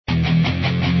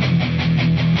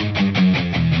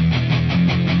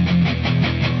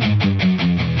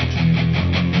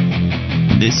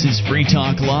This is Free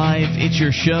Talk Live. It's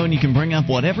your show, and you can bring up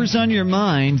whatever's on your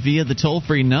mind via the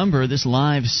toll-free number. This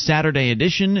live Saturday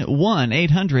edition,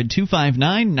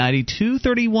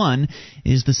 1-800-259-9231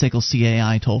 is the SACL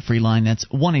CAI toll-free line. That's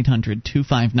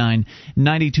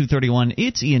 1-800-259-9231.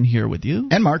 It's Ian here with you.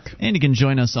 And Mark. And you can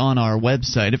join us on our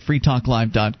website at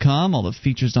freetalklive.com. All the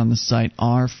features on the site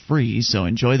are free, so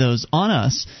enjoy those on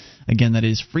us. Again, that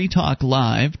is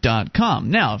freetalklive.com.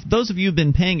 Now, if those of you who have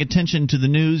been paying attention to the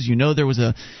news, you know there was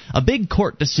a big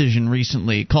court decision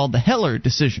recently called the Heller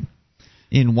decision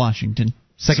in Washington.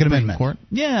 Second Amendment. Court.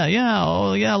 Yeah.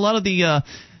 A lot of the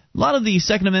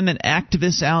Second Amendment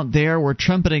activists out there were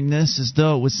trumpeting this as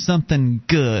though it was something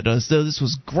good, as though this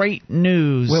was great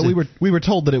news. Well, we were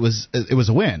told that it was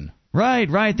a win.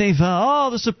 Right. They've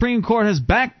the Supreme Court has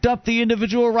backed up the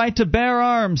individual right to bear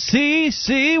arms.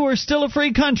 See, we're still a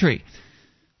free country.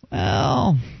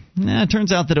 Well, it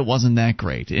turns out that it wasn't that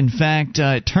great. In fact,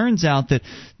 it turns out that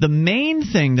the main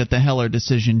thing that the Heller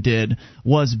decision did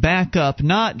was back up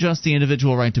not just the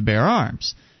individual right to bear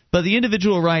arms, but the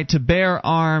individual right to bear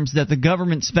arms that the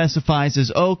government specifies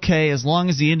is okay as long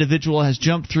as the individual has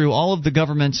jumped through all of the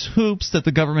government's hoops that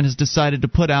the government has decided to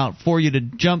put out for you to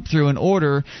jump through in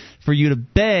order for you to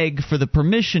beg for the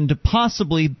permission to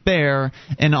possibly bear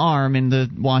an arm in the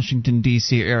Washington,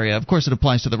 D.C. area. Of course, it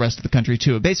applies to the rest of the country,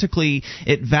 too. Basically,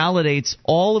 it validates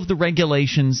all of the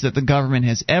regulations that the government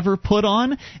has ever put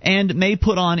on and may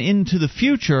put on into the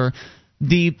future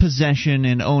the possession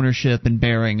and ownership and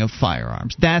bearing of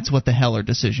firearms. That's what the Heller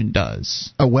decision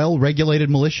does. A well-regulated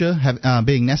militia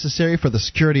being necessary for the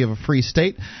security of a free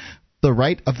state, the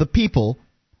right of the people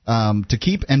to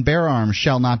keep and bear arms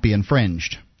shall not be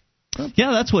infringed.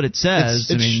 Yeah, that's what it says.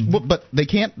 But they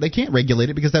can't regulate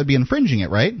it because that would be infringing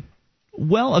it, right?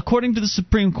 Well, according to the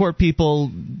Supreme Court people,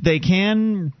 they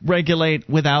can regulate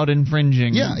without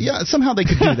infringing. Yeah. Somehow they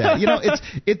could do that.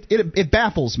 It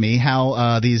baffles me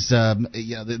how these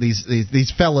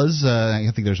fellas, I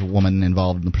think there's a woman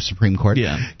involved in the Supreme Court,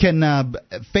 can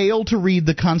fail to read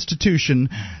the Constitution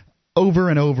over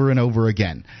and over and over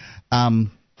again. I'm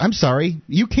sorry,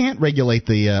 you can't regulate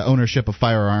the ownership of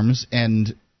firearms,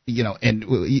 and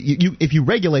if you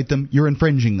regulate them, you're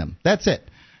infringing them. That's it.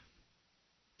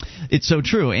 It's so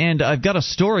true. And I've got a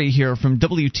story here from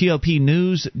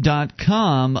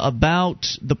WTOPnews.com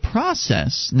about the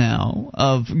process now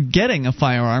of getting a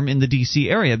firearm in the D.C.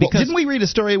 area. Because didn't we read a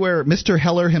story where Mr.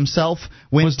 Heller himself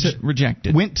went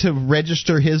to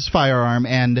register his firearm,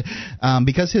 and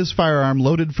because his firearm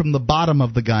loaded from the bottom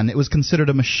of the gun, it was considered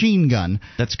a machine gun.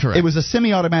 That's correct. It was a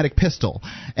semi-automatic pistol,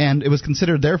 and it was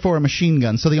considered, therefore, a machine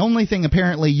gun. So the only thing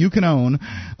apparently you can own,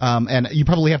 and you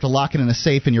probably have to lock it in a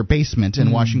safe in your basement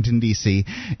in Washington, D.C.,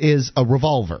 is a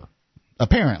revolver,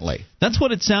 apparently. That's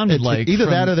what it sounded like. Either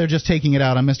that or they're just taking it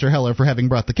out on Mr. Heller for having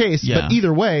brought the case, but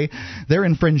either way, they're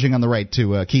infringing on the right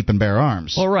to keep and bear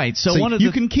arms. All right, so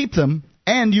you can keep them,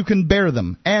 and you can bear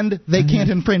them, and they can't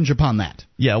infringe upon that.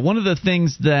 Yeah, one of the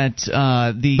things that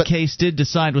the case did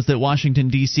decide was that Washington,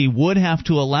 D.C. would have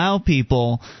to allow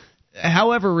people,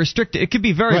 however restricted, it could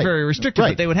be very, very restricted,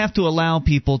 but they would have to allow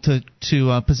people to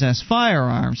possess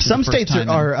firearms. Some states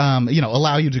are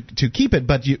allow you to keep it,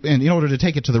 but in order to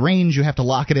take it to the range, you have to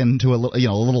lock it into a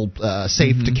little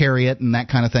safe to carry it and that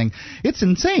kind of thing. It's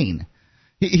insane.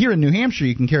 Here in New Hampshire,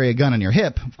 you can carry a gun on your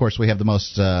hip. Of course, we have the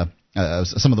most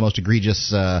some of the most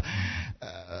egregious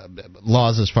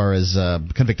laws as far as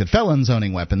convicted felons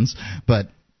owning weapons, but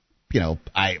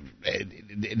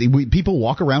people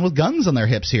walk around with guns on their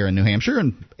hips here in New Hampshire,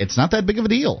 and it's not that big of a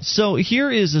deal. So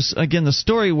here is, again, the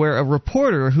story where a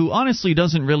reporter who honestly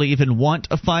doesn't really even want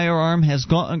a firearm has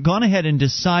gone ahead and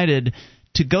decided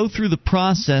to go through the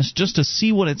process just to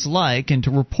see what it's like and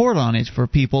to report on it for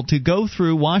people, to go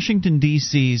through Washington,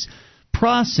 D.C.'s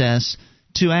process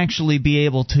to actually be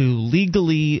able to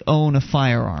legally own a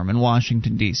firearm in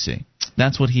Washington, D.C.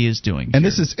 That's what he is doing. And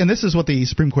this is what the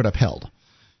Supreme Court upheld.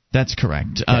 That's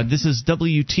correct. This is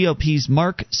WTOP's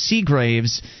Mark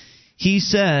Seagraves. He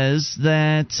says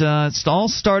that it all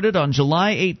started on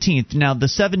July 18th. Now, the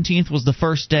 17th was the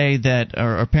first day the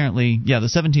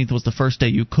 17th was the first day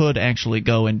you could actually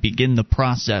go and begin the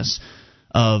process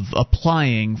of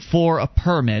applying for a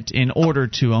permit in order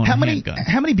to own a handgun.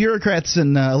 How many bureaucrats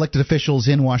and elected officials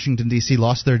in Washington, D.C.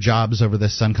 lost their jobs over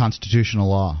this unconstitutional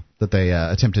law that they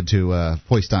attempted to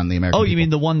foist on the American people? You mean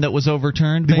the one that was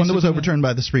overturned? The one that was overturned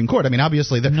by the Supreme Court. I mean,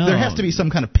 obviously, there has to be some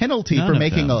kind of penalty for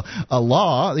making a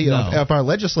law. If our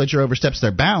legislature oversteps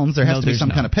their bounds, there has to be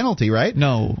some kind of penalty, right?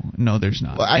 No, there's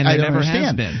not. Well, I don't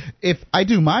understand. If I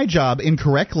do my job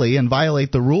incorrectly and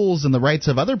violate the rules and the rights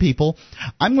of other people,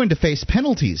 I'm going to face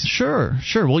penalties. Sure.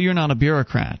 Well, you're not a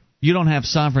bureaucrat. You don't have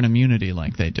sovereign immunity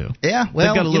like they do. Yeah, well,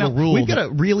 they've got a little rule. We've got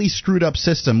a really screwed up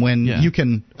system when you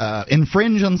can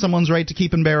infringe on someone's right to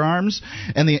keep and bear arms,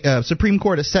 and the Supreme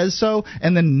Court says so,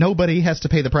 and then nobody has to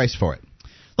pay the price for it.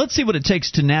 Let's see what it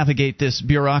takes to navigate this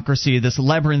bureaucracy, this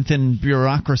labyrinthine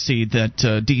bureaucracy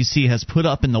that D.C. has put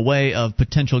up in the way of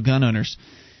potential gun owners.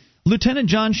 Lieutenant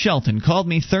John Shelton called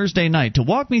me Thursday night to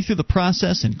walk me through the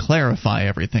process and clarify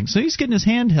everything. So he's getting his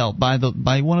hand held by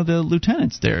one of the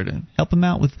lieutenants there to help him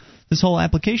out with this whole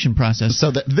application process.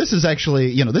 So this is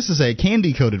actually, this is a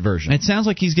candy-coated version. It sounds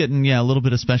like he's getting, a little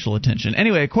bit of special attention.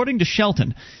 Anyway, according to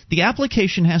Shelton, the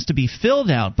application has to be filled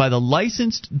out by the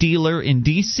licensed dealer in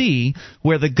D.C.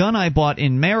 where the gun I bought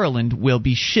in Maryland will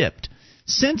be shipped.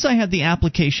 Since I had the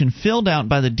application filled out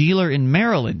by the dealer in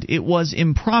Maryland, it was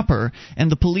improper,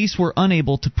 and the police were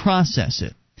unable to process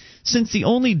it. Since the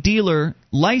only dealer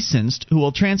licensed who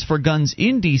will transfer guns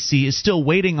in D.C. is still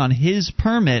waiting on his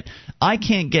permit, I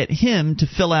can't get him to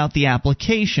fill out the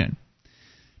application.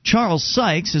 Charles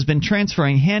Sykes has been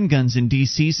transferring handguns in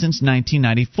D.C. since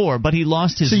 1994, but he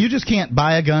lost his... So you just can't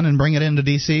buy a gun and bring it into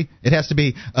D.C.? It has to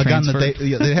be a gun that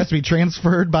it has to be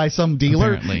transferred by some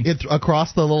dealer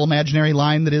across the little imaginary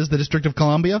line that is the District of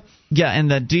Columbia? Yeah,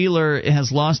 and the dealer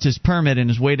has lost his permit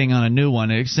and is waiting on a new one.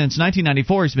 Since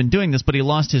 1994, he's been doing this, but he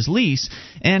lost his lease,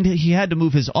 and he had to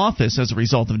move his office as a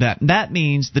result of that. That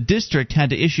means the district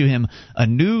had to issue him a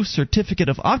new certificate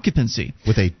of occupancy.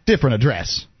 With a different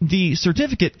address. The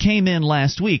certificate came in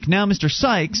last week. Now Mr.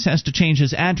 Sykes has to change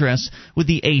his address with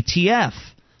the ATF.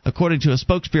 According to a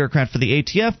spokesbureaucrat for the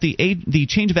ATF, the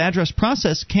change of address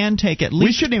process can take at least...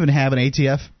 We shouldn't even have an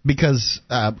ATF because,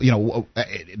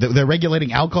 they're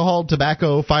regulating alcohol,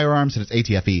 tobacco, firearms, and it's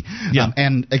ATFE,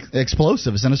 and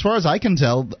explosives. And as far as I can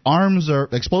tell,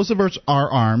 explosives are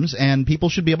arms, and people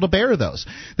should be able to bear those.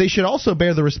 They should also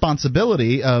bear the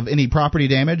responsibility of any property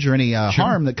damage or any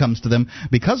harm that comes to them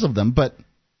because of them, but...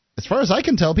 As far as I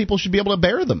can tell, people should be able to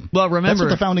bear them. Well, remember, that's what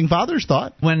the Founding Fathers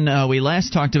thought. When we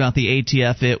last talked about the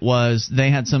ATF, it was they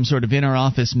had some sort of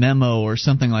inter-office memo or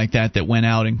something like that went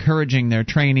out encouraging their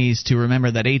trainees to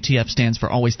remember that ATF stands for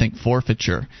Always Think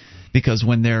Forfeiture. Because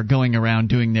when they're going around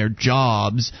doing their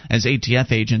jobs as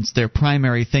ATF agents, their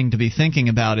primary thing to be thinking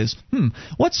about is,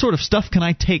 what sort of stuff can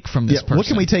I take from this person? What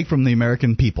can we take from the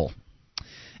American people?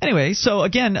 Anyway, so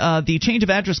again, the change of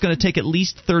address is going to take at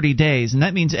least 30 days, and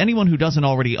that means anyone who doesn't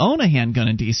already own a handgun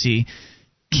in D.C.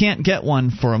 can't get one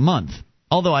for a month.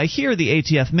 Although I hear the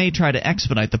ATF may try to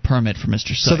expedite the permit for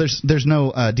Mr. Sykes. So there's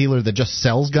no dealer that just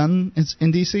sells guns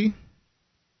in D.C.?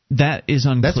 That is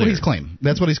unclear. That's what he's claiming.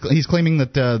 That's what he's claiming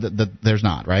that there's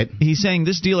not, right? He's saying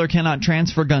this dealer cannot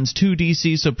transfer guns to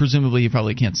D.C., so presumably he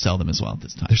probably can't sell them as well at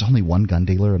this time. There's only one gun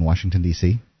dealer in Washington,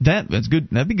 D.C.? That's good.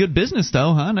 That'd be good business,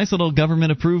 though, huh? Nice little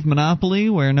government-approved monopoly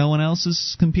where no one else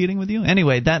is competing with you.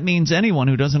 Anyway, that means anyone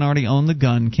who doesn't already own the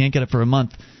gun can't get it for a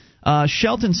month.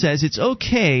 Shelton says, it's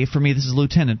okay for me, this is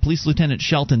Police Lieutenant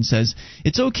Shelton says,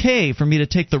 it's okay for me to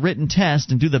take the written test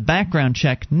and do the background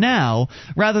check now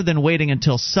rather than waiting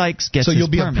until Sykes gets his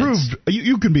permits. So you'll be approved.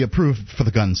 You can be approved for the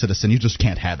gun, citizen. You just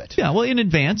can't have it. Yeah, well, in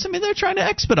advance. I mean, they're trying to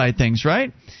expedite things,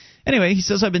 right? Anyway, he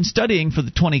says, I've been studying for the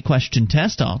 20-question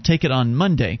test. I'll take it on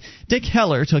Monday. Dick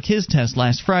Heller took his test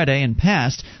last Friday and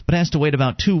passed, but has to wait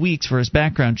about 2 weeks for his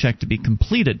background check to be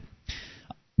completed.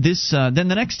 Then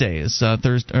the next day is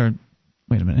Thursday. Or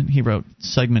wait a minute, he wrote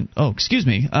segment. Oh, excuse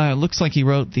me. Looks like he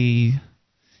wrote the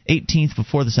 18th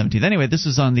before the 17th. Anyway, this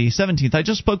is on the 17th. I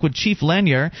just spoke with Chief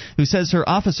Lanier, who says her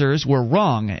officers were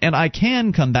wrong, and I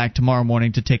can come back tomorrow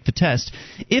morning to take the test.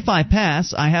 If I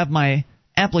pass, I have my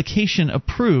application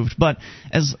approved. But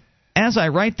as I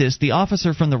write this, the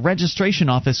officer from the registration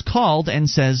office called and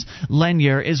says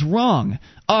Lanier is wrong.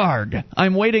 Arg!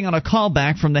 I'm waiting on a call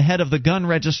back from the head of the gun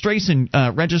registration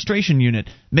unit.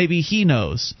 Maybe he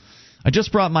knows. I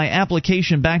just brought my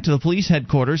application back to the police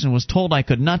headquarters and was told I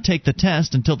could not take the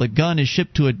test until the gun is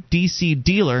shipped to a D.C.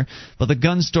 dealer, but the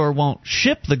gun store won't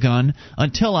ship the gun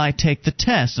until I take the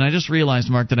test. And I just realized,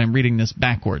 Mark, that I'm reading this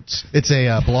backwards. It's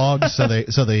a blog, so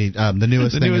the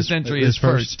newest entry is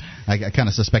first. I kind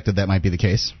of suspected that might be the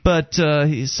case. But so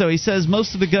he says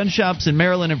most of the gun shops in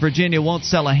Maryland and Virginia won't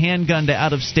sell a handgun to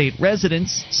out-of-state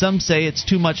residents. Some say it's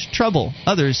too much trouble.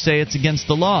 Others say it's against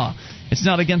the law. It's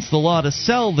not against the law to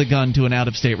sell the gun to an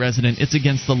out-of-state resident. It's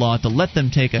against the law to let them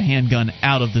take a handgun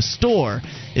out of the store.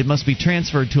 It must be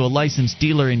transferred to a licensed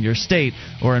dealer in your state,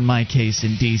 or in my case,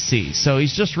 in D.C. So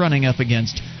he's just running up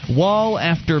against wall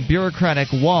after bureaucratic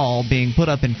wall being put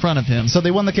up in front of him. So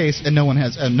they won the case, and no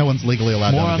one's legally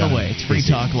allowed to have a gun. More on the way. It's Free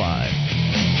Talk Live.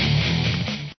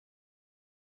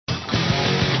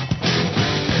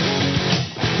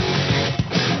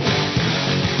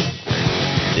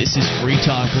 This is Free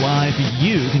Talk Live.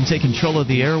 You can take control of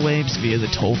the airwaves via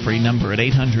the toll-free number at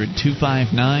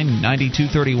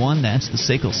 800-259-9231. That's the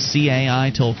SACL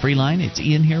CAI toll-free line. It's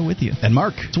Ian here with you. And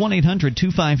Mark. It's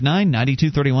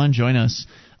 1-800-259-9231. Join us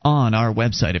on our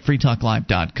website at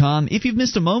freetalklive.com. If you've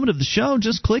missed a moment of the show,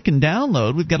 just click and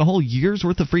download. We've got a whole year's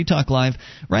worth of Free Talk Live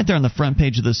right there on the front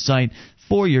page of the site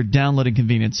for your downloading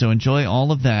convenience. So enjoy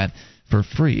all of that for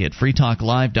free at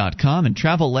freetalklive.com, and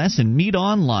travel less and meet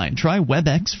online. Try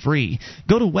WebEx free.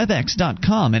 Go to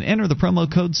webex.com and enter the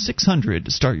promo code 600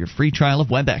 to start your free trial of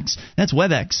WebEx. That's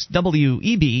WebEx,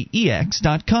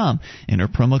 WEBEX.com. Enter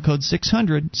promo code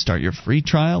 600. Start your free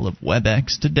trial of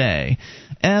WebEx today.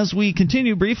 As we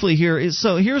continue briefly here,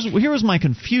 here was my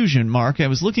confusion, Mark. I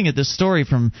was looking at this story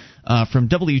from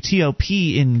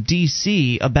WTOP in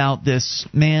D.C. about this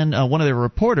man, one of their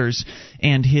reporters,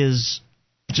 and his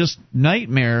just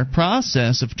nightmare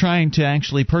process of trying to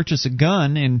actually purchase a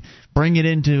gun and bring it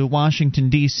into Washington,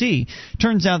 D.C.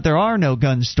 Turns out there are no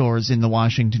gun stores in the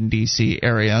Washington, D.C.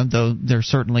 area, though they're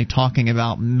certainly talking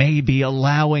about maybe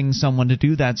allowing someone to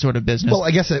do that sort of business. Well,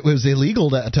 I guess it was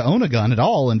illegal to own a gun at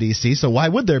all in D.C., so why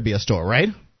would there be a store, right?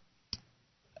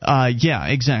 Yeah,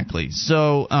 exactly.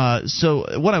 So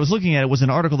what I was looking at was an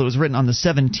article that was written on the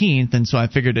 17th, and so I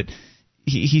figured it.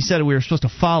 He said we were supposed to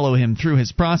follow him through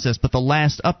his process, but the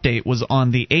last update was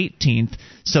on the 18th,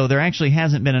 so there actually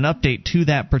hasn't been an update to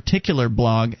that particular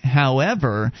blog.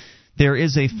 However, there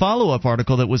is a follow-up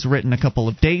article that was written a couple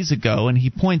of days ago, and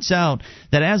he points out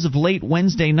that as of late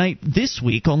Wednesday night this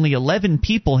week, only 11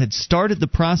 people had started the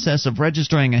process of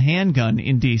registering a handgun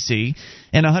in D.C.,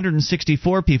 and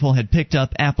 164 people had picked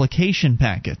up application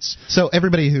packets. So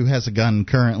everybody who has a gun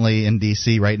currently in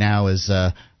D.C. right now is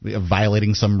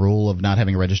violating some rule of not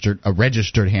having a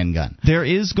registered handgun. There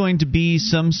is going to be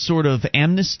some sort of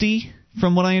amnesty,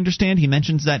 from what I understand. He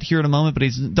mentions that here in a moment, but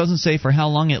he doesn't say for how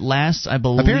long it lasts. I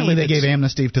believe apparently they gave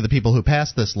amnesty to the people who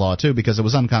passed this law, too, because it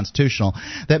was unconstitutional.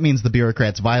 That means the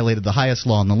bureaucrats violated the highest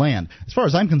law in the land. As far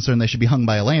as I'm concerned, they should be hung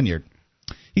by a lanyard.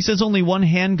 He says only one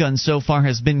handgun so far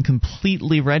has been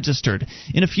completely registered.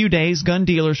 In a few days, gun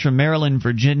dealers from Maryland,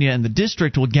 Virginia, and the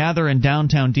district will gather in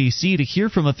downtown D.C. to hear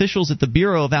from officials at the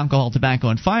Bureau of Alcohol, Tobacco,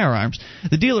 and Firearms.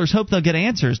 The dealers hope they'll get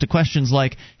answers to questions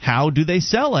like, how do they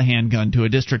sell a handgun to a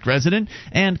district resident,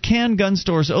 and can gun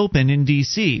stores open in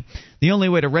D.C.? The only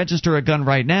way to register a gun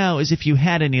right now is if you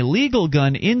had an illegal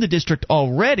gun in the district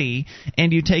already,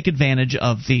 and you take advantage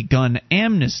of the gun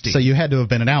amnesty. So you had to have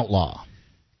been an outlaw.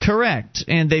 Correct,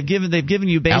 and they've given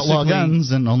you basically outlaw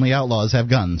guns, and only outlaws have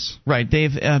guns. Right,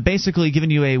 they've basically given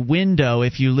you a window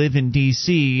if you live in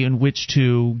D.C. in which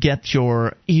to get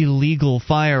your illegal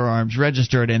firearms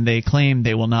registered, and they claim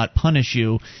they will not punish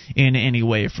you in any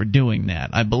way for doing that.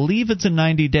 I believe it's a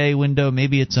 90-day window,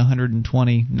 maybe it's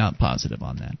 120, not positive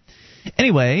on that.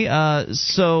 Anyway,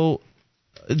 so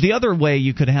the other way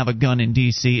you could have a gun in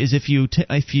D.C. is if you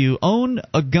own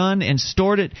a gun and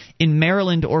stored it in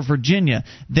Maryland or Virginia,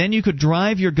 then you could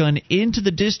drive your gun into the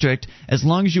district as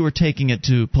long as you were taking it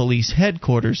to police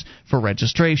headquarters for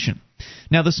registration.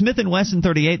 Now, the Smith & Wesson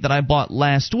 38 that I bought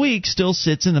last week still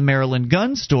sits in the Maryland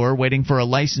gun store waiting for a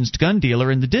licensed gun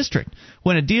dealer in the district.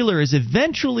 When a dealer is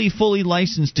eventually fully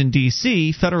licensed in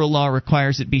D.C., federal law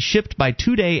requires it be shipped by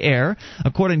two-day air,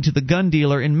 according to the gun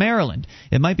dealer in Maryland.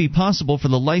 It might be possible for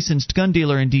the licensed gun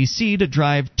dealer in D.C. to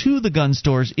drive to the gun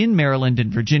stores in Maryland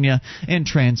and Virginia and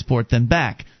transport them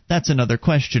back. That's another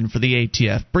question for the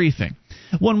ATF briefing.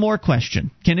 One more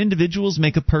question. Can individuals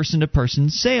make a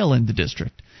person-to-person sale in the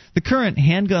district? The current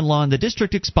handgun law in the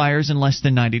district expires in less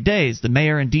than 90 days. The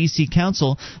mayor and D.C.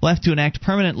 council will have to enact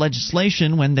permanent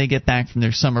legislation when they get back from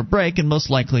their summer break, and most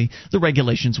likely the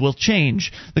regulations will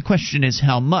change. The question is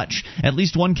how much. At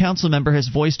least one council member has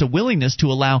voiced a willingness to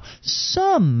allow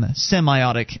some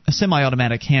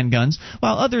semi-automatic handguns,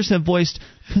 while others have voiced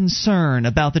concern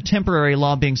about the temporary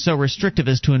law being so restrictive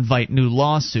as to invite new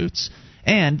lawsuits.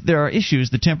 And there are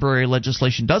issues the temporary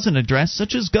legislation doesn't address,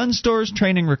 such as gun stores,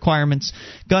 training requirements,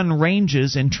 gun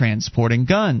ranges, and transporting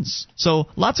guns. So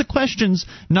lots of questions,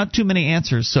 not too many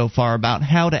answers so far about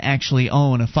how to actually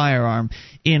own a firearm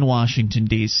in Washington,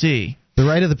 D.C. The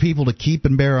right of the people to keep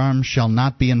and bear arms shall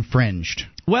not be infringed.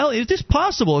 Well, it is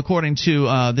possible, according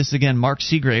to this again, Mark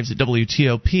Seagraves at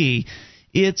WTOP.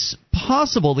 It's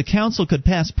possible the council could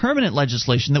pass permanent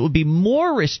legislation that would be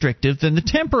more restrictive than the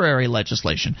temporary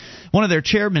legislation. One of their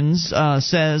chairmen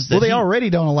says that they already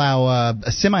don't allow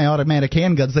semi-automatic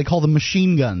handguns. They call them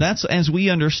machine guns. That's as we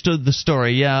understood the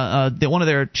story. Yeah, one of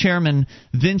their chairmen,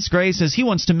 Vince Gray, says he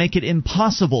wants to make it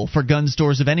impossible for gun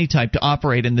stores of any type to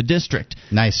operate in the district.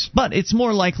 Nice. But it's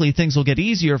more likely things will get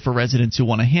easier for residents who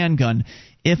want a handgun,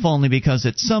 if only because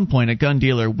at some point a gun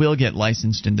dealer will get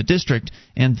licensed in the district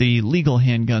and the legal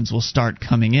handguns will start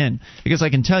coming in. Because I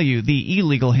can tell you, the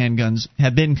illegal handguns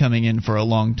have been coming in for a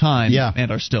long time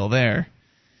and are still there.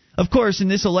 Of course, in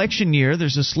this election year,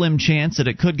 there's a slim chance that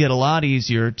it could get a lot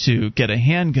easier to get a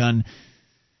handgun.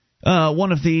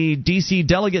 One of the D.C.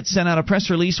 delegates sent out a press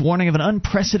release warning of an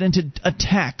unprecedented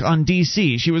attack on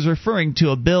D.C. She was referring to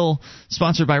a bill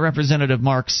sponsored by Representative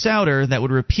Mark Souder that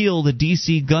would repeal the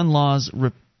D.C. gun laws,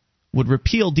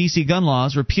 repeal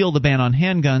the ban on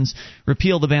handguns,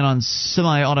 repeal the ban on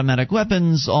semi-automatic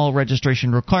weapons, all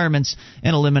registration requirements,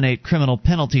 and eliminate criminal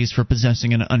penalties for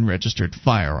possessing an unregistered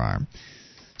firearm.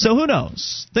 So who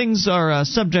knows? Things are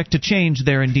subject to change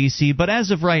there in D.C., but as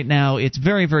of right now, it's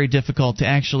very, very difficult to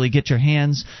actually get your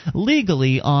hands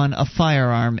legally on a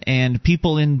firearm. And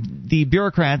people in the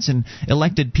bureaucrats and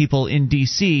elected people in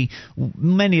D.C.,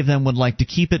 many of them would like to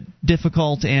keep it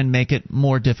difficult and make it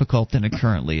more difficult than it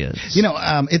currently is.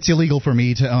 It's illegal for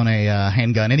me to own a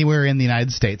handgun anywhere in the United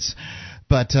States.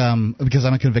 But because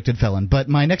I'm a convicted felon. But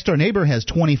my next-door neighbor has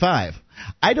 25.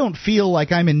 I don't feel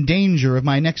like I'm in danger of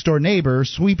my next-door neighbor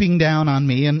sweeping down on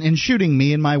me and shooting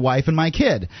me and my wife and my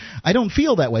kid. I don't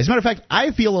feel that way. As a matter of fact,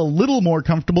 I feel a little more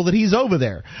comfortable that he's over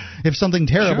there. If something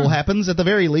terrible happens, at the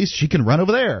very least, she can run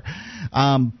over there.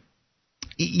 The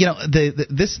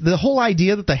whole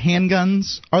idea that the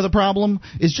handguns are the problem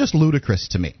is just ludicrous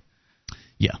to me.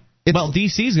 Yeah.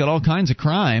 D.C.'s got all kinds of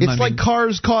crime. It's like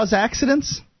cars cause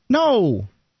accidents. No.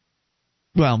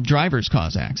 Well, drivers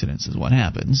cause accidents is what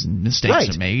happens.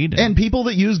 Mistakes are made. And people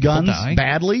that use guns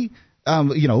badly,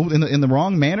 in the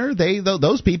wrong manner,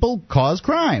 those people cause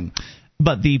crime.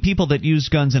 But the people that use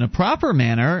guns in a proper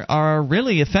manner are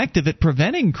really effective at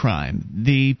preventing crime.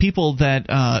 The people that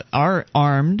are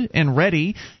armed and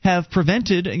ready have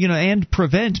prevented, and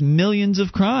prevent millions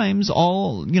of crimes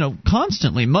all,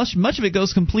 constantly. Much of it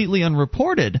goes completely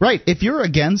unreported. Right. If you're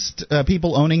against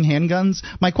people owning handguns,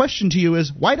 my question to you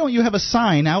is, why don't you have a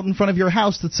sign out in front of your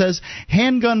house that says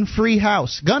handgun-free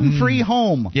house, gun-free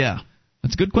home? Yeah.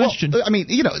 That's a good question. Well,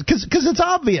 because it's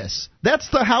obvious. That's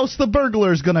the house the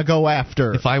burglar's going to go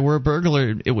after. If I were a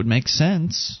burglar, it would make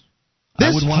sense.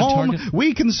 This home,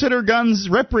 we consider guns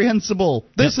reprehensible.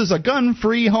 This is a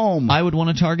gun-free home. I would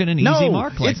want to target an easy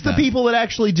mark like that. It's the people that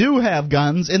actually do have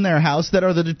guns in their house that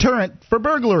are the deterrent for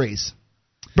burglaries.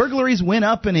 Burglaries went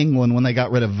up in England when they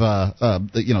got rid of,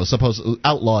 supposed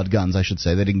outlawed guns, I should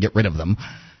say. They didn't get rid of them.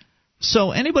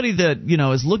 So anybody that,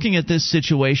 is looking at this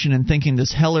situation and thinking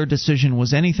this Heller decision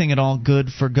was anything at all good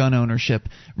for gun ownership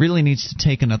really needs to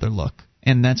take another look.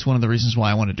 And that's one of the reasons why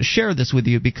I wanted to share this with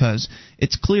you, because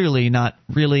it's clearly not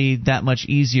really that much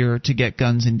easier to get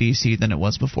guns in D.C. than it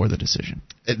was before the decision.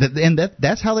 And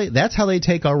that's how they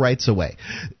take our rights away.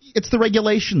 It's the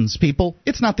regulations, people.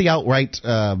 It's not the outright,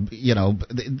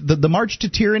 the march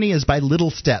to tyranny is by little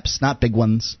steps, not big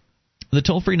ones. The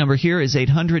toll-free number here is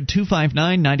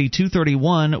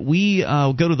 800-259-9231. We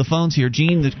go to the phones here.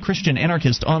 Gene, the Christian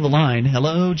anarchist, on the line.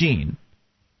 Hello, Gene.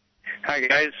 Hi,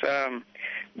 guys.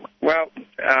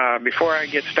 Before I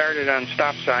get started on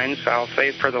stop signs, I'll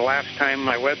say for the last time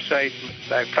my website,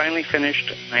 I finally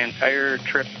finished my entire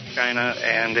trip to China,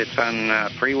 and it's on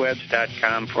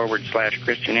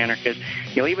freewebs.com/Christian anarchist.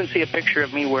 You'll even see a picture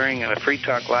of me wearing a Free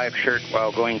Talk Live shirt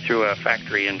while going through a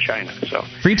factory in China. So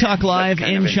Free Talk Live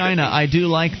in China. I do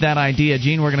like that idea.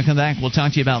 Gene, we're going to come back. We'll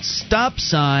talk to you about stop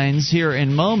signs here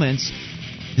in moments.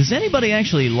 Does anybody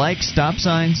actually like stop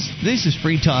signs? This is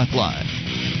Free Talk Live.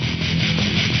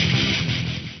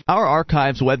 Our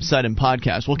archives, website, and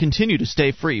podcast will continue to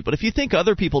stay free, but if you think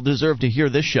other people deserve to hear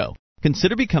this show,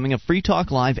 consider becoming a Free Talk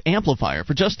Live amplifier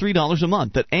for just $3 a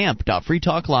month at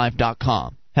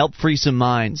amp.freetalklive.com. Help free some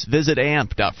minds. Visit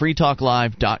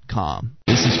amp.freetalklive.com.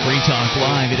 This is Free Talk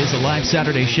Live. It is a live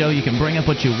Saturday show. You can bring up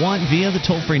what you want via the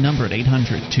toll-free number at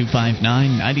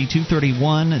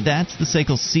 800-259-9231. That's the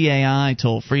SACL CAI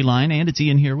toll-free line, and it's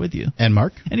Ian here with you. And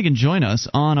Mark. And you can join us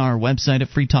on our website at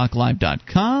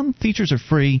freetalklive.com. Features are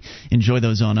free. Enjoy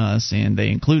those on us, and they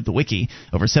include the wiki.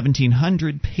 Over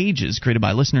 1,700 pages created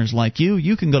by listeners like you.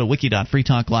 You can go to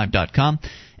wiki.freetalklive.com.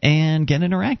 and get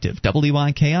interactive.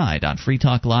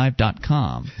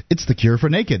 WYKI.freetalklive.com. It's the cure for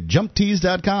naked.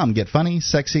 JumpTees.com. Get funny,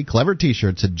 sexy, clever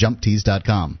T-shirts at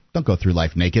JumpTees.com. Don't go through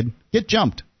life naked. Get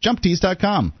jumped.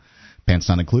 JumpTees.com. Pants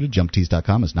not included.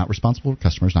 JumpTees.com is not responsible for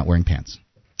customers not wearing pants.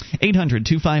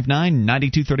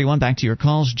 800-259-9231. Back to your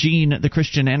calls. Gene, the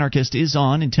Christian anarchist, is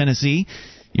on in Tennessee.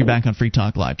 You're back on Free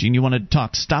Talk Live. Gene, you want to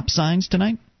talk stop signs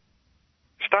tonight?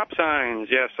 Stop signs,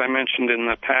 yes. I mentioned in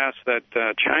the past that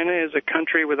China is a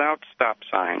country without stop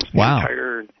signs. Wow. The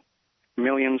entire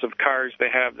millions of cars they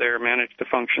have there manage to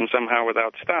function somehow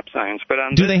without stop signs. But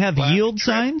on Do they have yield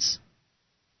signs?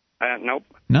 Nope.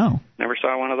 No. Never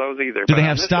saw one of those either. Do they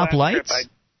have stop lights?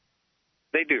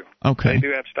 They do. Okay. They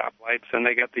do have stoplights, and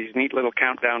they got these neat little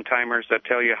countdown timers that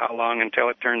tell you how long until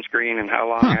it turns green and how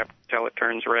long until it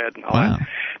turns red and all that.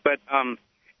 But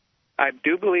I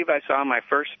do believe I saw my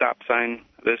first stop sign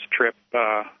this trip.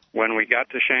 When we got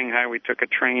to Shanghai, we took a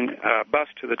bus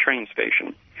to the train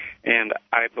station. And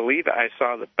I believe I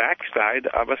saw the backside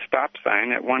of a stop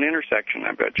sign at one intersection.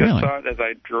 I just saw it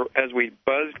as we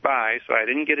buzzed by, so I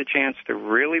didn't get a chance to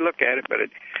really look at it, but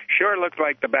it sure looked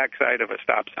like the backside of a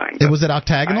stop sign. Was it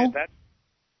octagonal?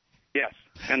 Yes,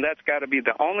 and that's got to be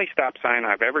the only stop sign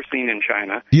I've ever seen in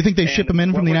China. Do you think they ship them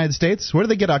in from the United States? Where do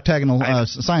they get octagonal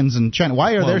signs in China?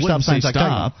 Why are their stop signs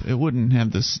octagonal? It wouldn't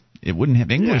have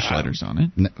English letters on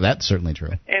it. That's certainly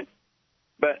true.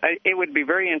 But it would be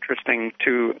very interesting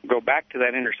to go back to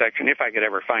that intersection, if I could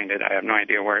ever find it. I have no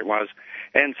idea where it was,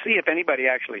 and see if anybody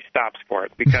actually stops for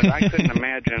it, because I couldn't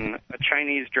imagine a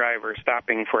Chinese driver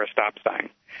stopping for a stop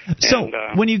sign. So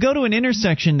when you go to an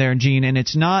intersection there, Gene, and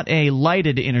it's not a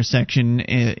lighted intersection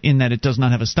in that it does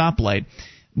not have a stoplight,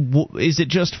 is it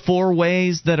just four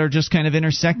ways that are just kind of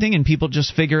intersecting and people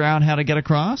just figure out how to get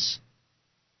across?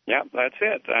 Yeah, that's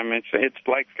it. I mean, it's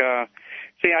like...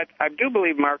 See, I do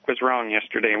believe Mark was wrong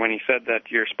yesterday when he said that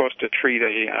you're supposed to treat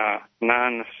a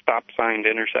non-stop signed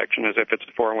intersection as if it's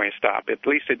a four-way stop. At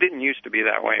least it didn't used to be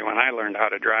that way when I learned how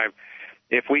to drive.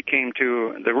 If we came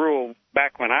to the rule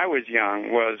back when I was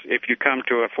young was if you come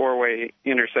to a four-way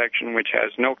intersection which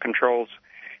has no controls,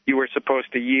 you were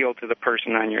supposed to yield to the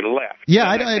person on your left. Yeah,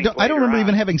 I don't remember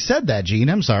even having said that, Gene.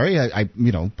 I'm sorry.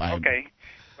 Okay.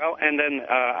 Well, and then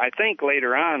I think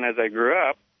later on as I grew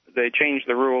up, they changed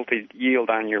the rule to yield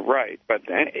on your right. But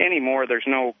anymore, there's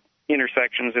no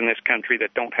intersections in this country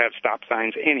that don't have stop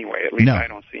signs anyway. At least I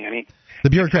don't see any. The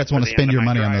bureaucrats want to spend your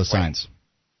money on those signs.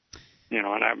 And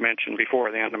I've mentioned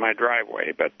before the end of my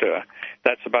driveway, but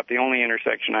that's about the only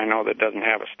intersection I know that doesn't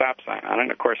have a stop sign on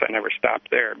it. Of course, I never stopped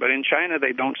there. But in China,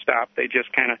 they don't stop. They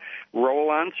just kind of roll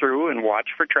on through and watch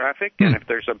for traffic. And if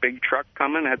there's a big truck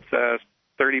coming that's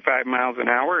 35 miles an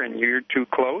hour and you're too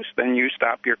close, then you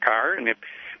stop your car. And if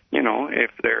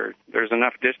there's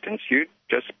enough distance, you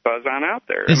just buzz on out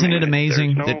there. Isn't it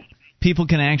amazing that people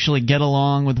can actually get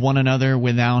along with one another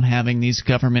without having these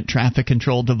government traffic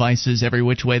control devices every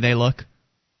which way they look?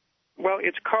 Well,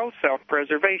 it's called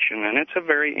self-preservation, and it's a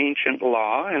very ancient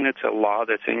law, and it's a law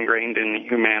that's ingrained in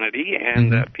humanity,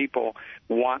 and people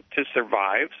want to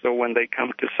survive. So when they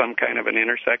come to some kind of an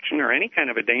intersection or any kind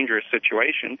of a dangerous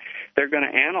situation, they're going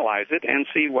to analyze it and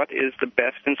see what is the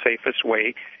best and safest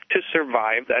way to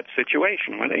survive that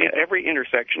situation. Every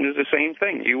intersection is the same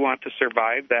thing. You want to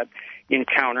survive that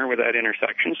encounter with that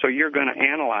intersection, so you're going to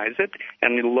analyze it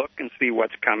and look and see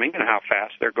what's coming and how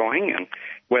fast they're going and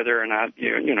whether or not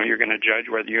you're going to judge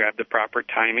whether you have the proper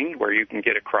timing where you can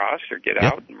get across or get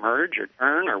out and merge or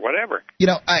turn or whatever.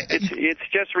 It's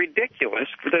just ridiculous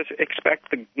to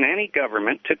expect any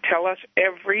government to tell us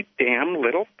every damn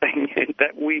little thing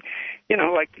that we,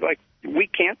 like we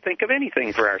can't think of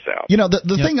anything for ourselves.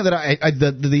 The thing that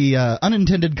the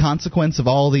unintended consequence of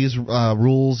all these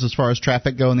rules as far as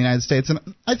traffic go in the United States, and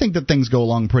I think that things go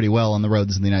along pretty well on the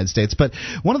roads in the United States, but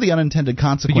one of the unintended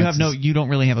consequences... But you don't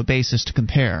really have a basis to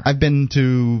compare. I've been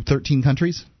to 13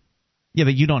 countries. Yeah,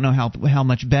 but you don't know how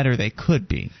much better they could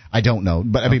be. I don't know,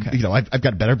 but I mean, I've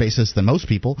got a better basis than most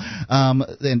people.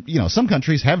 And some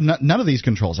countries have none of these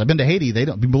controls. I've been to Haiti. They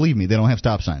don't, believe me, they don't have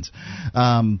stop signs.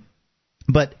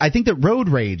 But I think that road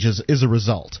rage is a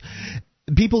result.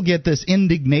 People get this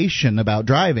indignation about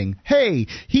driving. Hey,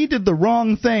 he did the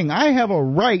wrong thing. I have a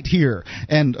right here.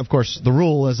 And, of course, the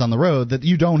rule is on the road that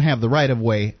you don't have the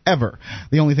right-of-way ever.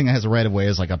 The only thing that has a right-of-way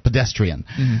is like a pedestrian.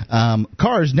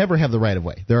 Cars never have the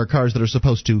right-of-way. There are cars that are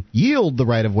supposed to yield the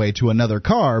right-of-way to another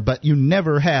car, but you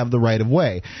never have the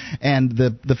right-of-way. And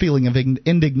the feeling of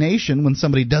indignation when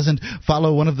somebody doesn't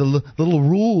follow one of the little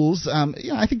rules,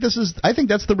 I think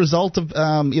that's the result of,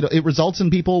 it results in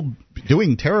people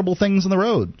doing terrible things on the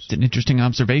road. It's an interesting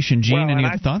observation. Gene, any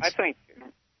other thoughts?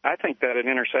 I think that an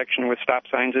intersection with stop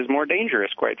signs is more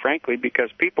dangerous, quite frankly, because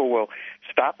people will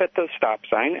stop at the stop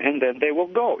sign and then they will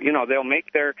go. They'll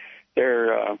make their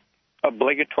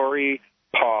obligatory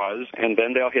pause, and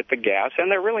then they'll hit the gas,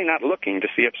 and they're really not looking to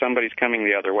see if somebody's coming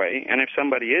the other way. And if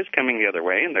somebody is coming the other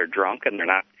way and they're drunk and they're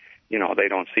not, they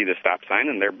don't see the stop sign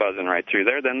and they're buzzing right through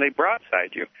there, then they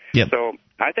broadside you. Yep. So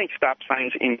I think stop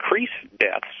signs increase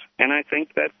deaths, and I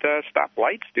think that stop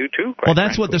lights do too. Well,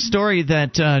 that's what the story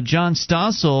that John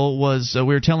Stossel was we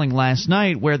were telling last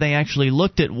night, where they actually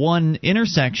looked at one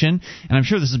intersection, and I'm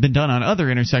sure this has been done on other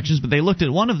intersections, but they looked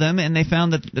at one of them and they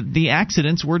found that the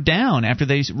accidents were down after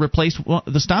they replaced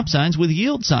the stop signs with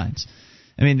yield signs.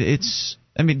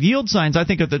 Yield signs, I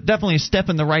think, are definitely a step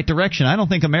in the right direction. I don't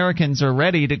think Americans are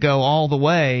ready to go all the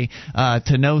way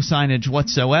to no signage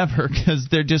whatsoever, because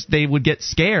they would get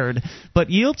scared. But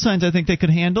yield signs, I think they could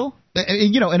handle.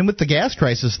 And with the gas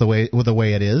crisis the way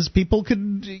it is, people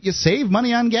could save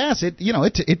money on gas.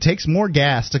 It takes more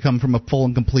gas to come from a full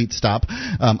and complete stop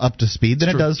up to speed than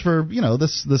it does for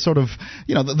the sort of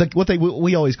what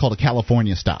we always called a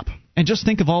California stop. And just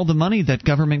think of all the money that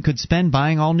government could spend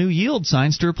buying all new yield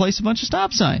signs to replace a bunch of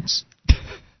stop signs.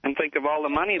 And think of all the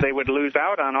money they would lose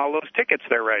out on all those tickets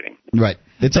they're writing. Right.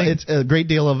 It's a great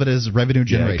deal of it is revenue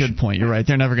generation. Yeah, good point. You're right.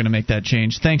 They're never going to make that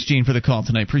change. Thanks, Gene, for the call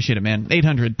tonight. Appreciate it, man.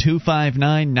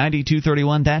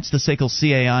 800-259-9231. That's the SACL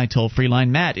CAI toll-free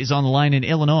line. Matt is on the line in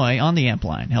Illinois on the AMP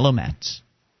line. Hello, Matt.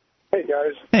 Hey,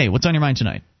 guys. Hey, what's on your mind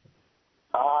tonight?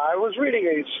 I was reading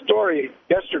a story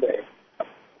yesterday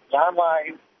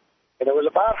online, and it was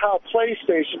about how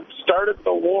PlayStation started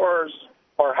the wars,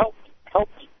 or helped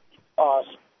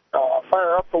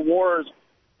fire up the wars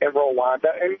in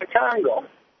Rwanda and the Congo.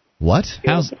 What?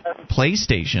 How's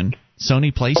PlayStation?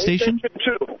 Sony PlayStation?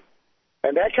 PlayStation 2.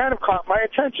 And that kind of caught my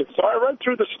attention. So I read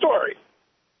through the story.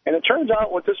 And it turns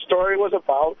out what this story was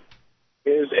about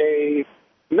is a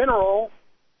mineral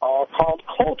called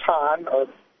coltan, or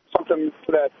something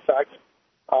to that effect.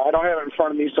 I don't have it in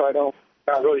front of me, so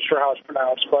not really sure how it's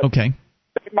pronounced. But okay.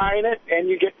 They mine it, and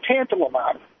you get tantalum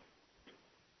out of it.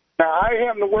 Now, I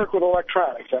happen to work with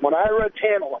electronics, and when I read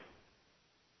tantalum,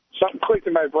 something clicked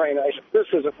in my brain, and I said, this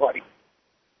isn't right.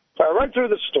 So I read through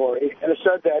the story, and it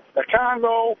said that the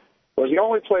Congo was the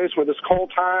only place where this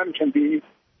coltan can be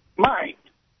mined.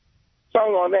 So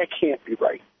I'm going, that can't be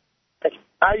right.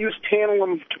 I use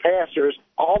tantalum capacitors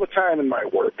all the time in my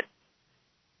work.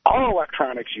 All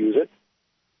electronics use it.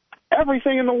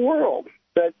 Everything in the world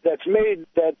that's made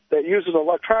that uses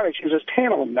electronics uses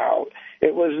tantalum now.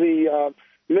 It was the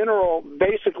mineral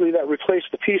basically that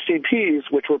replaced the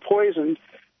PCPs, which were poisoned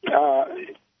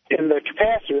in the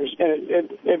capacitors,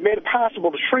 and it made it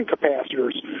possible to shrink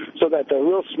capacitors so that the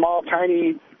real small,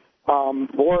 tiny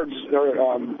boards or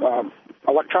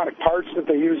electronic parts that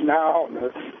they use now, and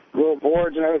the little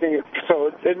boards and everything,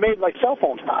 so it made like cell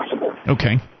phones possible.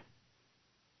 Okay.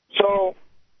 So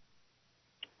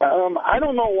I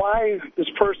don't know why this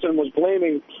person was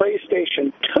blaming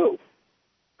PlayStation 2.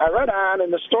 I read on,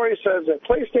 and the story says that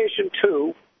PlayStation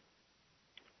 2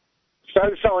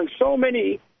 started selling so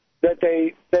many that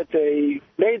they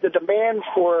made the demand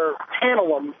for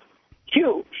tantalum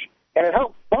huge, and it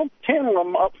helped bump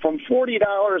tantalum up from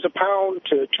 $40 a pound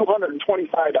to $225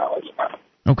 a pound.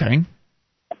 Okay.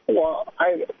 Well,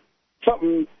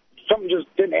 something just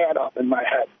didn't add up in my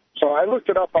head, so I looked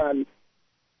it up on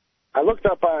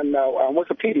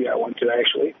Wikipedia. I went to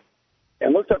actually,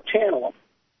 and looked up tantalum.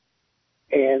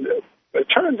 And it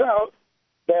turns out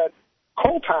that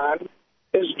coltan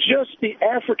is just the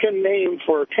African name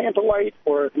for tantalite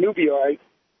or nubioid,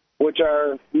 which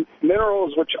are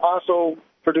minerals which also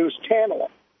produce tantalum.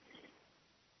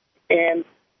 And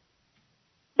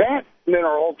that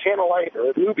mineral, tantalite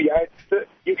or nubioid,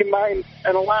 you can mine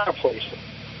in a lot of places.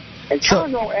 And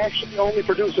Congo actually only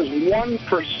produces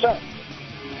 1%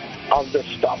 of this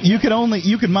stuff. You can only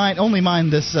mine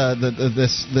this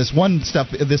this one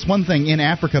thing in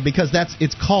Africa because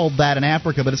it's called that in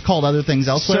Africa, but it's called other things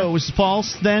elsewhere. So it was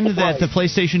false then that the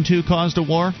PlayStation 2 caused a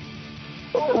war?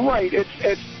 Right.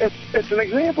 It's an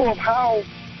example of how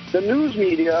the news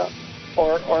media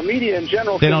or media in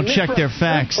general they don't check their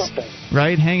facts.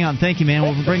 Right? Hang on. Thank you, man.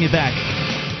 We'll bring you back.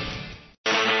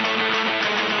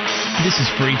 This is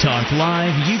Free Talk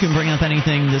Live. You can bring up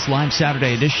anything this live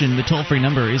Saturday edition. The toll-free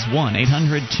number is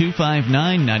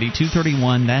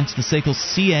 1-800-259-9231. That's the SACL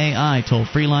CAI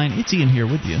toll-free line. It's Ian here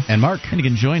with you. And Mark. And you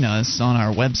can join us on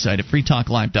our website at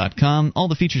freetalklive.com. All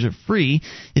the features are free.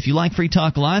 If you like Free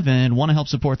Talk Live and want to help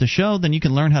support the show, then you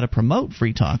can learn how to promote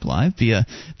Free Talk Live via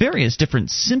various different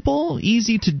simple,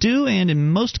 easy to do, and in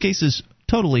most cases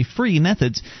totally free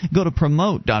methods. Go to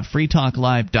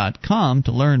promote.freetalklive.com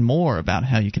to learn more about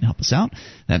how you can help us out.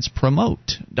 That's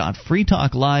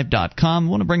promote.freetalklive.com. I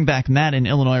want to bring back Matt in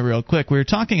Illinois real quick. We were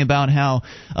talking about how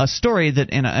a story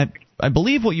that, and I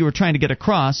believe what you were trying to get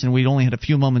across, and we only had a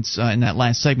few moments in that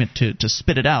last segment to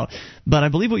spit it out, but I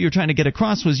believe what you were trying to get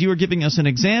across was you were giving us an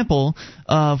example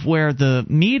of where the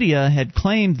media had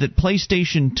claimed that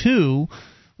PlayStation 2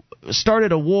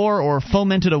 started a war or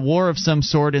fomented a war of some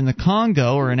sort in the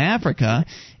Congo or in Africa,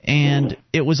 and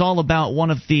it was all about one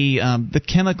of the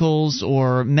chemicals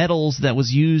or metals that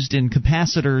was used in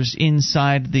capacitors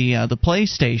inside the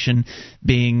PlayStation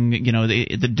being,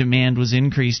 the demand was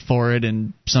increased for it,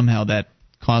 and somehow that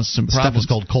caused some problems.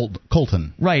 Stuff was called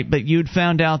coltan. Right, but you'd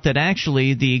found out that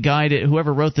actually the guy,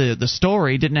 whoever wrote the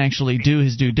story, didn't actually do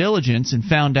his due diligence and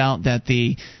found out that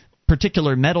the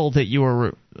particular metal that you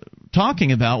were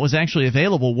talking about was actually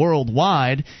available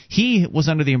worldwide. He was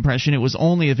under the impression it was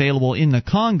only available in the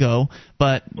Congo,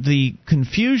 but the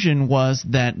confusion was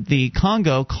that the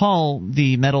Congo call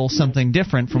the metal something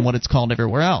different from what it's called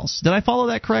everywhere else. Did I follow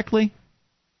that correctly?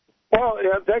 Well,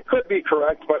 yeah, that could be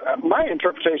correct, but my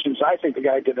interpretation is I think the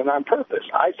guy did it on purpose.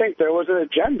 I think there was an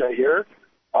agenda here.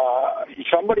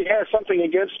 Somebody has something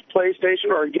against PlayStation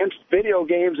or against video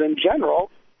games in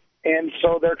general, and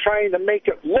so they're trying to make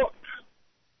it look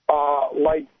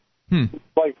like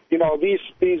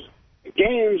these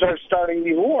games are starting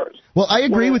these wars. Well, I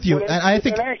agree with you.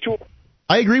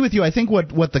 I agree with you. I think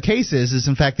what the case is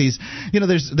in fact these,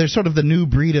 there's sort of the new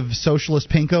breed of socialist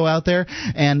pinko out there,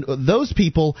 and those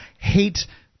people hate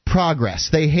progress.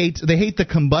 They hate the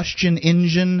combustion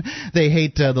engine. They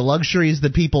hate the luxuries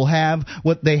that people have.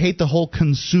 They hate the whole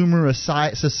consumer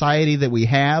society that we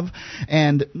have,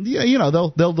 and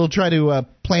they'll try to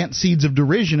plant seeds of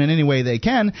derision in any way they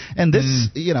can. And this,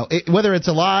 whether it's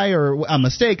a lie or a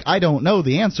mistake, I don't know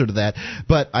the answer to that.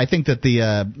 But I think that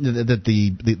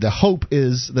the hope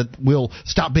is that we'll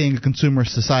stop being a consumer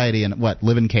society and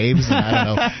live in caves and I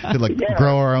don't know,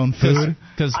 grow our own food.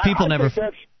 Because people never.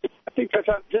 I think that's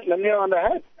hitting the nail on the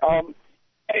head.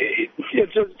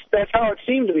 That's how it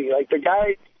seemed to me. Like the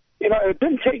guy, it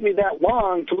didn't take me that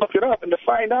long to look it up and to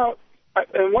find out.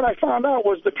 And what I found out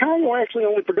was the Congo actually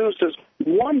only produces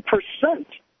 1%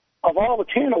 of all the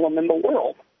tantalum in the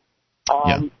world.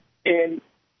 And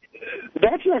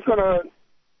that's not going to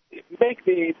make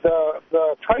the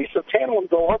price of tantalum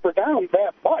go up or down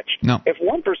that much. No. If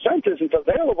 1% isn't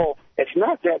available, it's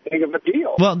not that big of a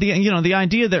deal. Well, the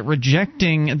idea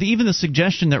that even the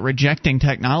suggestion that rejecting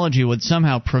technology would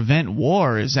somehow prevent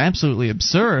war is absolutely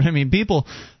absurd. I mean, people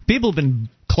have been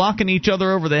clocking each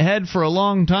other over the head for a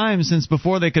long time, since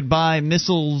before they could buy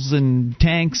missiles and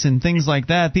tanks and things like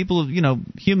that.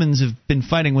 Humans have been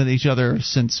fighting with each other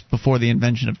since before the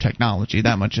invention of technology.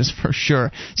 That much is for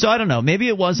sure. So I don't know. Maybe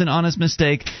it was an honest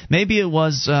mistake. Maybe it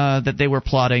was that they were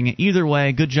plotting. Either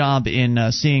way, good job in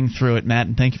seeing through it, Matt,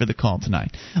 and thank you for the call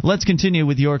tonight. Let's continue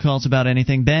with your calls about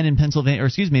anything. Ben in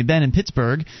Ben in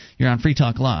Pittsburgh. You're on Free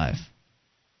Talk Live.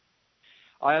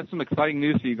 I have some exciting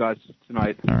news for you guys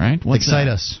tonight. All right. Excite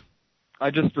us.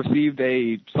 I just received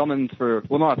a summons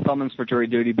not a summons for jury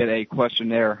duty, but a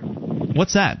questionnaire.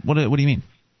 What's that? What do you mean?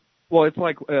 Well, it's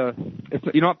like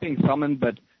you're not being summoned,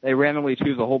 but they randomly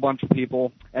choose a whole bunch of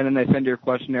people, and then they send you a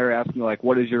questionnaire asking, like,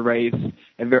 what is your race?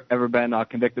 Have you ever been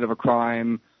convicted of a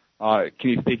crime? Can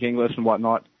you speak English and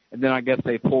whatnot? And then I guess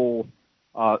they pull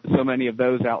so many of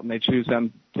those out, and they choose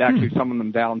them to actually summon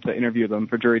them down to interview them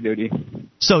for jury duty.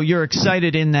 So you're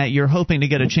excited in that you're hoping to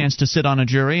get a chance to sit on a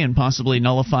jury and possibly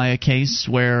nullify a case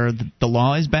where the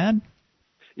law is bad?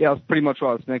 Yeah, that's pretty much what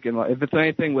I was thinking. If it's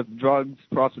anything with drugs,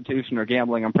 prostitution, or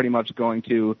gambling, I'm pretty much going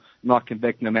to not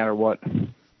convict no matter what.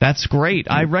 That's great.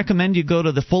 I recommend you go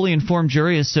to the Fully Informed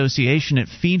Jury Association at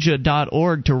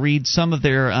FIJA.org to read some of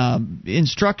their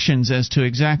instructions as to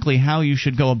exactly how you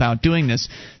should go about doing this.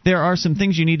 There are some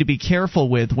things you need to be careful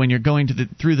with when you're going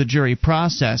through the jury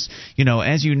process.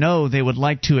 As you know, they would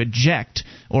like to eject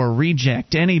or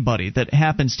reject anybody that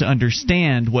happens to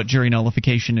understand what jury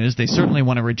nullification is. They certainly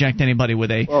want to reject anybody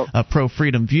with a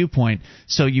pro-freedom viewpoint.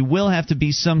 So you will have to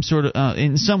be some sort of,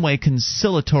 in some way,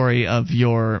 conciliatory of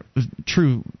your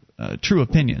true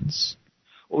opinions.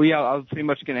 Well, yeah, I was pretty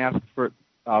much going to ask for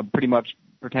pretty much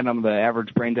pretend I'm the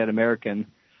average brain-dead American.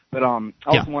 But I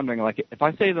was wondering, like, if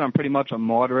I say that I'm pretty much a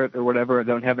moderate or whatever, I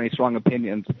don't have any strong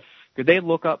opinions, could they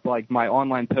look up, like, my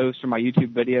online posts or my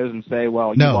YouTube videos and say,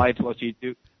 well, you lied to us,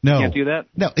 YouTube? No. You can't do that?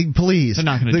 No, please. They're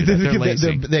not going to do that. They're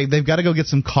lazy. They've got to go get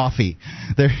some coffee.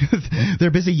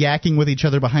 They're busy yakking with each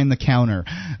other behind the counter.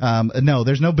 No,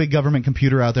 there's no big government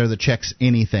computer out there that checks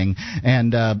anything.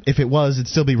 And if it was, it'd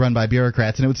still be run by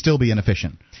bureaucrats, and it would still be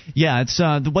inefficient. Yeah, it's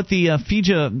what the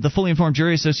FIJA, the Fully Informed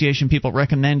Jury Association people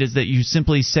recommend is that you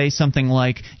simply say something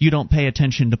like, you don't pay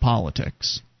attention to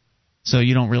politics. So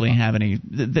you don't really have any.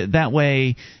 That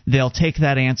way, they'll take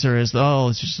that answer as, oh,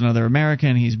 it's just another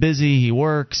American. He's busy. He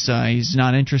works. He's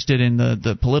not interested in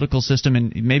the political system.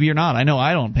 And maybe you're not. I know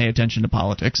I don't pay attention to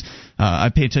politics.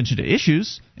 I pay attention to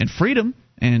issues and freedom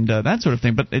and that sort of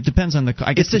thing. But it depends on the.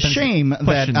 I guess it's a shame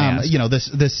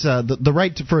that the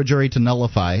right for a jury to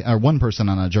nullify, or one person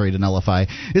on a jury to nullify,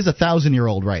 is a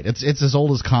 1,000-year-old right. It's as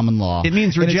old as common law. It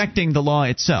means rejecting the law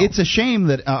itself. It's a shame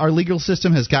that our legal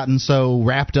system has gotten so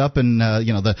wrapped up in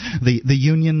the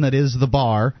union that is the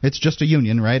bar. It's just a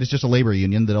union, right? It's just a labor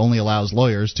union that only allows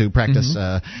lawyers to practice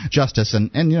justice,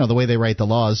 and the way they write the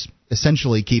laws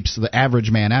essentially keeps the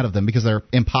average man out of them because they're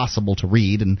impossible to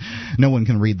read and no one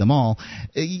can read them all.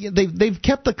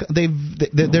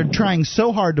 They're trying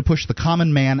so hard to push the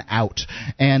common man out,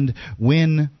 and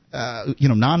when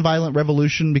nonviolent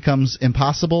revolution becomes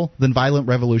impossible, then violent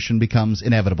revolution becomes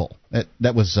inevitable.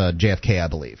 That was JFK, I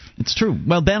believe. It's true.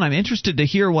 Well, Ben, I'm interested to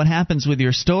hear what happens with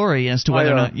your story as to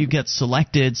whether or not you get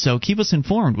selected, so keep us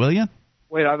informed, will you?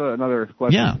 Wait, I have another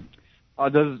question. Yeah.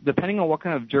 Depending on what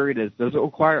kind of jury it is, does it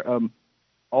require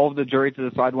all of the jury to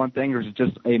decide one thing, or is it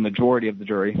just a majority of the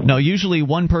jury? No, usually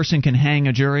one person can hang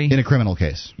a jury. In a criminal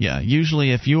case. Yeah,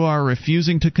 usually if you are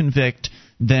refusing to convict,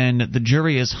 then the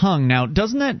jury is hung. Now,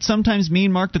 doesn't that sometimes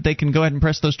mean, Mark, that they can go ahead and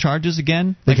press those charges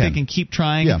again? They can keep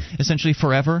trying essentially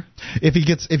forever?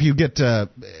 If you get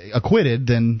acquitted,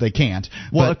 then they can't.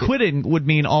 Well, acquitted would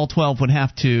mean all 12 would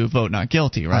have to vote not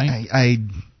guilty, right?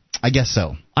 I guess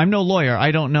so. I'm no lawyer.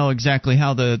 I don't know exactly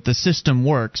how the system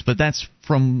works, but that's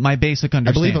from my basic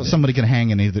understanding. I believe somebody can hang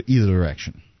in either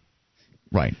direction.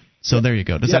 Right. So there you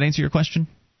go. Does that answer your question?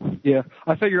 Yeah.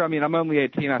 I figure, I'm only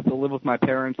 18. I still live with my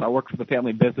parents. I work for the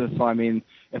family business. So,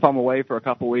 if I'm away for a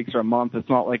couple of weeks or a month, it's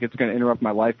not like it's going to interrupt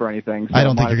my life or anything. So I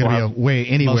don't think you're going to be away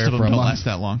anywhere for a month. Most of them don't last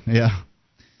that long. Yeah.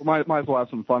 Well, might as well have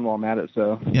some fun while I'm at it.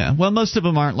 So. Yeah. Well, most of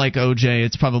them aren't like OJ.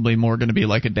 It's probably more going to be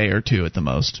like a day or two at the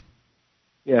most.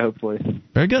 Yeah, hopefully.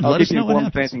 Very good. Let us know what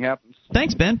happens. If anything happens.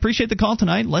 Thanks, Ben. Appreciate the call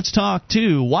tonight. Let's talk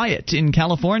to Wyatt in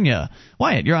California.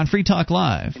 Wyatt, you're on Free Talk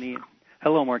Live.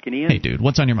 Hello, Mark and Ian. Hey, dude.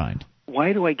 What's on your mind?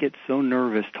 Why do I get so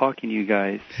nervous talking to you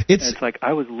guys? It's like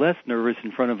I was less nervous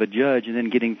in front of a judge and then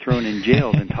getting thrown in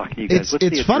jail than talking to you guys.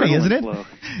 It's funny, isn't it?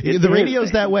 The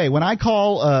radio's that way. When I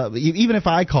call, even if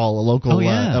I call a local,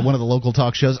 one of the local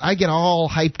talk shows, I get all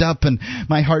hyped up and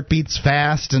my heart beats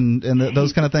fast and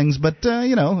those kind of things. But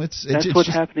it's what's just,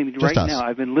 happening right now.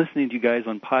 I've been listening to you guys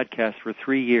on podcasts for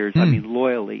 3 years.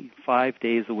 Loyally, 5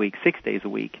 days a week, 6 days a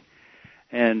week.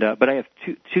 And but I have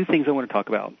two things I want to talk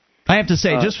about. I have to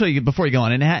say, just before you go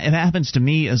on, it happens to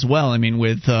me as well.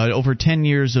 With over 10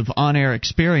 years of on-air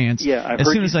experience, as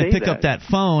soon as I pick up that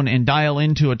phone and dial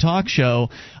into a talk show,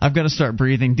 I've got to start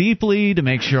breathing deeply to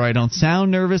make sure I don't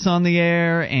sound nervous on the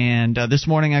air. And this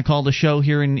morning I called a show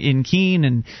here in Keene,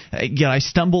 and I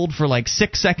stumbled for like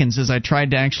 6 seconds as I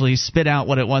tried to actually spit out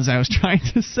what it was I was trying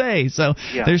to say. So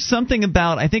there's something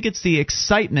about, I think it's the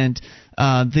excitement,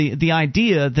 the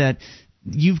idea that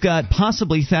you've got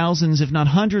possibly thousands, if not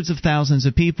hundreds of thousands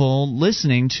of people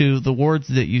listening to the words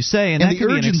that you say, and that can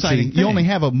be an exciting thing. You only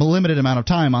have a limited amount of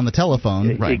time on the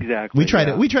telephone. Right. Exactly. We try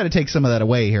to take some of that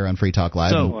away here on Free Talk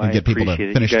Live and get people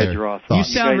to finish their thoughts. You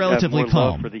sound relatively calm. You guys have more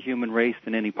love calm for the human race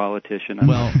than any politician.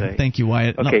 Thank you,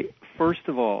 Wyatt. Okay, first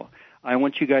of all, I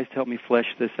want you guys to help me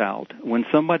flesh this out. When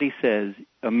somebody says,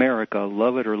 America,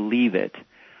 love it or leave it,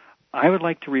 I would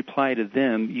like to reply to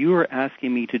them, you are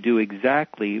asking me to do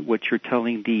exactly what you're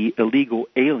telling the illegal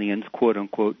aliens, quote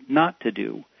unquote, not to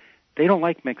do. They don't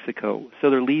like Mexico, so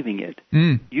they're leaving it.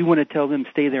 You want to tell them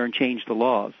stay there and change the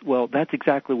laws. Well, that's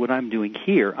exactly what I'm doing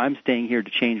here. I'm staying here to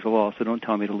change the law, so don't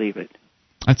tell me to leave it.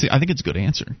 I think it's a good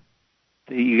answer.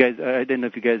 You guys, I didn't know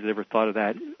if you guys had ever thought of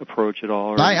that approach at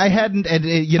all. I hadn't. And,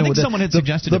 I think someone had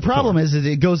suggested it The problem is that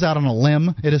it goes out on a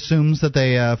limb. It assumes that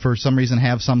they, for some reason,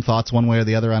 have some thoughts one way or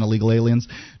the other on illegal aliens.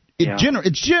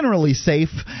 It's generally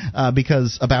safe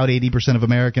because about 80% of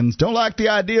Americans don't like the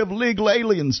idea of illegal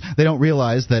aliens. They don't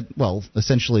realize that,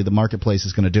 essentially the marketplace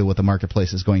is going to do what the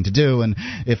marketplace is going to do, and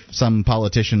if some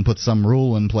politician puts some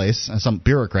rule in place, some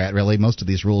bureaucrat really, most of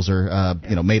these rules are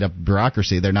made up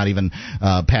bureaucracy. They're not even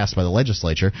passed by the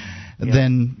legislature.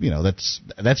 Then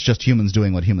that's just humans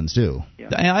doing what humans do.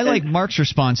 I like Mark's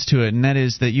response to it, and that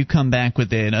is that you come back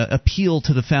with an appeal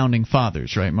to the founding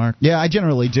fathers, right, Mark? Yeah, I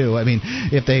generally do.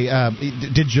 If they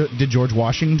did George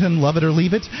Washington love it or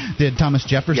leave it? Did Thomas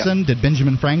Jefferson? Yep. Did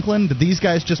Benjamin Franklin? Did these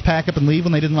guys just pack up and leave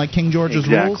when they didn't like King George's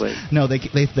rules? No,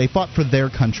 they fought for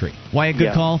their country. Wyatt,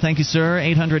 good call. Thank you, sir.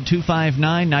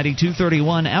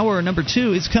 800-259-9231. Hour number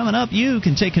 2 is coming up. You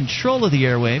can take control of the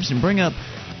airwaves and bring up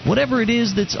whatever it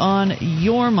is that's on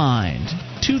your mind.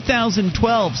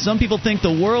 2012. Some people think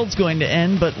the world's going to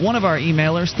end, but one of our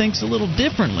emailers thinks a little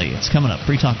differently. It's coming up.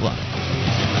 Free Talk Live.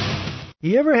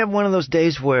 You ever have one of those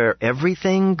days where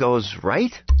everything goes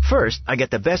right? First, I get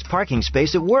the best parking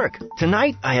space at work.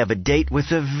 Tonight, I have a date with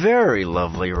the very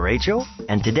lovely Rachel.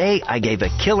 And today, I gave a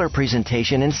killer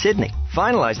presentation in Sydney,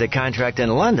 finalized a contract in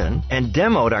London, and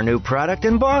demoed our new product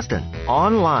in Boston.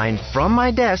 Online, from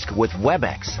my desk with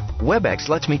WebEx. WebEx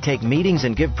lets me take meetings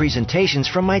and give presentations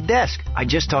from my desk. I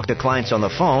just talk to clients on the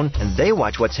phone, and they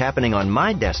watch what's happening on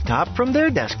my desktop from their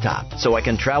desktop. So I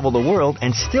can travel the world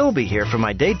and still be here for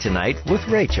my date tonight with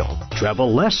Rachel.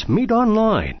 Travel less, meet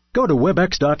online. Go to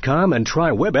Webex.com and try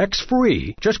Webex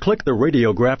free. Just click the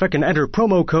radio graphic and enter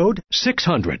promo code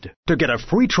 600 to get a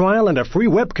free trial and a free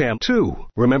webcam, too.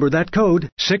 Remember that code,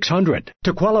 600,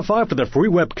 to qualify for the free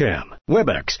webcam.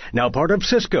 Webex, now part of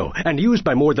Cisco and used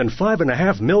by more than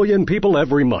 5.5 million people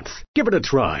every month. Give it a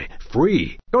try,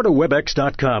 free. Go to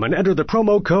Webex.com and enter the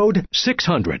promo code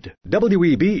 600,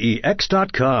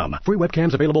 WEBEX.com. Free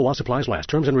webcams available while supplies last.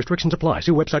 Terms and restrictions apply.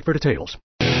 See website for details.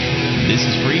 This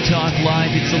is Free Talk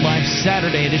Live. It's the live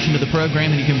Saturday edition of the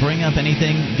program, and you can bring up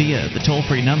anything via the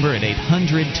toll-free number at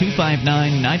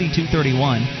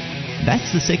 800-259-9231.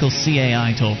 That's the SACL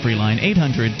CAI toll-free line,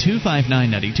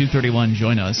 800-259-9231.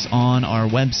 Join us on our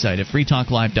website at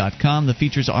freetalklive.com. The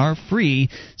features are free,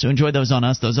 so enjoy those on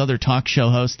us. Those other talk show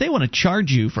hosts, they want to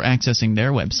charge you for accessing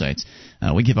their websites.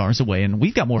 We give ours away, and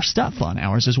we've got more stuff on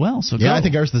ours as well. So yeah, I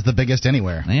think ours is the biggest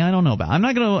anywhere. Yeah, I don't know about. I'm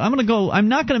not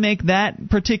gonna make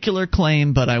that particular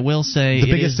claim, but I will say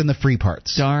the biggest in the free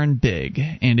parts. Darn big,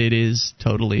 and it is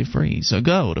totally free. So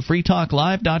go to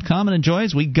freetalklive.com and enjoy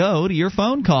as we go to your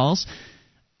phone calls.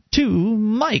 To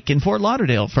Mike in Fort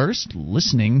Lauderdale first,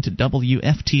 listening to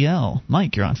WFTL.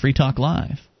 Mike, you're on Free Talk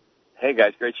Live. Hey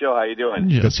guys, great show. How you doing?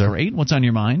 Just great. What's on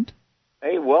your mind?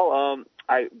 Hey, well,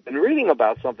 I've been reading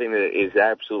about something that is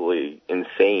absolutely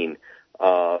insane.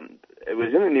 It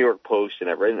was in the New York Post, and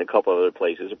I've read it in a couple other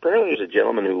places. Apparently there's a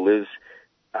gentleman who lives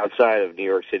outside of New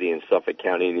York City in Suffolk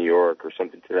County, New York, or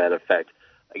something to that effect.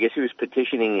 I guess he was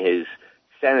petitioning his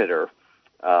senator,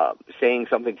 saying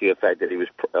something to the effect that he was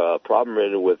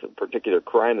problem-ridden with a particular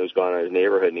crime that was going on in his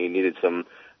neighborhood, and he needed some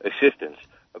assistance.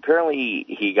 Apparently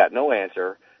he got no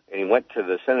answer, and he went to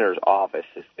the senator's office,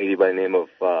 this lady by the name of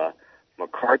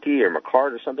McCarthy or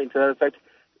McCart or something to that effect.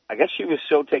 I guess she was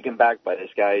so taken back by this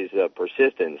guy's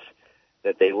persistence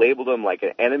that they labeled him like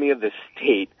an enemy of the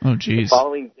state. Oh, geez. The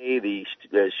following day, the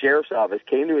sheriff's office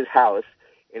came to his house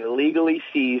and illegally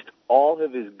seized all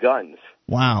of his guns.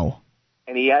 Wow.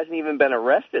 And he hasn't even been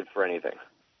arrested for anything.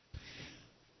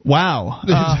 Wow.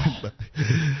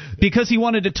 Because he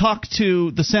wanted to talk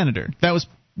to the senator. That was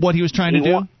what he was trying to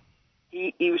do?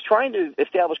 He was trying to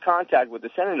establish contact with the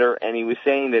senator, and he was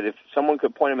saying that if someone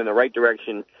could point him in the right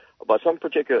direction about some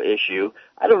particular issue,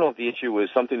 I don't know if the issue was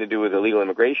something to do with illegal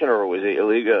immigration or was it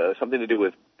illegal, something to do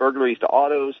with burglaries to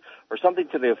autos or something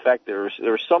to the effect there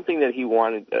was something that he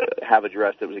wanted to have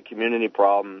addressed. There was a community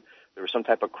problem. There was some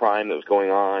type of crime that was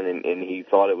going on, and he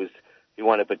thought he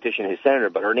wanted to petition his senator.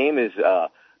 But her name is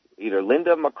either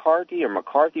Linda McCarthy or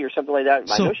something like that.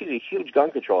 So, I know she's a huge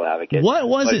gun control advocate. What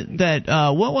was it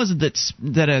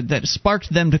that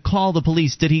sparked them to call the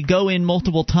police? Did he go in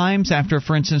multiple times after,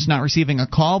 for instance, not receiving a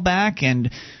call back? And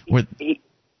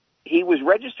he was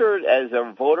registered as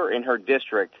a voter in her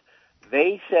district.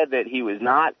 They said that he was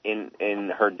not in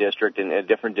her district, in a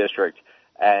different district.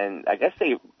 And I guess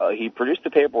he produced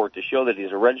the paperwork to show that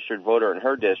he's a registered voter in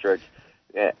her district.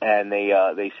 And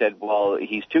they said, well,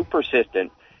 he's too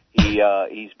persistent.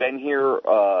 He's been here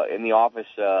in the office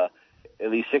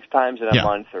at least 6 times in a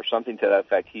month or something to that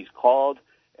effect. He's called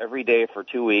every day for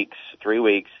 2 weeks, 3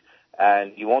 weeks,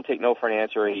 and he won't take no for an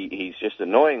answer. He's just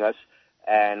annoying us,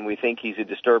 and we think he's a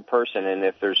disturbed person, and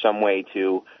if there's some way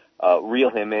to reel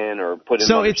him in or put him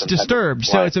so it's disturbed.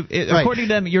 So it's according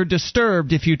to them, you're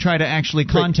disturbed if you try to actually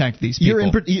contact these people.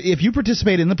 If you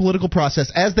participate in the political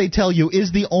process, as they tell you,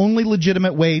 is the only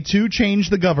legitimate way to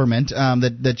change the government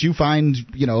that you find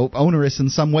onerous in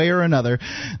some way or another,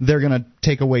 they're going to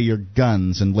take away your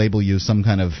guns and label you some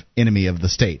kind of enemy of the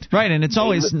state. Right, and it's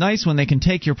always nice when they can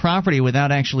take your property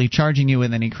without actually charging you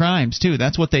with any crimes too.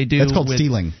 That's what they do. That's called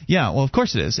stealing. Yeah, well, of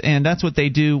course it is, and that's what they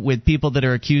do with people that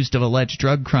are accused of alleged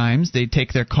drug crimes. They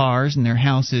take their cars and their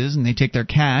houses and they take their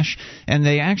cash, and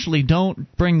they actually don't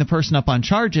bring the person up on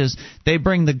charges. They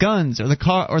bring the guns or the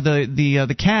car or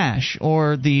the cash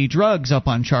or the drugs up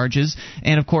on charges,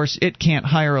 and of course it can't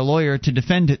hire a lawyer to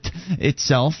defend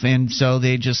itself, and so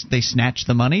they snatch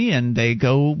the money and they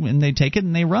go and they take it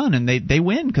and they run and they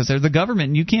win because they're the government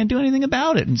and you can't do anything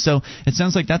about it. And so it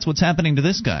sounds like that's what's happening to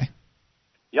this guy.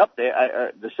 Yep,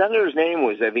 the senator's name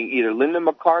was, I think, either Linda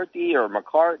McCarthy or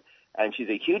McCart, and she's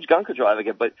a huge gun control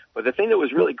advocate. But the thing that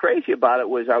was really crazy about it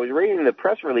was I was reading the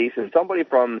press release, and somebody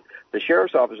from the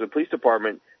sheriff's office or the police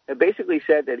department had basically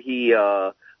said that he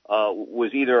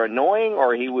was either annoying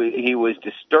or he was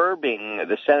disturbing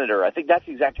the senator. I think that's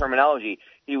the exact terminology.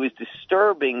 He was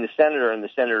disturbing the senator in the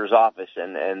senator's office,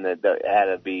 and there had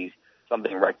to be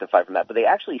something rectified from that. But they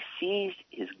actually seized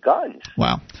his guns.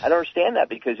 Wow. I don't understand that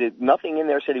because nothing in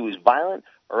there said he was violent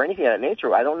or anything of that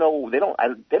nature. I don't know. They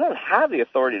don't have the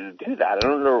authority to do that. I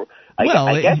don't know.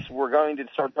 I guess we're going to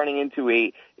start running into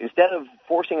instead of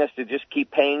forcing us to just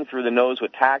keep paying through the nose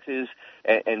with taxes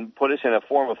and put us in a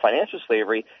form of financial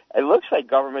slavery, it looks like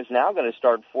government's now going to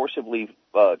start forcibly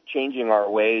changing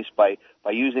our ways by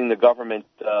using the government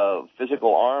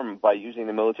physical arm, by using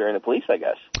the military and the police, I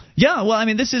guess. Yeah, well, I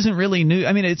mean, this isn't really new.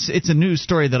 I mean, it's a news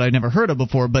story that I've never heard of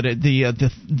before, but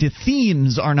the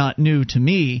themes are not new to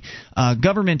me.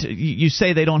 Government, you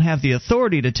say they don't have the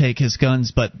authority to take his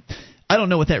guns, but I don't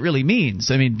know what that really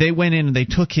means. I mean, they went in and they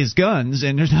took his guns,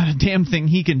 and there's not a damn thing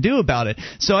he can do about it.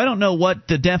 So I don't know what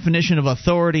the definition of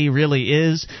authority really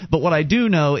is, but what I do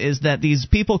know is that these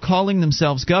people calling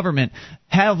themselves government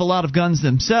have a lot of guns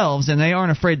themselves, and they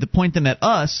aren't afraid to point them at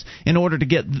us in order to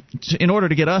get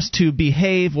us to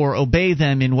behave or obey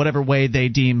them in whatever way they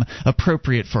deem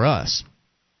appropriate for us.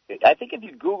 I think if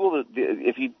you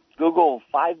Google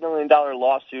 $5 million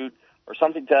lawsuit or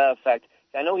something to that effect,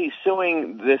 I know he's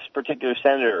suing this particular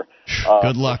senator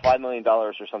Good luck. for $5 million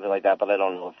or something like that, but I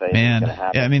don't know if it's going to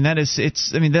happen. I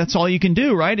mean, that's all you can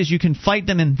do, right, is you can fight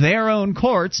them in their own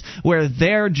courts where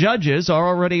their judges are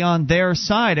already on their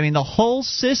side. I mean, the whole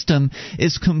system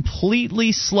is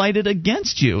completely slighted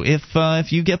against you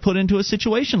if you get put into a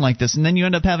situation like this, and then you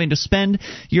end up having to spend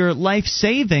your life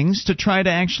savings to try to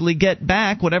actually get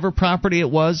back whatever property it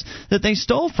was that they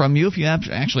stole from you, if you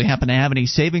actually happen to have any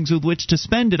savings with which to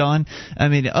spend it on. I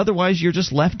mean, otherwise you're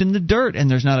just left in the dirt, and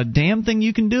there's not a damn thing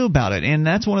you can do about it. And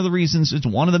that's one of the reasons, it's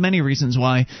one of the many reasons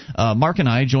why Mark and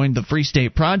I joined the Free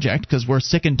State Project, because we're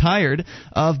sick and tired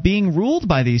of being ruled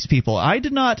by these people. I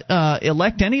did not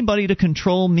elect anybody to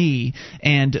control me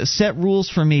and set rules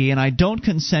for me, and I don't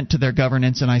consent to their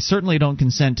governance, and I certainly don't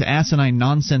consent to asinine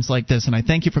nonsense like this. And I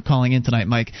thank you for calling in tonight,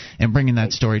 Mike, and bringing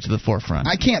that story to the forefront.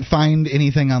 I can't find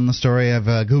anything on the story. I've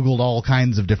Googled all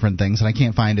kinds of different things, and I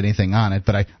can't find anything on it,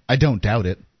 but I don't doubt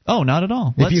it. Oh, not at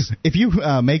all. If you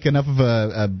make enough of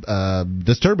a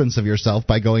disturbance of yourself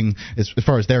by going, as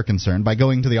far as they're concerned, by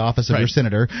going to the office of your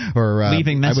senator or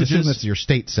leaving messages. I would assume this is your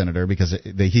state senator, because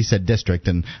he said district,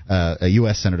 and a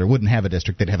U.S. senator wouldn't have a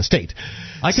district; they'd have a state.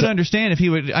 I could understand if he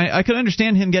would. I could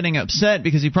understand him getting upset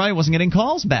because he probably wasn't getting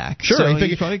calls back. Sure, so he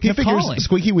figures calling.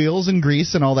 Squeaky wheels and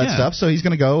grease and all that stuff. So he's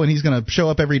going to go and he's going to show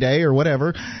up every day or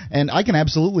whatever. And I can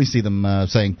absolutely see them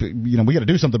saying, we got to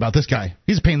do something about this guy.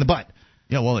 He's a pain in the butt.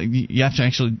 Yeah, well, you have to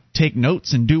actually take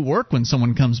notes and do work when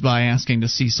someone comes by asking to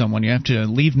see someone. You have to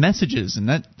leave messages,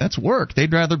 and that's work.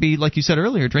 They'd rather be, like you said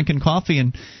earlier, drinking coffee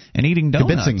and eating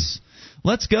donuts. Convincing.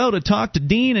 Let's go to talk to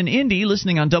Dean and Indy,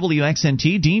 listening on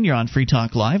WXNT. Dean, you're on Free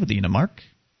Talk Live with Ian and Mark.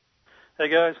 Hey,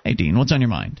 guys. Hey, Dean, what's on your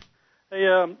mind? Hey,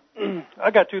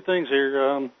 I got two things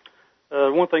here.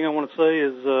 One thing I want to say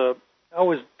is I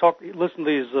always listen to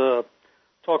these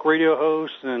talk radio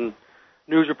hosts and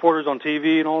news reporters on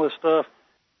TV and all this stuff.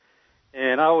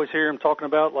 And I always hear him talking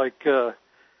about, I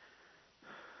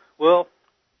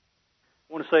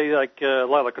want to say, a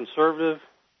lot of conservative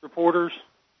reporters,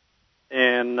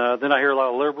 and then I hear a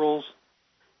lot of liberals.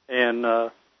 And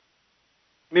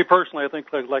me personally, I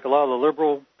think like a lot of the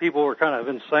liberal people are kind of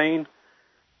insane.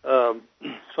 So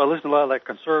I listen to a lot of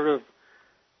conservative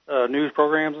news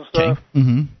programs and stuff. Okay.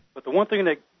 Mm-hmm. But the one thing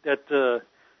that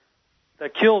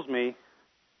kills me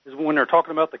is when they're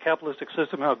talking about the capitalistic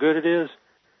system, how good it is,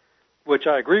 which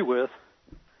I agree with,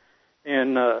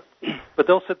 and but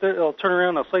they'll sit there, they'll turn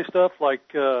around, and they'll say stuff like,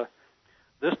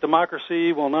 "This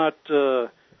democracy will not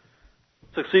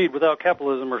succeed without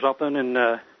capitalism" or something, and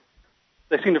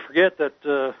they seem to forget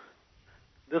that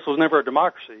this was never a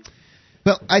democracy.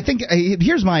 Well, I think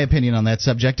here's my opinion on that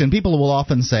subject, and people will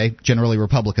often say, generally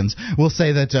Republicans, will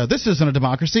say that this isn't a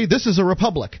democracy, this is a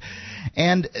republic.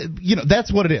 And,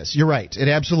 that's what it is. You're right. It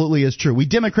absolutely is true. We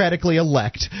democratically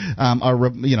elect our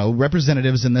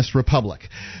representatives in this republic.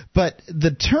 But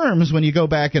the terms, when you go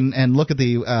back and look at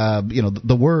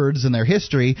the words and their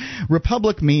history,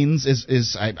 republic means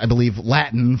is I believe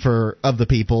Latin for of the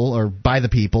people or by the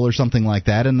people or something like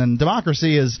that, and then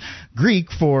democracy is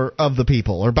Greek for of the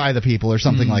people or by the people or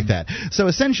something like that. So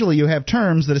essentially you have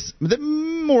terms that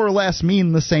more or less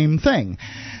mean the same thing.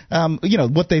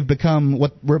 What they've become,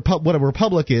 what a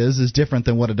republic is different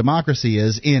than what a democracy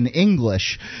is in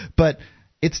English, but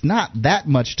it's not that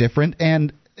much different,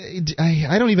 and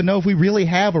I don't even know if we really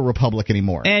have a republic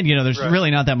anymore. And, there's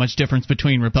really not that much difference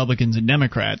between Republicans and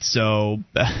Democrats. So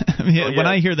when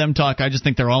I hear them talk, I just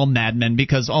think they're all madmen,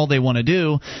 because all they want to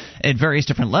do at various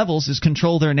different levels is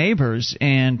control their neighbors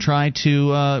and try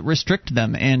to restrict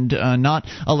them and not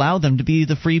allow them to be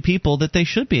the free people that they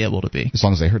should be able to be. As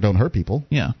long as they don't hurt people.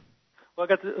 Yeah. Well,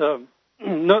 I got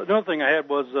another thing I had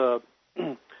was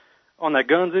on that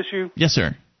guns issue. Yes,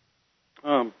 sir.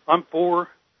 I'm for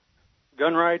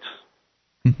gun rights,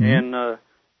 and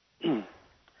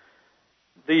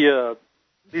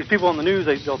these people on the news,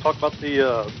 they'll talk about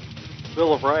the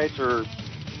Bill of Rights, or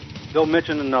they'll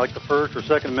mention like the First or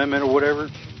Second Amendment or whatever.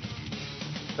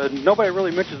 Nobody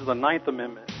really mentions the Ninth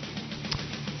Amendment.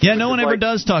 Yeah, no one ever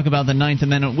does talk about the Ninth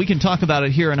Amendment. We can talk about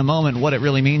it here in a moment, what it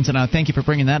really means, and I thank you for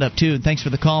bringing that up, too. Thanks for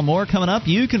the call. More coming up.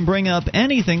 You can bring up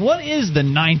anything. What is the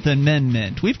Ninth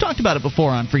Amendment? We've talked about it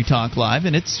before on Free Talk Live,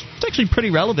 and it's actually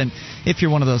pretty relevant if you're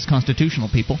one of those constitutional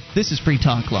people. This is Free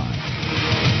Talk Live.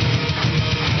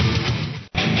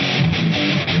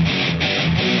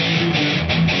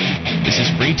 This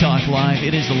is Free Talk Live.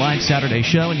 It is the live Saturday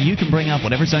show, and you can bring up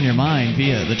whatever's on your mind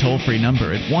via the toll-free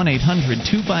number at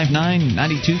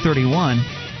 1-800-259-9231.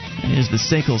 It is the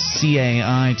SACL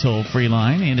CAI toll-free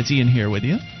line, and it's Ian here with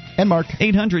you. And Mark.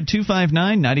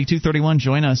 800-259-9231.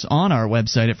 Join us on our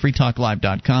website at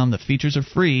freetalklive.com. The features are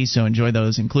free, so enjoy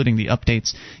those, including the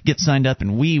updates. Get signed up,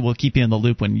 and we will keep you in the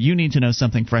loop when you need to know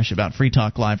something fresh about Free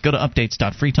Talk Live. Go to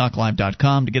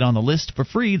updates.freetalklive.com to get on the list for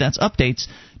free. That's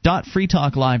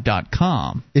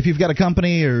updates.freetalklive.com. If you've got a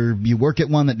company or you work at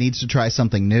one that needs to try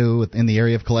something new in the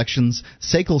area of collections,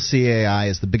 SACL CAI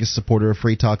is the biggest supporter of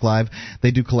Free Talk Live.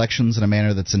 They do collections in a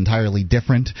manner that's entirely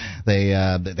different. They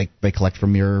collect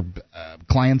from your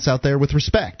clients out there with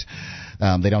respect.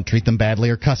 They don't treat them badly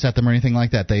or cuss at them or anything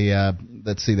like that. They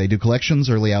do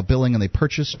collections, early out billing, and they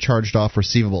purchase charged off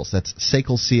receivables. That's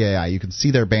SACL CAI. You can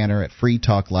see their banner at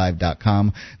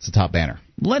freetalklive.com. It's the top banner.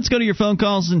 Let's go to your phone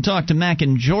calls and talk to Mac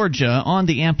in Georgia on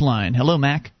the amp line. Hello,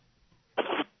 Mac.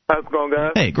 How's it going,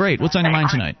 guys? Hey, great. What's on your mind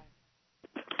tonight?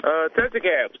 Taxi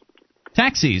cabs.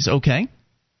 Taxis, okay.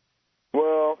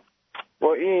 Well,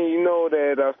 Ian, you know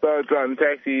that I started driving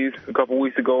taxis a couple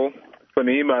weeks ago from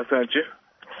the email I sent you.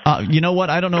 You know what?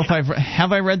 I don't know if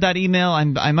have I read that email.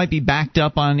 I might be backed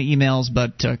up on emails,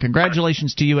 but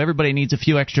congratulations to you. Everybody needs a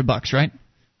few extra bucks, right?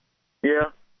 Yeah.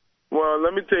 Well,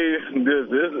 let me tell you this.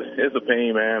 It's a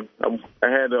pain, man. I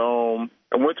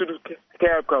went to the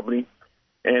cab company,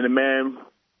 and the man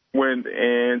went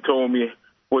and told me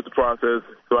what the process.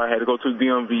 So I had to go to the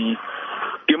DMV,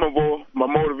 get my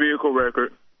motor vehicle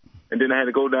record, and then I had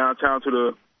to go downtown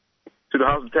to the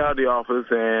hospitality office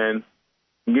and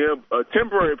give a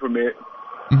temporary permit.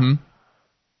 Mm-hmm.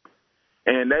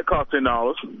 And that cost $10.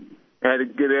 I had to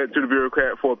get that to the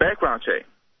bureaucrat for a background check.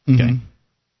 Okay.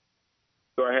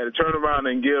 So I had to turn around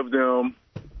and give them,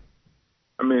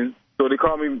 so they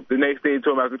called me the next day and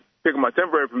told me I could pick up my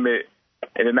temporary permit,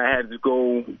 and then I had to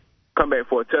come back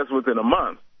for a test within a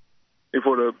month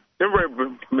before the temporary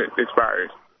permit expires.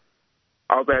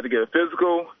 I also had to get a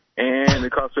physical, and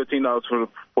it cost $15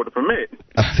 for the permit.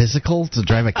 A physical to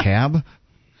drive a cab?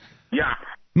 Yeah.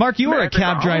 Mark, you were a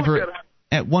cab driver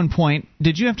at one point.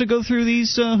 Did you have to go through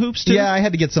these hoops too? Yeah, I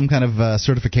had to get some kind of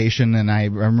certification, and I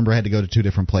remember I had to go to 2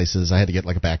 different places. I had to get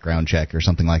like a background check or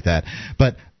something like that.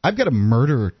 But I've got a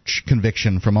murder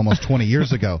conviction from almost 20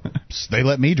 years ago. They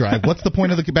let me drive. What's the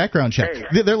point of the background check?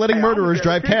 They're letting murderers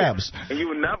drive cabs. And you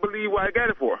would not believe what I got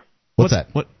it for. What's that?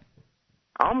 What?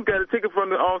 I almost got a ticket from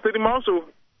the city marshal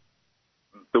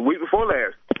the week before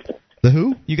last. The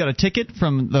who? You got a ticket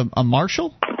from a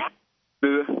marshal?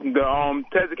 The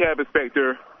taxi cab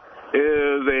inspector is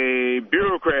a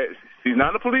bureaucrat. She's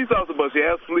not a police officer, but she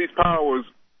has police powers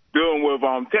dealing with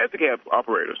taxi cab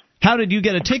operators. How did you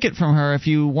get a ticket from her if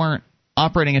you weren't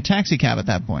operating a taxi cab at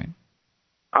that point?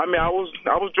 I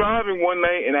was driving one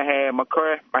night and I had my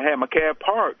cab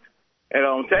parked at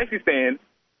a taxi stand,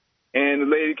 and the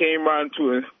lady came around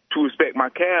to inspect my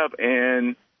cab,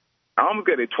 and I almost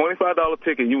got a $25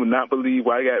 ticket. You would not believe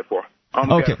what I got it for.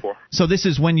 Okay, so this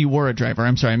is when you were a driver.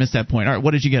 I'm sorry, I missed that point. All right,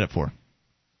 what did you get it for?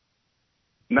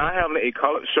 Not having a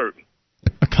colored shirt.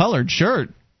 A colored shirt?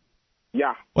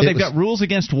 Yeah. Well, they've got rules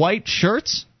against white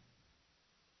shirts?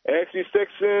 Actually,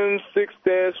 Section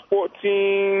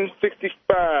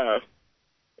 6-1465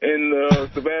 in the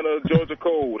Savannah, Georgia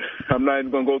Code. I'm not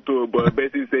even going to go through it, but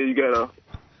basically say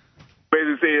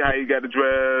how you got to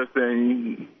dress,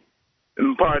 and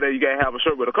And part of that, you got to have a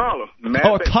shirt with a collar.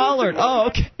 Oh, a collared. Oh,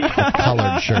 okay.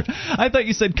 Collared shirt. I thought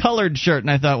you said colored shirt, and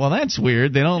I thought, well, that's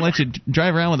weird. They don't let you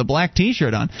drive around with a black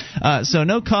T-shirt on. So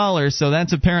no collar, so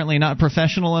that's apparently not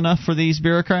professional enough for these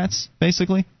bureaucrats,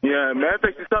 basically? Yeah, matter of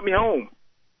fact, she sent me home.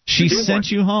 She sent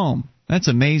you home. That's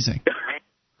amazing.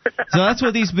 So that's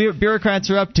what these bureaucrats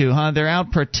are up to, huh? They're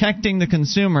out protecting the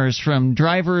consumers from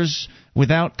drivers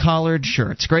without collared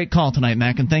shirts. Great call tonight,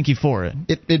 Mac, and thank you for it.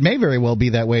 It may very well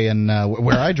be that way in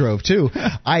where I drove too.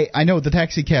 I know the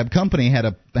taxi cab company had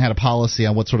a policy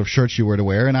on what sort of shirts you were to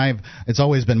wear, and it's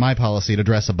always been my policy to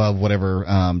dress above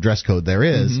whatever dress code there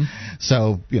is. Mm-hmm.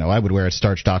 So I would wear a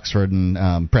starched Oxford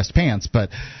and pressed pants,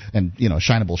 and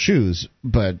shinable shoes,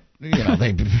 but they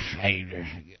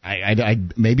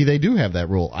maybe they do have that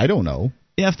rule. I don't know.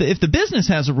 Yeah, if the business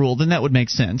has a rule, then that would make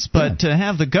sense. But to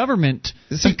have the government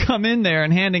come in there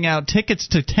and handing out tickets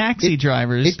to taxi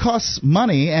drivers, it costs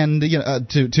money and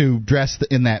to dress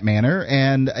in that manner.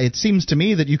 And it seems to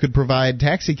me that you could provide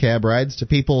taxi cab rides to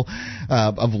people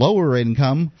of lower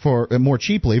income for more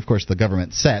cheaply. Of course, the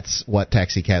government sets what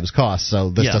taxi cabs cost,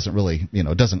 so this doesn't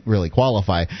really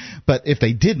qualify. But if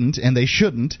they didn't, and they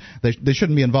shouldn't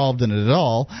be involved in it at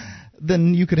all,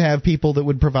 then you could have people that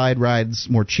would provide rides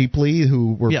more cheaply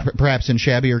who were perhaps in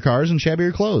shabbier cars and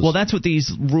shabbier clothes. Well, that's what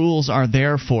these rules are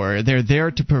there for. They're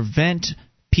there to prevent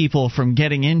people from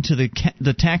getting into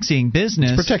the taxiing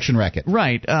business. It's a protection racket.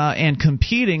 Right, and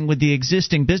competing with the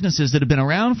existing businesses that have been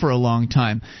around for a long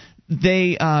time.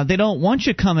 They don't want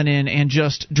you coming in and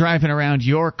just driving around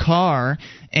your car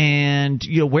and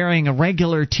wearing a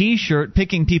regular T-shirt,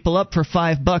 picking people up for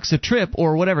 $5 a trip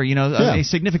or whatever, a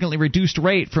significantly reduced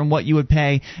rate from what you would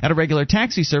pay at a regular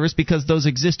taxi service, because those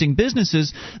existing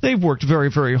businesses, they've worked very,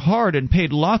 very hard and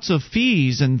paid lots of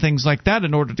fees and things like that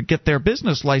in order to get their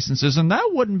business licenses, and that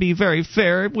wouldn't be very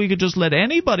fair if we could just let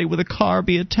anybody with a car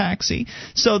be a taxi.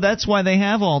 So that's why they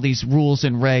have all these rules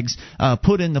and regs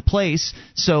put into place,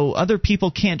 so other people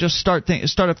can't just start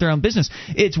up their own business.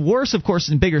 It's worse, of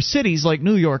course, in bigger cities like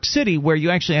New York City, where you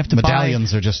actually have to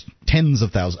medallions are just tens of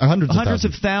thousands, hundreds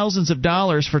of thousands of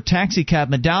dollars for taxi cab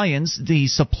medallions, the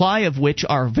supply of which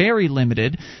are very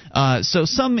limited. So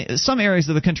some areas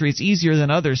of the country it's easier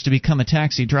than others to become a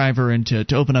taxi driver and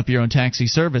to open up your own taxi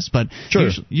service. But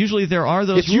usually there are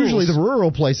those rules. It's usually the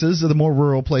rural places, the more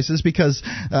rural places, because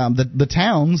the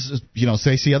towns,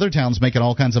 say see other towns making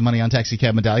all kinds of money on taxi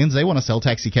cab medallions. They want to sell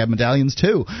taxi cab medallions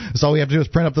too. So all we have to do is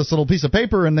print up this little piece of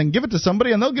paper and then give it to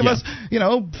somebody, and they'll give us,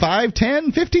 $5,000,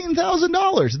 $10,000,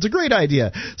 $15,000. It's a great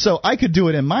idea. So I could do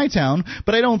it in my town,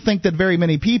 but I don't think that very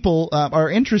many people are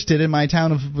interested in my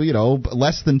town of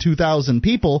less than 2,000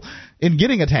 people in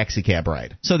getting a taxi cab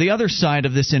ride. So the other side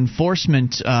of this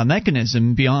enforcement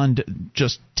mechanism, beyond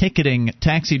just ticketing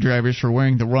taxi drivers for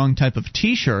wearing the wrong type of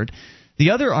T-shirt,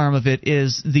 the other arm of it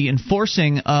is the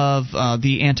enforcing of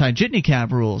the anti-jitney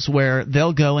cab rules, where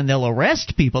they'll go and they'll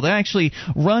arrest people. They actually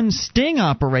run sting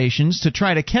operations to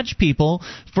try to catch people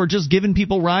for just giving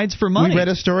people rides for money. We read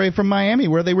a story from Miami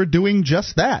where they were doing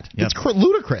just that. Yep. It's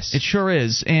ludicrous. It sure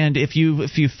is. And if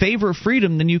you favor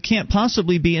freedom, then you can't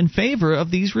possibly be in favor of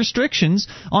these restrictions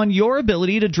on your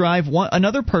ability to drive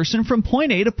another person from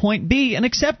point A to point B and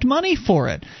accept money for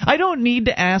it. I don't need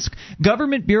to ask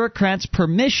government bureaucrats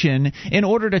permission in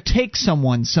order to take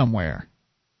someone somewhere.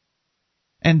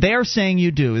 And they're saying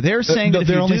you do. They're saying that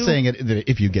they're only saying it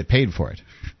if you get paid for it.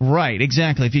 Right,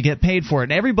 exactly. If you get paid for it.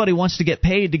 And everybody wants to get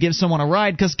paid to give someone a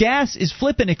ride because gas is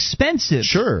flippin' expensive.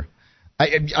 Sure.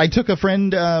 I took a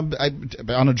friend on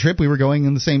a trip. We were going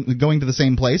to the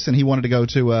same place, and he wanted to go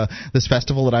to this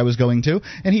festival that I was going to,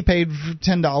 and he paid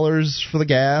 $10 for the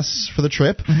gas for the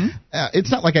trip. Mm-hmm.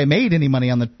 It's not like I made any money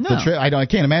on the trip. I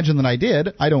can't imagine that I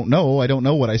did. I don't know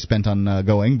what I spent on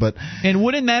going, but and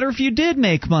wouldn't matter if you did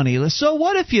make money. So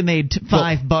what if you made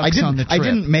 $5 on the trip? I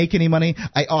didn't make any money.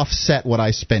 I offset what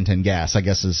I spent in gas, I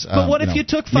guess is. But what if you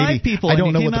took 5 people? I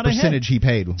don't know what the percentage he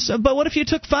paid. But what if you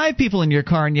took 5 people in your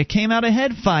car and you came out ahead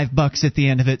 $5 at the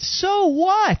end of it? So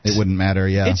what? It wouldn't matter,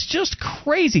 yeah. It's just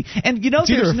crazy. And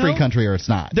it's either a free country or it's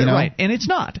not. Right, and it's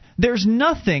not. There's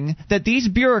nothing that these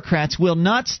bureaucrats will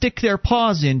not stick their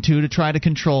paws into to try to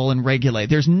control and regulate.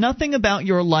 There's nothing about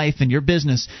your life and your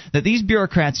business that these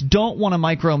bureaucrats don't want to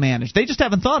micromanage. They just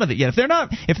haven't thought of it yet. If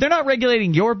they're not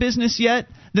regulating your business yet,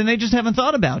 then they just haven't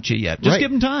thought about you yet. Just give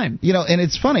them time. And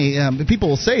it's funny. People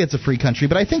will say it's a free country,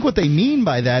 but I think what they mean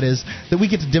by that is that we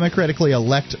get to democratically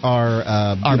elect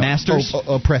our masters,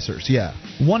 oppressors. Yeah.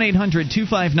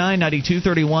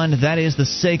 1-800-259-9231. That is the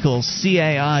SACL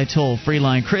CAI toll-free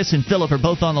line. Chris and Philip are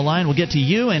both on the line. We'll get to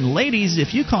you. And ladies,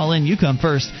 if you call in, you come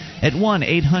first at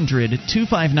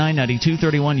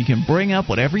 1-800-259-9231. You can bring up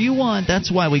whatever you want.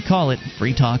 That's why we call it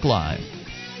Free Talk Live.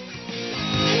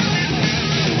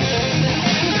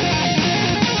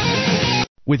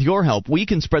 With your help, we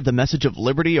can spread the message of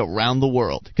liberty around the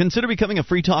world. Consider becoming a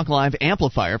Free Talk Live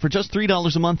amplifier for just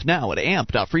 $3 a month now at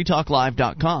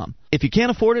amp.freetalklive.com. If you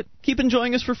can't afford it, keep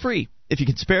enjoying us for free. If you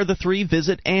can spare the $3,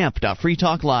 visit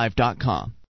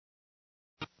amp.freetalklive.com.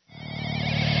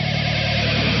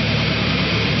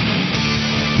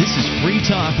 This is Free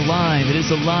Talk Live. It is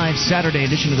a live Saturday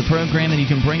edition of the program, and you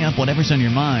can bring up whatever's on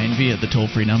your mind via the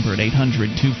toll-free number at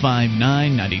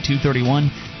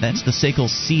 800-259-9231. That's the SACL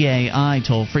CAI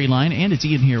toll-free line, and it's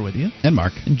Ian here with you. And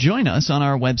Mark. And join us on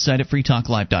our website at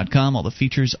freetalklive.com. All the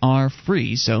features are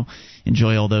free, so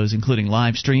enjoy all those, including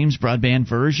live streams, broadband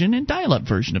version, and dial-up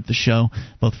version of the show,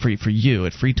 both free for you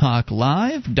at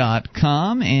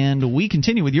freetalklive.com. And we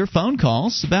continue with your phone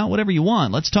calls about whatever you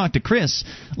want. Let's talk to Chris,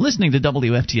 listening to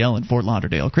WFTL in Fort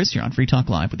Lauderdale. Chris, you're on Free Talk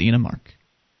Live with Ian and Mark.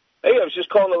 Hey, I was just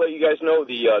calling to let you guys know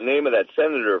the name of that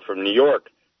senator from New York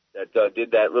that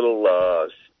did that little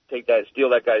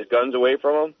steal that guy's guns away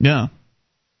from him. Yeah.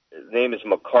 His name is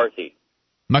McCarthy.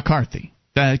 McCarthy.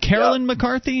 Carolyn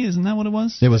McCarthy, isn't that what it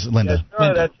was? It was Linda.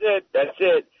 No, that's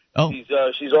it. Oh.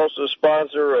 She's also a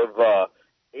sponsor of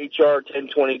HR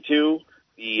 1022,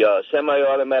 the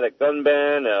semi-automatic gun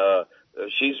ban.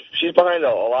 She's behind a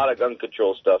lot of gun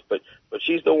control stuff, but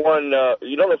she's the one.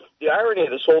 The irony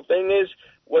of this whole thing is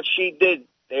what she did.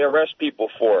 They arrest people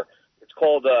for. It's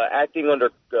called acting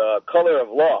under color of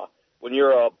law. When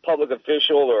you're a public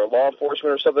official or law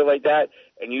enforcement or something like that,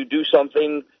 and you do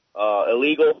something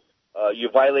illegal. You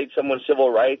violate someone's civil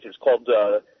rights. It's called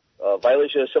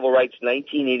Violation of Civil Rights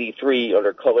 1983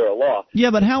 under color of law.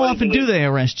 Yeah, but how often do they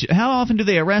arrest you? How often do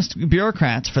they arrest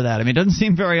bureaucrats for that? I mean, it doesn't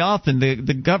seem very often.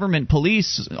 The government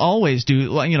police always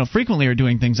do, frequently are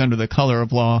doing things under the color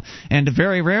of law, and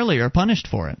very rarely are punished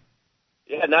for it.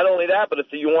 Yeah, not only that, but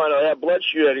if you want to have blood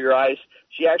shoot out of your eyes,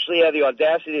 she actually had the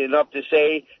audacity enough to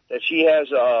say that she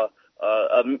has a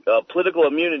political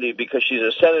immunity because she's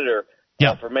a senator.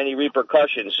 Yeah. For many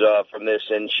repercussions from this,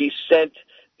 and she sent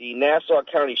the Nassau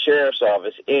County Sheriff's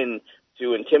Office in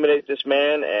to intimidate this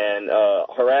man and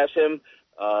harass him.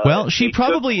 Well, she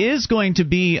probably is going to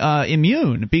be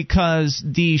immune because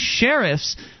the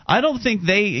sheriffs, I don't think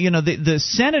they, the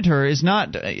senator is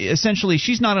not, essentially,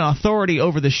 she's not an authority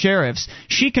over the sheriffs.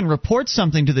 She can report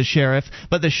something to the sheriff,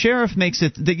 but the sheriff makes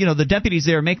it, the deputies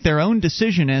there make their own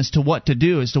decision as to what to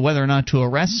do, as to whether or not to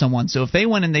arrest someone. So if they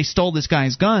went and they stole this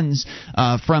guy's guns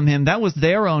from him, that was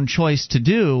their own choice to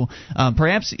do.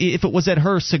 Perhaps if it was at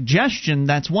her suggestion,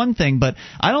 that's one thing, but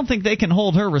I don't think they can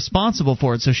hold her responsible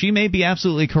for it. So she may be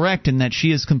absolutely correct in that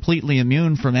she is completely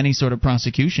immune from any sort of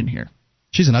prosecution here.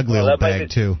 She's an ugly old bag,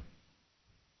 too.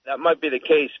 That might be the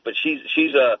case, but she's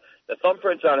the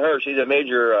thumbprints on her. She's a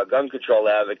major gun control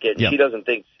advocate. And She doesn't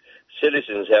think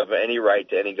citizens have any right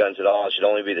to any guns at all. It should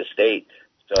only be the state.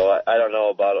 So I don't know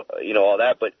about all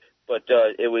that, but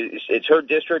it's her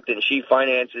district, and she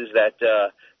finances that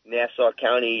Nassau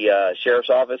County Sheriff's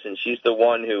Office, and she's the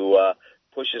one who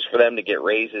pushes for them to get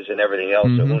raises and everything else.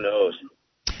 So who knows?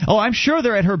 Oh, I'm sure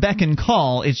they're at her beck and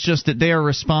call. It's just that they are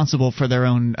responsible for their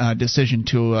own decision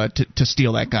to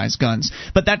steal that guy's guns.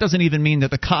 But that doesn't even mean that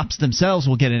the cops themselves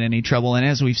will get in any trouble. And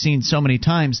as we've seen so many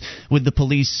times with the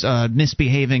police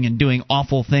misbehaving and doing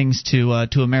awful things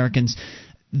to Americans,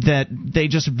 that they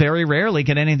just very rarely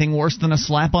get anything worse than a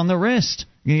slap on the wrist,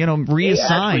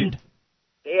 reassigned.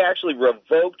 They actually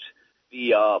revoked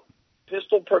the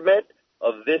pistol permit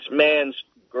of this man's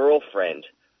girlfriend,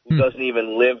 who doesn't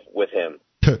even live with him.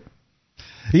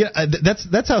 Yeah,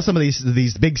 that's how some of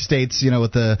these big states,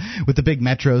 with the big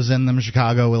metros in them,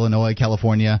 Chicago, Illinois,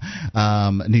 California,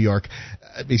 New York.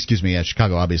 Excuse me,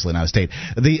 Chicago, obviously not a state.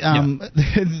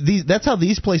 That's how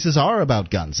these places are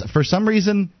about guns. For some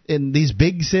reason, in these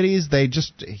big cities, they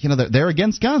just, they're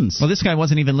against guns. Well, this guy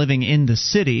wasn't even living in the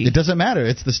city. It doesn't matter.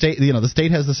 It's the state. The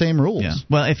state has the same rules. Yeah.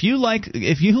 Well, if you like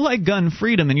gun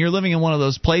freedom and you're living in one of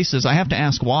those places, I have to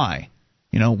ask why.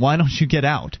 Why don't you get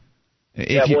out? He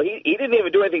didn't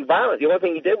even do anything violent. The only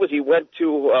thing he did was he went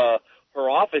to her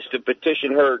office to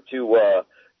petition her to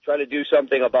try to do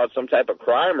something about some type of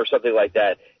crime or something like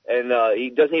that. And he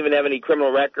doesn't even have any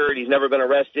criminal record. He's never been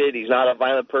arrested. He's not a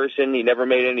violent person. He never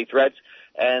made any threats.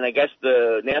 and I guess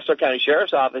the Nassau County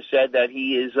Sheriff's Office said that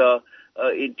he is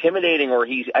intimidating, or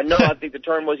I think the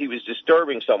term was he was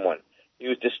disturbing someone. He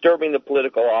was disturbing the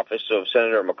political office of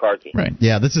Senator McCarthy. Right.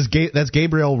 Yeah, that's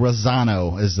Gabrielle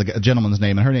Rosano is the gentleman's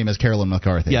name, and her name is Carolyn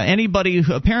McCarthy. Yeah, anybody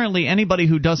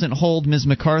who doesn't hold Ms.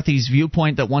 McCarthy's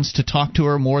viewpoint that wants to talk to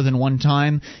her more than one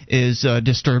time is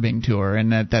disturbing to her,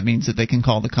 and that means that they can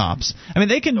call the cops. I mean,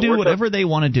 they can do whatever they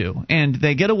want to do, and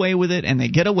they get away with it,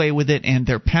 and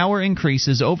their power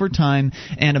increases over time,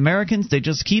 and Americans, they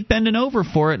just keep bending over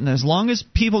for it, and as long as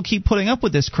people keep putting up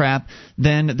with this crap,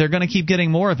 then they're going to keep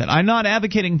getting more of it. I'm not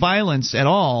advocating violence at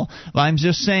all. I'm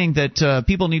just saying that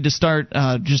people need to start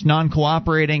just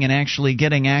non-cooperating and actually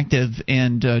getting active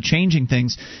and changing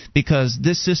things, because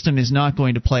this system is not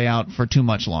going to play out for too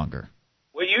much longer.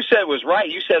 What you said was right.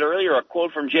 You said earlier, a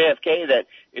quote from JFK, that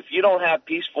if you don't have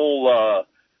peaceful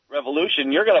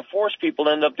revolution, you're going to force people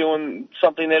to end up doing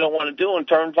something they don't want to do and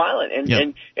turn violent.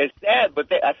 And it's sad,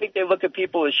 but I think they look at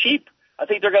people as sheep. I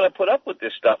think they're going to put up with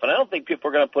this stuff, and I don't think people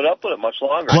are going to put up with it much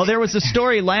longer. Well, there was a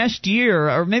story last year,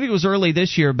 or maybe it was early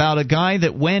this year, about a guy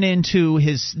that went into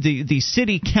the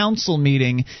city council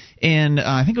meeting in,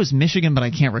 I think it was Michigan, but I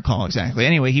can't recall exactly.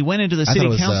 Anyway, he went into the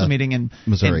city council meeting in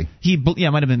Missouri.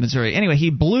 It might have been Missouri. Anyway,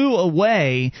 he blew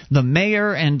away the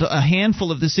mayor and a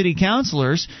handful of the city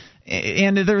councilors.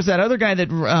 And there's that other guy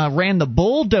that ran the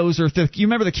bulldozer through. You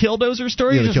remember the Killdozer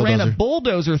story? Yeah, he just ran a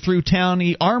bulldozer through town.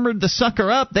 He armored the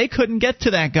sucker up. They couldn't get to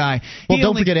that guy. Well,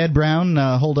 don't forget Ed Brown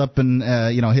holed up in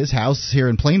his house here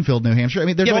in Plainfield, New Hampshire. I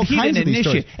mean, there's all kinds of these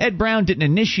stories. Ed Brown didn't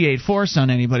initiate force on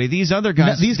anybody. These other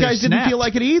guys, didn't feel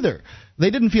like it either.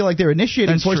 They didn't feel like they were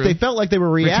initiating force. They felt like they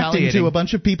were reacting to a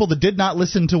bunch of people that did not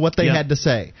listen to what they had to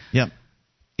say. Yep.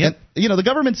 And, the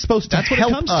government's supposed to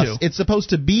help us. It's supposed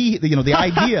to be, the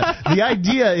idea. The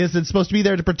idea is it's supposed to be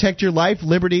there to protect your life,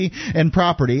 liberty, and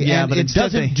property, and it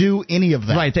doesn't do any of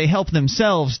that. Right, they help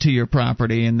themselves to your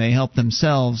property, and they help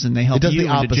themselves, and they help you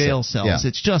into jail cells. Yeah.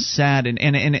 It's just sad, and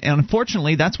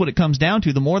unfortunately, that's what it comes down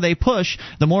to. The more they push,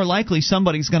 the more likely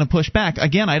somebody's going to push back.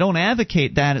 Again, I don't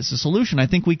advocate that as a solution. I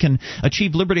think we can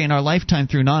achieve liberty in our lifetime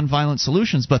through nonviolent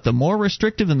solutions, but the more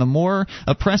restrictive and the more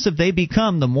oppressive they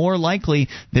become, the more likely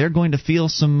they're going to feel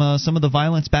some of the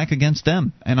violence back against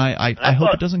them, and I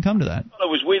hope it doesn't come to that. It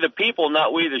was we the people,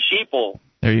 not we the sheeple.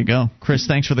 There you go. Chris,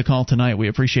 thanks for the call tonight. We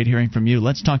appreciate hearing from you.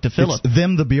 Let's talk to Philip. It's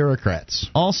them, the bureaucrats.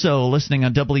 Also listening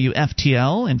on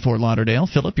WFTL in Fort Lauderdale.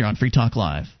 Philip, you're on Free Talk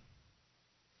Live.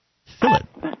 Philip.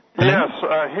 Yes,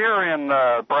 here in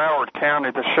Broward County,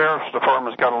 the Sheriff's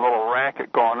Department's got a little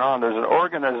racket going on. There's an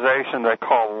organization they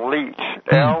call LEACH,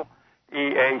 LEACH.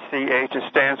 It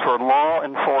stands for Law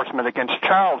Enforcement Against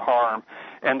Child Harm.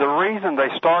 And the reason they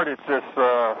started this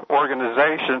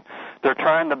organization, they're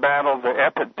trying to battle the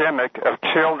epidemic of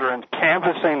children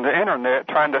canvassing the internet,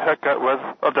 trying to hook up with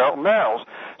adult males.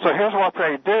 So here's what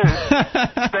they do.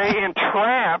 They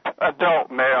entrap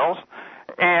adult males,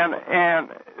 and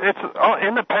it's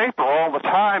in the paper all the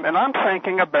time. And I'm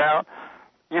thinking about,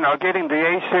 getting the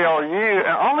ACLU,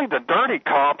 and only the dirty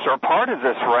cops are part of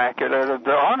this racket.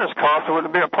 The honest cops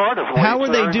wouldn't be a part of it. How are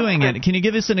they doing it? Can you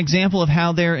give us an example of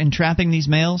how they're entrapping these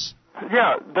males?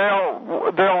 Yeah,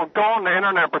 they'll go on the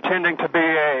internet pretending to be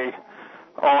a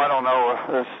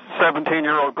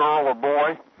 17-year-old girl or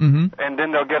boy, and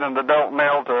then they'll get an adult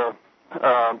male to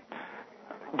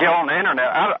get on the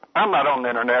internet. I'm not on the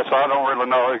internet, so I don't really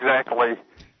know exactly.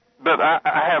 But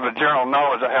I have a general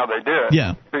knowledge of how they do it.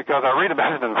 Yeah. Because I read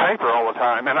about it in the paper all the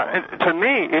time. And to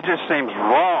me, it just seems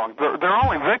wrong. Their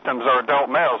only victims are adult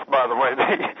males, by the way.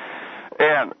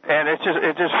 And it just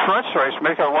frustrates me,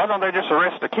 because why don't they just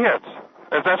arrest the kids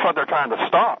if that's what they're trying to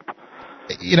stop?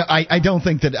 I don't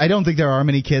think there are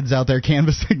many kids out there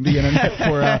canvassing the internet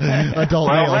for adult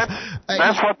males.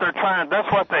 That's what they're trying. That's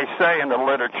what they say in the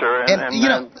literature.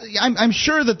 I'm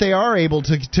sure that they are able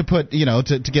to put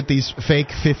to get these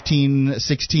fake 15,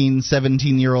 16,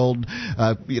 17-year-old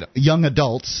young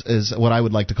adults, is what I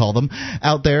would like to call them,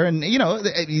 out there, and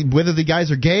whether the guys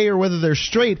are gay or whether they're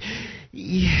straight.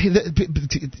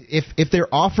 If they're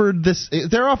offered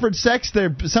sex,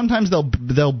 sometimes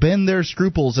they'll bend their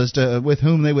scruples as to with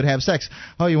whom they would have sex.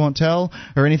 Oh, you won't tell,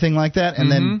 or anything like that, and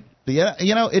then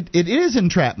it is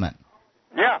entrapment.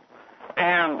 Yeah,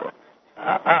 and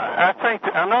I think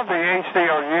I know the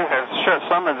ACLU has shut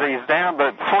some of these down,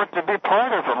 but for it to be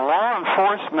part of a law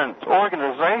enforcement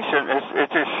organization,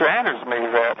 it just shatters me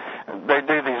that they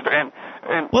do these.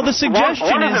 And well, the suggestion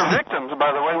one of their victims,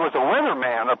 by the way, was a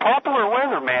weatherman, a popular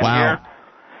weatherman here.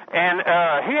 And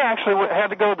he actually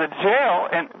had to go to jail,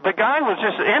 and the guy was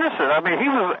just innocent. I mean,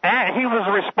 he was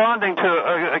responding to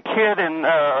a kid in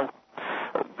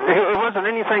it wasn't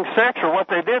anything sexual. What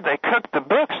they did, they cooked the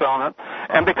books on it,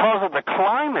 and because of the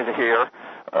climate here,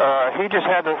 he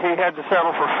had to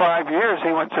settle for 5 years.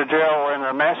 He went to jail in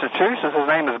Massachusetts. His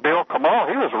name is Bill Kamal.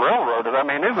 He was railroaded. I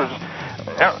mean, it was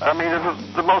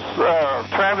the most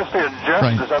travesty of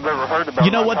justice I've ever heard about.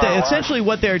 You know what? Essentially,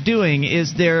 what they're doing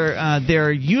is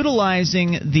they're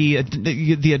utilizing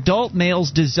the adult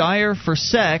male's desire for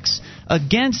sex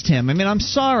against him. I mean, I'm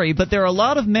sorry, but there are a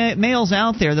lot of males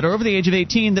out there that are over the age of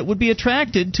 18 that would be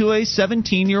attracted to a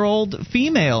 17-year-old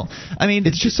female. I mean,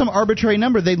 it's just some arbitrary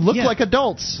number. They look like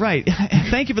adults. Right.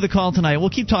 Thank you for the call tonight.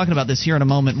 We'll keep talking about this here in a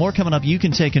moment. More coming up. You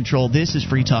can take control. This is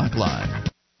Free Talk Live.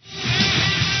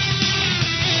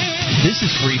 This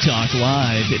is Free Talk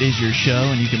Live. It is your show,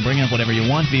 and you can bring up whatever you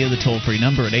want via the toll-free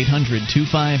number at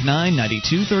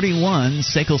 800-259-9231,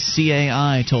 SACL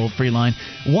CAI toll-free line,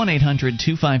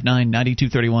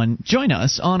 1-800-259-9231. Join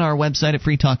us on our website at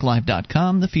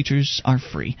freetalklive.com. The features are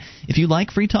free. If you like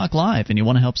Free Talk Live and you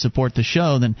want to help support the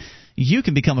show, then you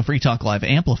can become a Free Talk Live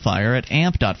amplifier at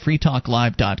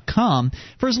amp.freetalklive.com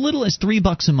for as little as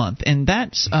 $3 a month. And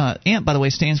that's AMP, by the way,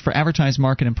 stands for Advertise,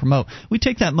 Market, and Promote. We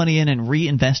take that money in and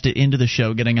reinvest it into the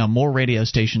show, getting on more radio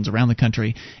stations around the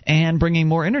country and bringing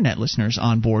more Internet listeners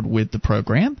on board with the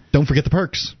program. Don't forget the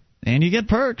perks. And you get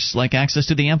perks like access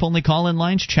to the AMP-only call-in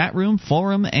lines, chat room,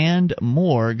 forum, and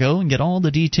more. Go and get all the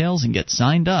details and get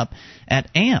signed up at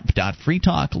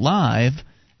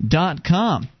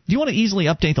amp.freetalklive.com. Do you want to easily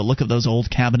update the look of those old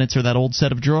cabinets or that old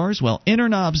set of drawers? Well,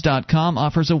 InnerKnobs.com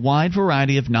offers a wide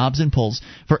variety of knobs and pulls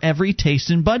for every taste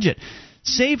and budget.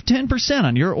 Save 10%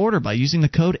 on your order by using the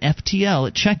code FTL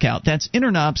at checkout. That's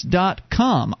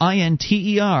InnerKnobs.com,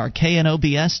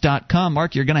 INTERKNOBS.com.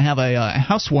 Mark, you're going to have a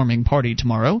housewarming party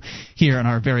tomorrow here in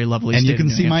our very lovely state. And you can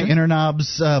see my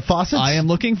InnerKnobs faucets. I am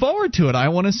looking forward to it. I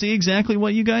want to see exactly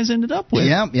what you guys ended up with.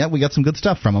 Yeah, we got some good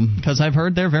stuff from them. Because I've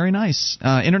heard they're very nice.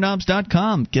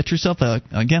 InnerKnobs.com. Get yourself, a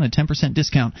 10%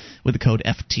 discount with the code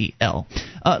FTL.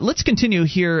 Let's continue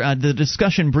here the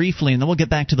discussion briefly, and then we'll get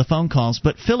back to the phone calls.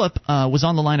 But Philip was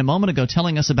on the line a moment ago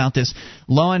telling us about this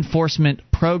law enforcement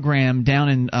program down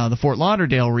in the Fort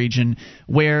Lauderdale region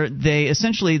where they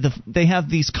essentially they have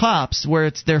these cops where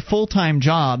it's their full-time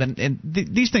job, and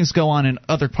these things go on in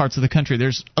other parts of the country.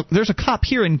 There's a cop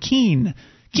here in Keene,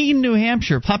 New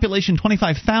Hampshire, population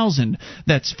 25,000,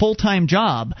 that's full-time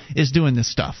job is doing this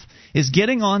stuff, is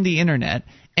getting on the internet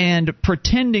and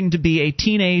pretending to be a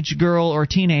teenage girl or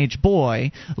teenage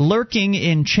boy, lurking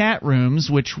in chat rooms,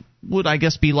 which would, I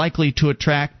guess, be likely to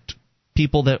attract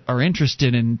people that are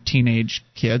interested in teenage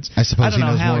kids. I suppose he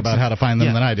knows more about how to find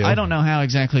them than I do. I don't know how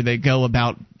exactly they go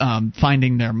about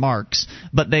finding their marks,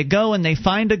 but they go and they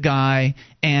find a guy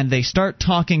and they start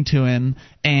talking to him,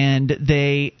 and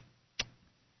they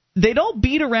don't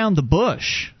beat around the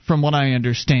bush, from what I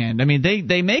understand. I mean,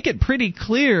 they make it pretty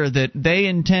clear that they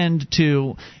intend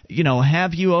to,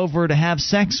 have you over to have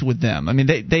sex with them. I mean,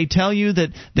 they tell you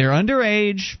that they're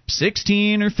underage,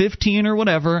 16 or 15 or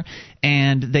whatever,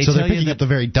 and they so tell they're picking you up the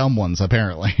very dumb ones,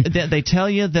 apparently. They tell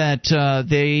you that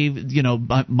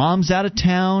mom's out of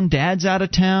town, dad's out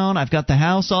of town, I've got the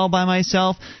house all by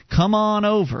myself, come on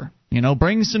over.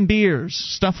 Bring some beers,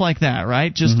 stuff like that,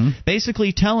 right? Just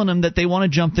basically telling them that they want to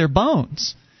jump their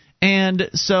bones. And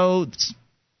so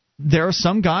there are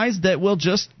some guys that will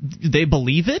they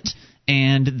believe it,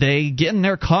 and they get in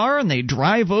their car and they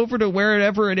drive over to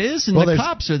wherever it is, and the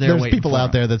cops are there waiting. There's people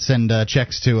out there that send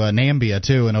checks to Nambia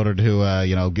too in order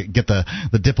to get the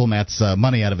diplomat's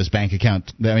money out of his bank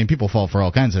account. I mean, people fall for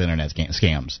all kinds of internet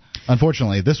scams.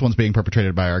 Unfortunately, this one's being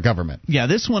perpetrated by our government. Yeah,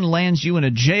 this one lands you in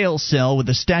a jail cell with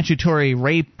a statutory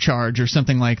rape charge or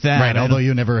something like that. Right, although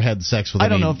you never had sex with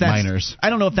any minors.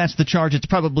 I don't know if that's the charge. It's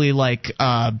probably like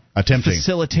attempting.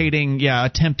 Facilitating,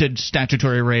 attempted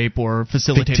statutory rape or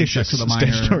facilitating sex with a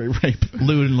minor. Statutory rape.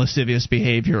 Lewd and lascivious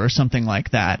behavior or something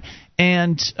like that.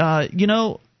 And,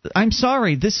 I'm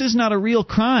sorry, this is not a real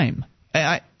crime.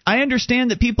 I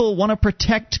understand that people want to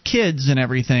protect kids and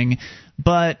everything,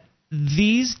 but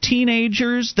these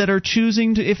teenagers that are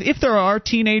choosing to, if there are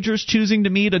teenagers choosing to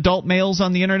meet adult males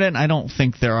on the internet, and I don't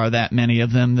think there are that many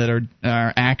of them that are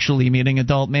actually meeting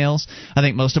adult males. I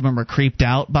think most of them are creeped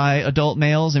out by adult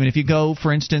males. I mean, if you go,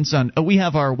 for instance, we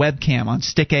have our webcam on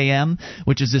Stick AM,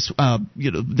 which is this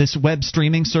this web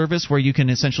streaming service where you can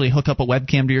essentially hook up a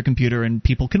webcam to your computer and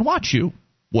people can watch you.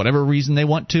 Whatever reason they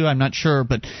want to, I'm not sure.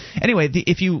 But anyway,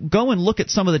 if you go and look at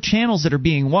some of the channels that are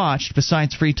being watched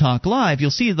besides Free Talk Live,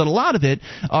 you'll see that a lot of it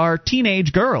are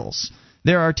teenage girls.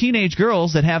 There are teenage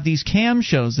girls that have these cam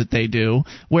shows that they do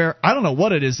where I don't know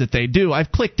what it is that they do.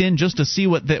 I've clicked in just to see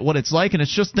what it's like, and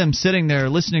it's just them sitting there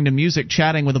listening to music,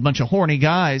 chatting with a bunch of horny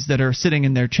guys that are sitting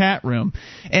in their chat room.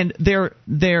 And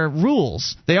their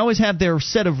rules, they always have their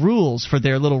set of rules for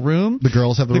their little room. The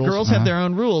girls have the rules? The girls have their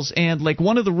own rules, and like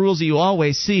one of the rules that you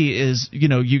always see is,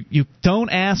 you don't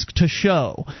ask to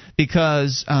show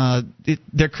because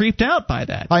they're creeped out by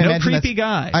that. No creepy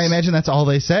guys. I imagine that's all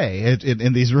they say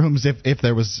in these rooms if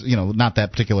there was, not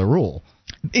that particular rule.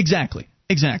 Exactly.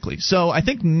 So I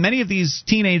think many of these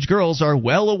teenage girls are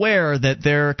well aware that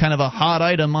they're kind of a hot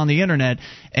item on the internet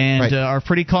and are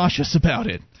pretty cautious about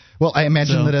it. Well, I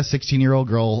imagine that a 16-year-old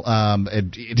girl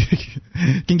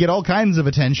can get all kinds of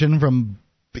attention from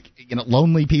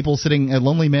lonely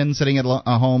men sitting at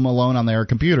home alone on their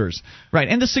computers. Right,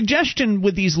 and the suggestion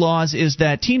with these laws is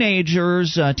that teenage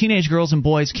girls and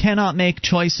boys cannot make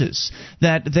choices,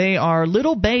 that they are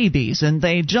little babies and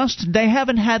they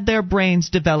haven't had their brains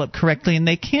developed correctly and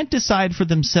they can't decide for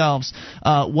themselves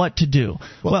what to do.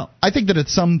 Well, I think that at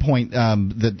some point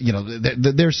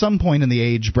there's some point in the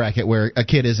age bracket where a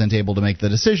kid isn't able to make the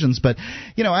decisions, but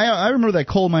I remember that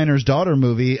Coal Miner's Daughter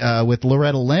movie with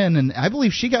Loretta Lynn, and I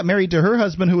believe she got married to her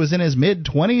husband who was in his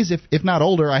mid-20s, if not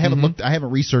older. I haven't I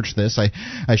haven't researched this. I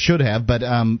should have, but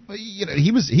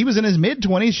he was in his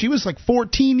mid-20s. She was like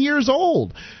 14 years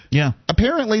old. Yeah.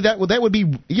 Apparently that would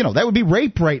be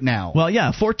rape right now. Well,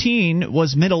 yeah, 14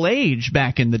 was middle age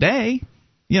back in the day.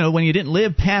 When you didn't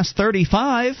live past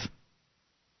 35.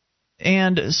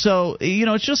 And so,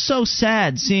 it's just so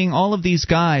sad seeing all of these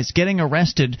guys getting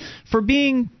arrested for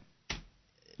being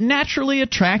naturally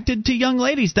attracted to young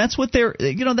ladies. That's what they're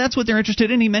interested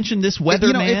in. He mentioned this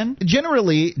weatherman.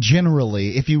 Generally,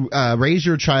 if you raise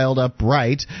your child up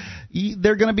right,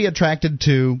 they're going to be attracted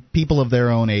to people of their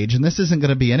own age, and this isn't going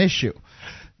to be an issue.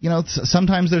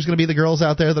 Sometimes there's going to be the girls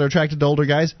out there that are attracted to older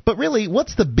guys, but really,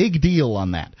 what's the big deal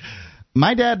on that?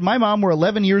 My dad and my mom were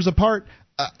 11 years apart.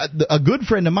 A good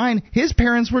friend of mine, his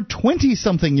parents were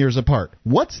 20-something years apart.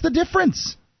 What's the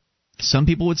difference? Some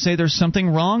people would say there's something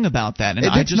wrong about that, and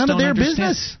I just don't understand. It's none of their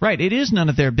business. Right, it is none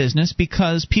of their business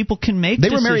because people can make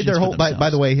decisions. They were married their whole. By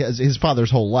the way, his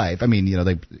father's whole life. I mean,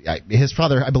 his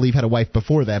father, I believe, had a wife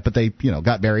before that, but they,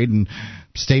 got married and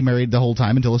stayed married the whole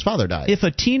time until his father died. If a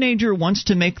teenager wants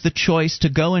to make the choice to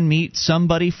go and meet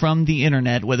somebody from the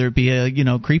internet, whether it be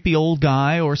a creepy old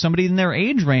guy or somebody in their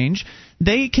age range,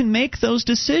 they can make those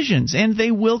decisions, and they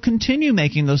will continue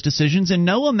making those decisions, and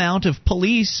no amount of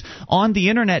police on the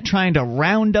internet trying to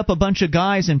round up a bunch of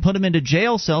guys and put them into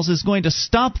jail cells is going to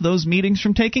stop those meetings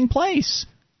from taking place.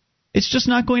 It's just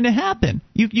not going to happen.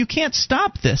 You can't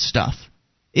stop this stuff.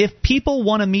 If people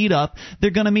want to meet up, they're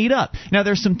going to meet up. Now,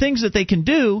 there's some things that they can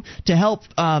do to help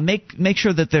make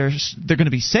sure that they're going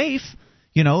to be safe.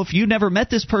 If you've never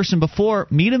met this person before,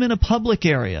 meet them in a public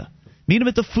area. Meet them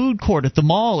at the food court at the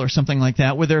mall or something like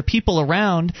that, where there are people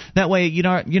around. That way, you're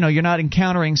not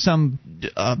encountering some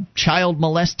child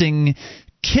molesting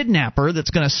kidnapper that's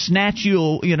going to snatch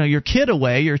your kid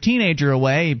away, your teenager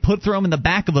away, throw them in the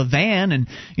back of a van, and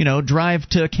drive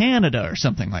to Canada or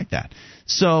something like that.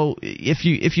 So if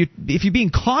you're being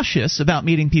cautious about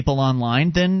meeting people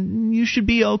online, then you should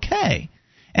be okay.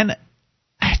 And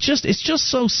it's just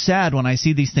so sad when I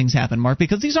see these things happen, Mark,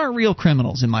 because these aren't real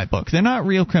criminals in my book. They're not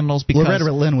real criminals because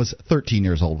Loretta Lynn was 13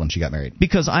 years old when she got married.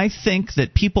 Because I think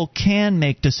that people can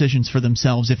make decisions for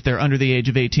themselves if they're under the age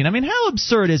of 18. I mean, how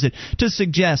absurd is it to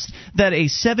suggest that a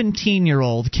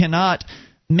 17-year-old cannot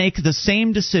make the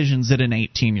same decisions that an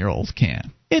 18-year-old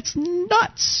can? It's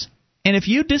nuts. And if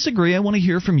you disagree, I want to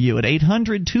hear from you at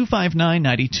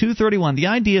 800-259-9231. The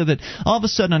idea that all of a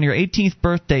sudden on your 18th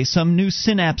birthday, some new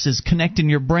synapses connect in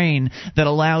your brain that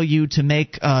allow you to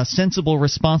make sensible,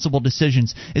 responsible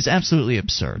decisions is absolutely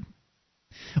absurd.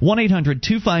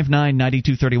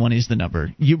 1-800-259-9231 is the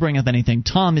number. You bring up anything.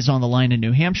 Tom is on the line in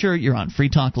New Hampshire. You're on Free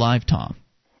Talk Live, Tom.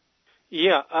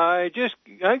 Yeah, I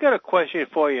got a question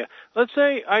for you. Let's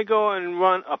say I go and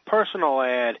run a personal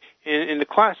ad in the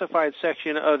classified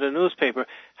section of the newspaper.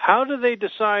 How do they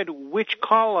decide which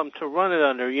column to run it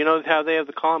under? You know how they have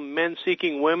the column men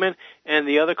seeking women and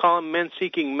the other column men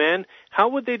seeking men? How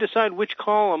would they decide which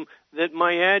column that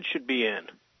my ad should be in?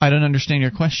 I don't understand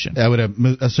your question. I would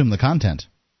assume the content.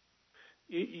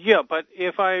 Yeah, but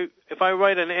if I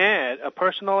write an ad, a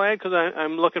personal ad, because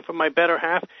I'm looking for my better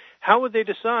half, how would they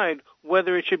decide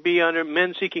whether it should be under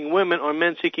men seeking women or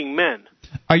men seeking men?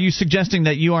 Are you suggesting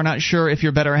that you are not sure if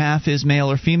your better half is male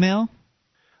or female?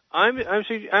 I'm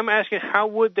asking how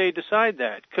would they decide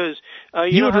that? Because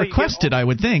you would request it. I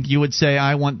would think you would say,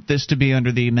 I want this to be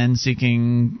under the men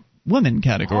seeking women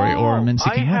category or men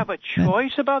seeking I have women. a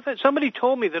choice about that? Somebody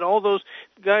told me that all those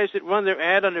guys that run their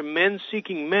ad under men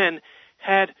seeking men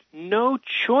had no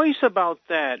choice about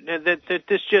that. That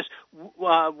this just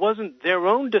wasn't their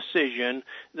own decision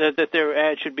that their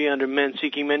ad should be under men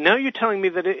seeking men. Now you're telling me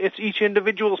that it's each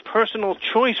individual's personal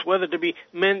choice whether to be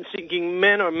men seeking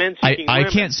men or men seeking women. I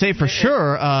can't say for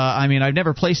sure. I mean, I've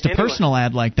never placed a personal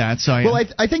ad like that. So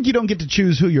I think you don't get to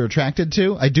choose who you're attracted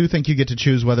to. I do think you get to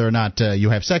choose whether or not you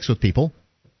have sex with people.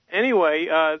 Anyway,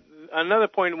 another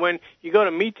point, when you go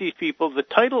to meet these people, the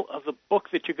title of the book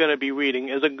that you're going to be reading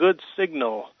is a good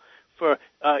signal for,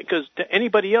 because to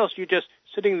anybody else, you're just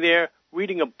sitting there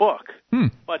reading a book.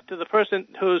 But to the person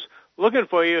who's looking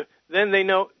for you, then they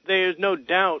know there's no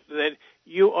doubt that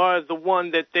you are the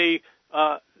one that they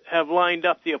have lined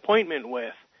up the appointment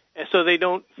with. And so they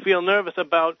don't feel nervous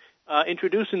about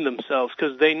introducing themselves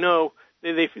because they know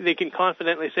they can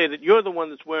confidently say that you're the one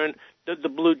that's wearing the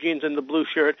blue jeans and the blue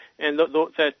shirt, and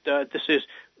that this is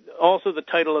also the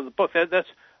title of the book. That's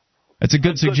a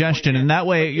good suggestion, and that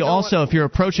way, if you're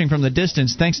approaching from the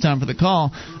distance, thanks, Tom, for the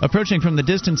call, approaching from the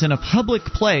distance in a public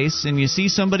place, and you see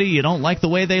somebody, you don't like the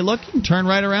way they look, you can turn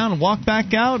right around and walk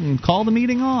back out and call the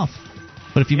meeting off.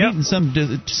 But if you meet in some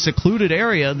secluded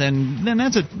area, then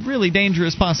that's a really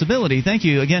dangerous possibility. Thank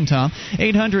you again, Tom.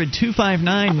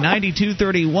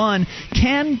 800-259-9231.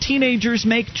 Can teenagers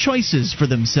make choices for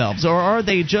themselves, or are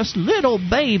they just little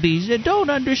babies that don't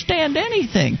understand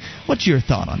anything? What's your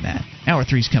thought on that? Hour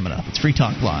 3's coming up. It's Free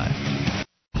Talk Live.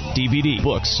 DVD,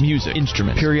 books, music,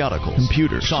 instruments, periodicals,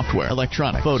 computers, software,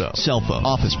 electronic, photo, cell phone,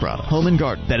 office product, home and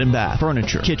garden, bed and bath,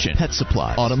 furniture, kitchen, pet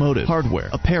supply, automotive, hardware,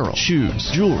 apparel,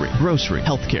 shoes, jewelry, grocery,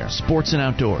 healthcare, sports and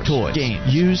outdoors, toys,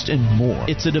 games, used, and more.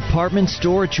 It's a department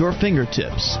store at your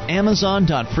fingertips.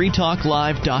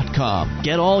 Amazon.freetalklive.com.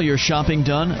 Get all your shopping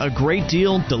done, a great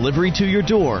deal, delivery to your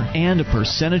door, and a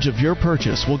percentage of your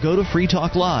purchase will go to Free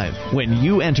Talk Live when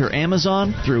you enter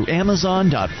Amazon through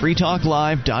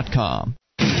Amazon.freetalklive.com.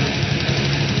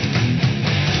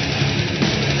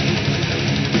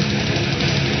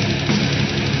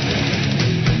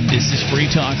 This is Free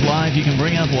Talk Live. You can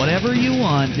bring up whatever you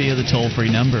want via the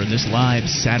toll-free number. This live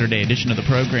Saturday edition of the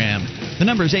program. The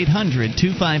number is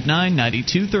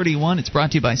 800-259-9231. It's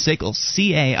brought to you by SACL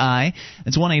CAI.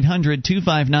 It's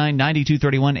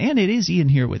 1-800-259-9231. And it is Ian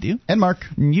here with you. And Mark.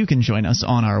 You can join us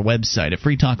on our website at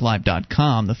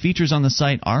freetalklive.com. The features on the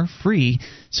site are free,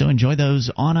 so enjoy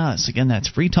those on us. Again, that's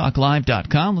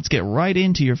freetalklive.com. Let's get right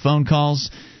into your phone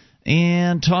calls.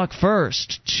 And talk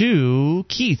first to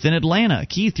Keith in Atlanta.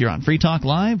 Keith, you're on Free Talk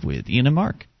Live with Ian and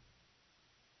Mark.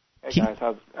 Hey, Keith, guys,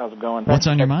 how's it going? What's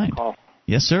on your mind?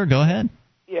 Yes, sir, go ahead.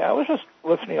 Yeah, I was just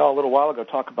listening to y'all a little while ago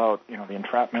talk about, the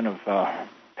entrapment of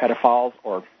pedophiles,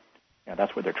 or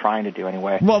that's what they're trying to do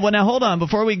anyway. Well, now, hold on.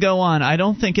 Before we go on, I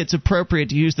don't think it's appropriate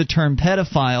to use the term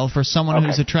pedophile for someone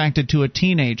who's attracted to a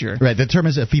teenager. Right, the term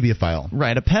is a phoebophile.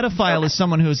 Right, a pedophile is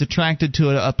someone who is attracted to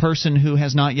a person who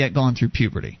has not yet gone through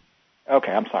puberty.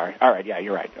 Okay, I'm sorry. All right, yeah,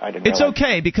 you're right. I didn't. It's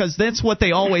okay, because that's what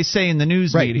they always say in the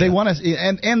news media. They want to,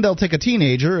 and they'll take a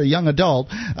teenager, a young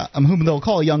adult, whom they'll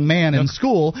call a young man in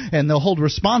school, and they'll hold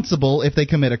responsible if they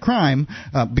commit a crime,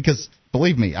 because.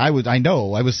 Believe me, I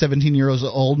was 17 years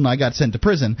old and I got sent to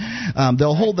prison.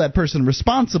 They'll hold that person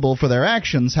responsible for their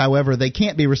actions. However, they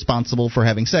can't be responsible for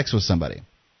having sex with somebody.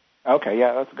 Okay,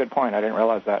 yeah, that's a good point. I didn't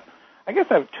realize that. I guess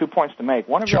I have 2 points to make.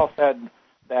 One of y'all said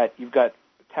that you've got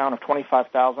town of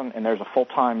 25,000 and there's a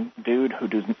full-time dude who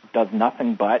does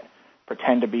nothing but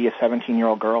pretend to be a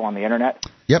 17-year-old girl on the internet.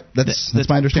 Yep, that's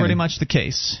my understanding. Pretty much the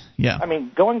case. Yeah. I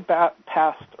mean, going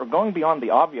past or going beyond the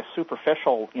obvious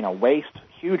superficial,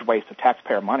 huge waste of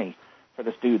taxpayer money for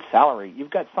this dude's salary, you've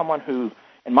got someone who,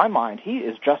 in my mind, he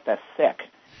is just as sick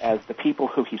as the people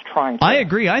who he's trying to... I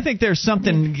agree. I think there's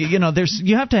something,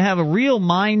 you have to have a real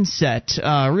mindset,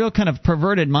 a real kind of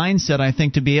perverted mindset, I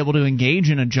think, to be able to engage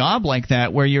in a job like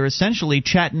that where you're essentially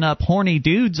chatting up horny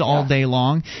dudes all day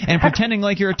long and pretending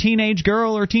like you're a teenage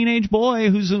girl or teenage boy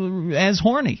who's as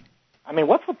horny. I mean,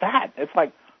 what's with that? It's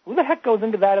like, who the heck goes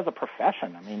into that as a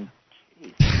profession? I mean,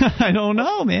 geez. I don't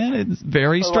know, man. It's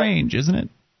very strange, isn't it?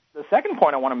 The second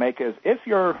point I want to make is if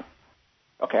you're...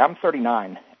 Okay, I'm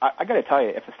 39. I got to tell you,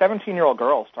 if a 17-year-old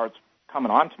girl starts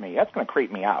coming on to me, that's going to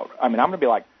creep me out. I mean, I'm going to be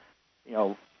like,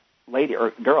 lady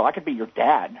or girl, I could be your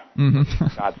dad,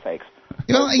 for God's sakes.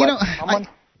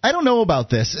 I don't know about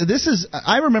this.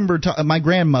 I remember my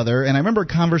grandmother, and I remember a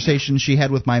conversation she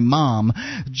had with my mom,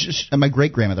 my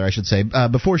great-grandmother, I should say,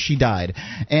 before she died.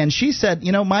 And she said,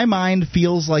 my mind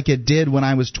feels like it did when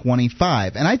I was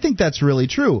 25. And I think that's really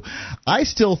true. I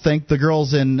still think the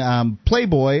girls in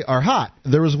Playboy are hot.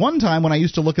 There was one time when I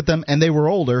used to look at them, and they were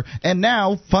older, and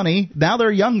now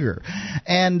they're younger.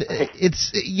 And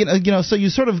it's, so you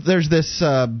sort of, there's this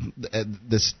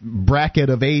bracket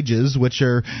of ages, which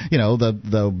are,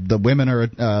 the women are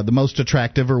the most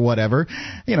attractive or whatever.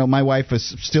 My wife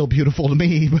is still beautiful to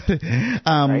me, but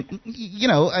I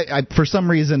for some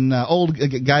reason old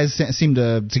guys seem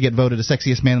to get voted the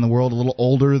sexiest man in the world a little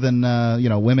older than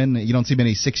women. You don't see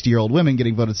many 60-year-old women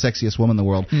getting voted sexiest woman in the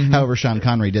world. Mm-hmm. However, Sean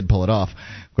Connery did pull it off.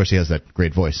 Of course, he has that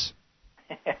great voice.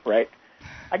 Right.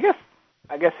 I guess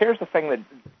here's the thing, that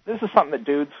this is something that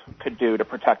dudes could do to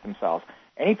protect themselves.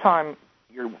 Anytime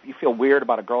you feel weird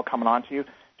about a girl coming on to you,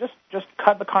 just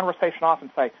cut the conversation off and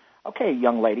say, okay,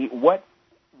 young lady, what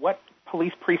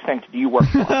police precinct do you work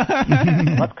for?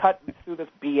 Let's cut through this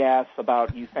BS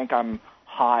about you think I'm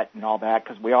hot and all that,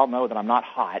 because we all know that I'm not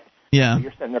hot. Yeah. So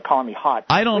you're sitting there calling me hot.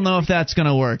 I don't know if that's going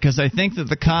to work, because I think that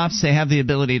the cops, they have the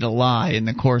ability to lie in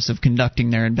the course of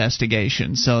conducting their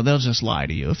investigation, so they'll just lie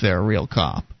to you if they're a real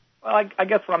cop. Well, I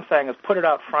guess what I'm saying is put it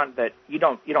out front that you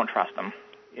don't trust them.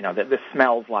 That this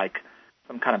smells like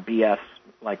some kind of BS,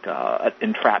 like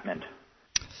entrapment.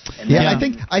 Yeah,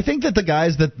 I think that the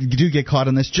guys that do get caught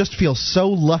in this just feel so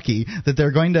lucky that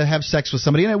they're going to have sex with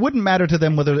somebody, and it wouldn't matter to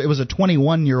them whether it was a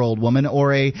 21-year-old woman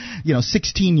or a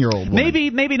 16-year-old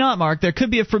woman. Maybe not, Mark. There could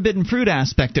be a forbidden fruit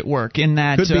aspect at work in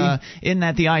that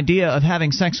the idea of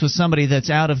having sex with somebody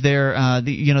that's out of their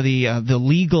the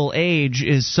legal age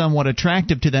is somewhat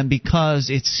attractive to them because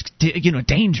it's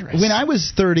dangerous. When I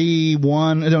was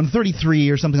 33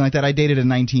 or something like that, I dated a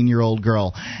 19-year-old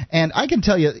girl, and I can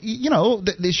tell you,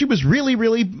 she was really,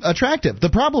 really attractive. The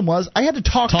problem was I had to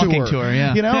talk to her.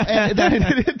 Yeah. And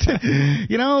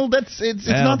it's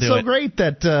not so great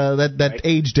that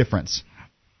age difference.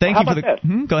 Thank you for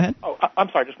the. Go ahead. Oh, I'm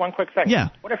sorry. Just one quick thing. Yeah.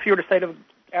 What if you were to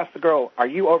ask the girl, "Are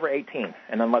you over 18?"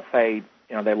 And then let's say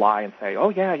they lie and say, "Oh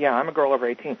yeah, I'm a girl over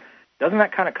 18." Doesn't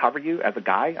that kind of cover you as a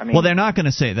guy? I mean, well, they're not going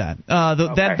to say that.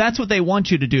 That's what they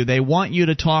want you to do. They want you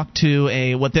to talk to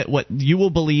what you will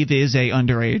believe is a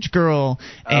underage girl,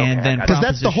 and then because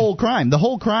that's the whole crime. The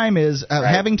whole crime is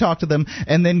having talked to them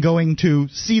and then going to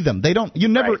see them. You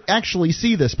never actually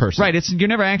see this person. Right. You're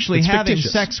never actually having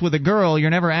sex with a girl. You're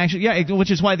never actually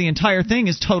which is why the entire thing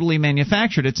is totally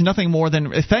manufactured. It's nothing more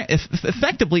than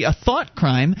effectively a thought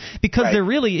crime because there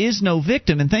really is no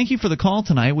victim. And thank you for the call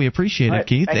tonight. We appreciate it,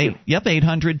 Keith. Yep,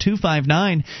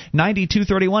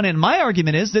 800-259-9231. And my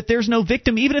argument is that there's no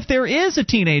victim even if there is a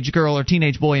teenage girl or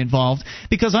teenage boy involved,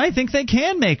 because I think they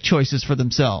can make choices for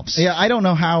themselves. Yeah, I don't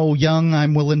know how young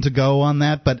I'm willing to go on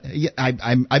that, but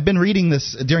I've been reading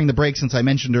this during the break since I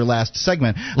mentioned her last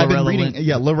segment. I've been reading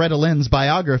Loretta Lynn's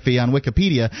biography on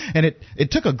Wikipedia, and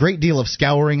it took a great deal of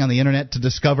scouring on the internet to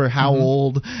discover how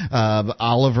old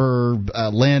Oliver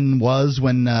Lynn was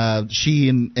when she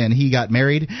and he got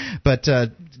married. But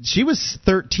she was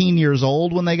 13 years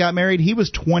old when they got married. He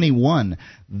was 21.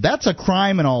 That's a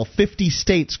crime in all 50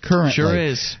 states currently. Sure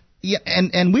is. Yeah,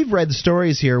 and we've read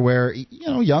stories here where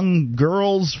young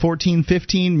girls, 14,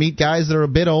 15, meet guys that are a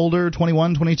bit older,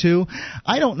 21, 22.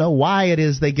 I don't know why it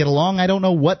is they get along. I don't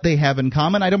know what they have in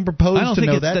common. I don't propose to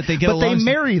know that but they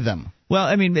marry them. Well,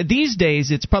 I mean, these days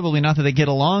it's probably not that they get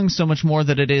along so much more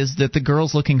that it is that the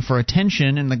girl's looking for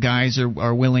attention and the guys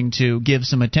are willing to give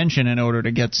some attention in order to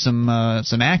get some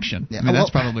action. Yeah, I mean, that's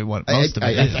probably what most of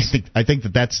it is. I think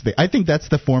that's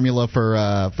the formula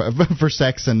for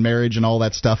sex and marriage and all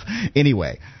that stuff.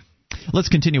 Anyway, let's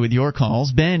continue with your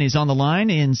calls. Ben is on the line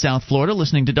in South Florida,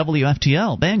 listening to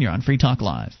WFTL. Ben, you're on Free Talk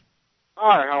Live.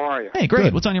 Hi, how are you? Hey, great.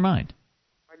 Good. What's on your mind?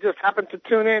 I just happened to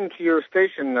tune in to your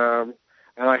station.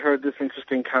 And I heard this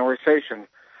interesting conversation.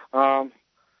 I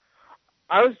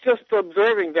was just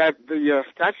observing that the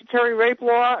statutory rape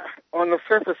law on the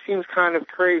surface seems kind of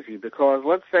crazy because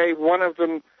let's say one of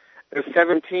them is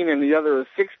 17 and the other is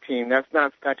 16. That's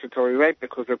not statutory rape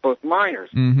because they're both minors.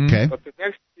 Mm-hmm. Okay. But the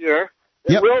next year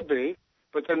it will be,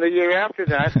 but then the year after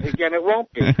that, again, it won't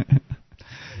be.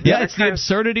 Yeah, it's the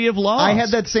absurdity of laws. I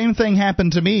had that same thing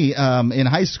happen to me in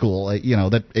high school.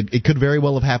 That it could very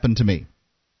well have happened to me.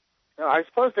 I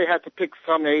suppose they had to pick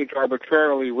some age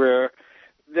arbitrarily where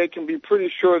they can be pretty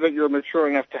sure that you're mature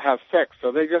enough to have sex,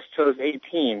 so they just chose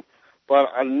 18.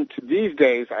 But these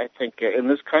days, I think in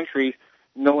this country,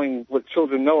 knowing what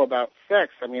children know about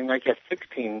sex, I mean, I guess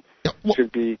 16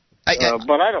 should be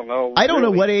But I don't know. I don't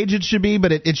know what age it should be,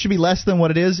 but it should be less than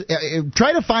what it is.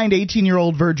 Try to find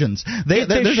 18-year-old virgins.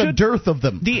 There's a dearth of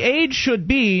them. The age should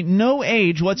be no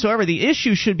age whatsoever. The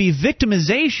issue should be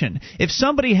victimization. If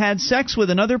somebody had sex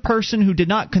with another person who did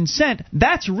not consent,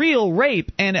 that's real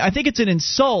rape, and I think it's an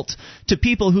insult to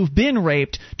people who've been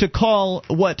raped to call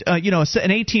what an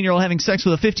 18-year-old having sex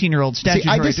with a 15-year-old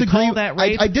statutory. To call that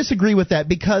rape? I disagree with that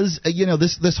because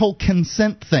this whole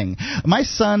consent thing. My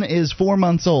son is 4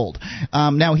 months old.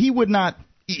 Now he would not.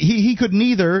 He could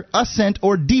neither assent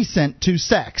or dissent to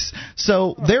sex.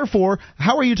 So therefore,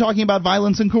 how are you talking about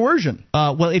violence and coercion?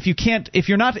 Well, if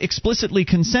you're not explicitly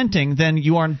consenting, then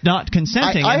you are not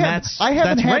consenting, I haven't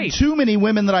that's had rape. too many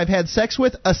women that I've had sex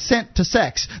with assent to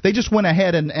sex. They just went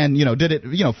ahead and did it,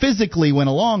 physically went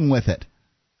along with it.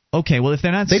 Okay, well, if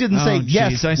they're not... They didn't say,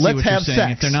 yes, let's have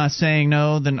sex. If they're not saying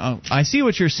no, then I see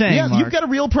what you're saying, Yeah, Mark. You've got a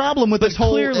real problem with this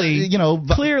whole,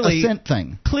 assent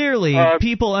thing. Clearly,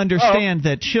 people understand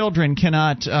that children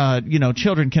cannot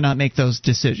make those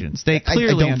decisions. They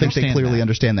clearly I don't think they clearly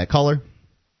understand that. Caller?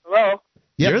 Hello?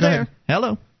 Yep, you're there.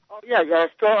 Hello. Oh, yeah,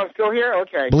 I'm still here?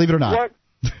 Okay. Believe it or not.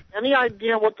 Any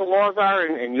idea what the laws are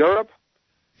in Europe?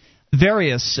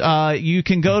 Various. You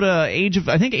can go to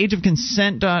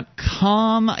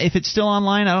ageofconsent.com if it's still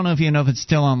online. I don't know if you know if it's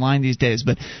still online these days,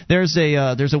 but there's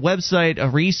a website, a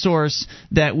resource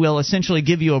that will essentially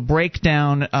give you a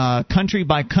breakdown, country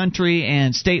by country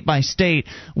and state by state,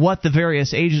 what the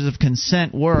various ages of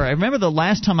consent were. I remember the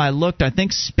last time I looked, I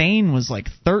think Spain was like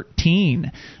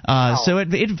 13. So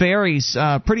it varies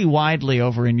pretty widely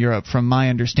over in Europe, from my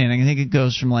understanding. I think it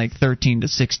goes from like 13 to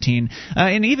 16,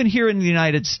 and even here in the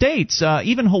United States.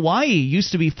 Even Hawaii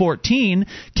used to be 14.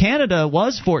 Canada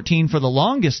was 14 for the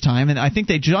longest time, and I think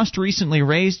they just recently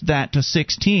raised that to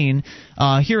 16.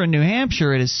 Here in New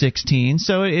Hampshire, it is 16.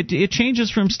 So it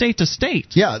changes from state to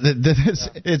state. Yeah,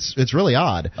 it's really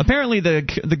odd. Apparently,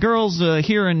 the girls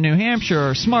here in New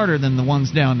Hampshire are smarter than the ones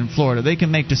down in Florida. They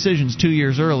can make decisions 2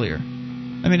 years earlier.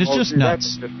 I mean, it's just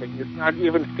nuts. It's not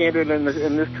even standard in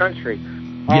this country.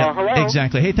 Yeah, hello?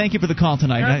 exactly. Hey, thank you for the call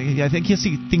tonight. I think he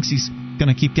thinks he's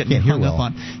going to keep getting hung up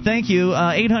on. Thank you.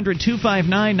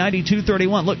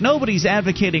 800-259-9231. Look, nobody's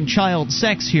advocating child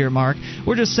sex here, Mark.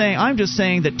 I'm just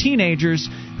saying that teenagers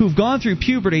who've gone through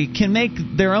puberty can make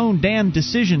their own damn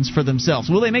decisions for themselves.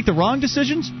 Will they make the wrong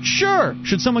decisions? Sure.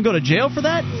 Should someone go to jail for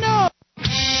that? No.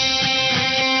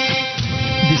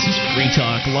 This is Free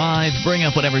Talk Live. Bring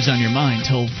up whatever's on your mind,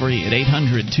 toll free at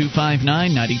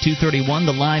 800-259-9231,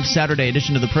 the live Saturday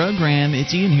edition of the program.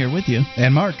 It's Ian here with you.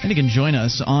 And Mark. And you can join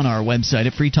us on our website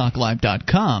at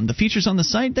freetalklive.com. The features on the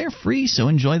site, they're free, so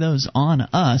enjoy those on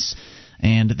us.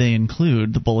 And they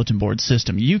include the bulletin board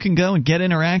system. You can go and get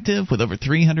interactive with over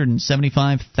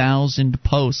 375,000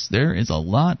 posts. There is a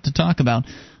lot to talk about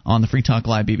on the Free Talk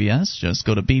Live BBS. Just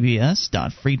go to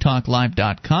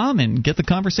bbs.freetalklive.com and get the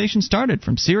conversation started,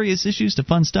 from serious issues to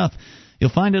fun stuff. You'll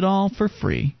find it all for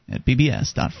free at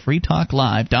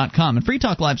bbs.freetalklive.com. And Free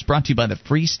Talk Live is brought to you by the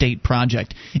Free State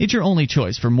Project. It's your only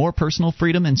choice for more personal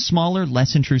freedom and smaller,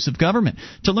 less intrusive government.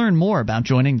 To learn more about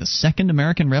joining the Second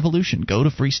American Revolution, go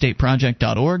to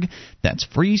freestateproject.org. That's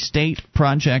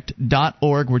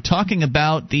freestateproject.org. We're talking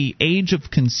about the age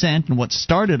of consent, and what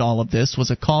started all of this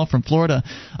was a call from Florida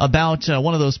about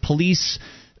one of those police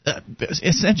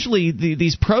essentially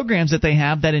these programs that they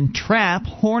have that entrap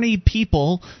horny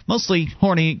people, mostly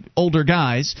horny older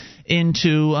guys,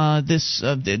 into this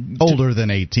older than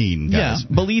 18 guys.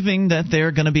 Yeah, believing that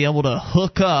they're going to be able to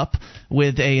hook up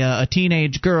with a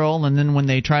teenage girl, and then when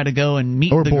they try to go and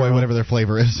meet or the boy, girl, whatever their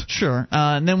flavor is. Sure.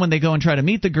 And then when they go and try to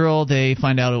meet the girl, they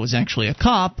find out it was actually a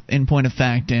cop, in point of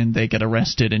fact, and they get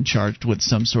arrested and charged with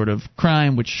some sort of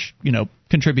crime, which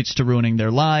contributes to ruining their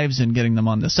lives and getting them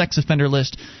on the sex offender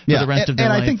list for the rest of their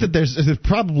life. And I think that there's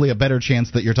probably a better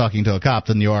chance that you're talking to a cop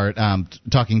than you are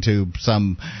talking to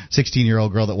some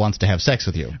 16-year-old girl that wants to have sex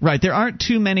with you. Right. There aren't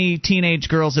too many teenage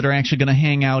girls that are actually going to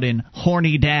hang out in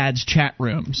horny dads chat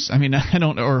rooms. I mean,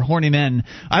 or horny men.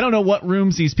 I don't know what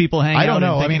rooms these people hang out in. I don't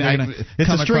know. I mean, it's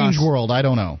a strange world. I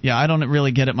don't know. Yeah, I don't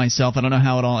really get it myself. I don't know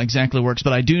how it all exactly works,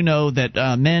 but I do know that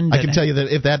men... I can tell you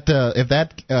that if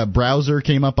that browser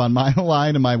came up on my line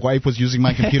and my wife was using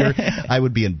my computer, I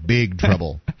would be in big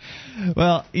trouble.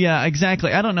 Well, yeah,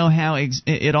 exactly. I don't know how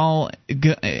it all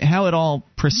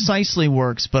precisely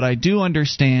works, but I do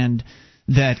understand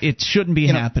that it shouldn't be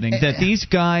happening. That these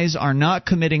guys are not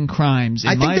committing crimes.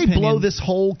 I think they blow this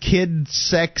whole kid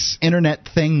sex internet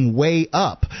thing way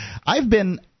up. I've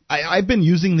been I've been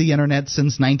using the internet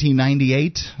since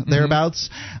 1998, thereabouts.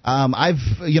 I've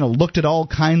looked at all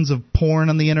kinds of porn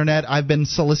on the internet. I've been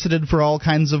solicited for all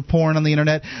kinds of porn on the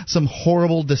internet. Some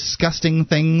horrible, disgusting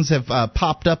things have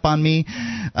popped up on me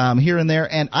here and there,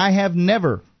 and I have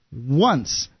never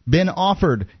once been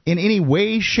offered in any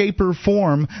way, shape, or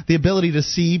form the ability to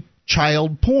see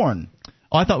child porn.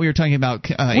 Oh, I thought we were talking about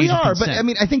age We of are, consent. but I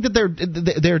mean, I think that they're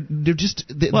just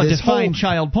this define whole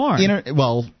child porn.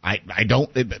 I don't.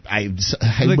 I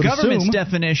the would government's assume.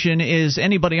 definition is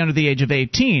anybody under the age of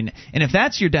 18, and if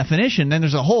that's your definition, then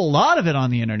there's a whole lot of it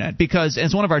on the internet. Because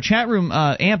as one of our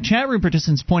AMP chat room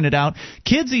participants pointed out,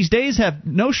 kids these days have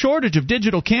no shortage of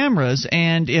digital cameras,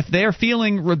 and if they're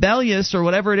feeling rebellious or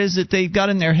whatever it is that they've got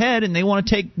in their head, and they want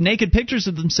to take naked pictures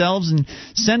of themselves and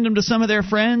send them to some of their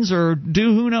friends or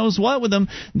do who knows what with them,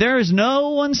 there is no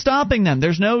one stopping them.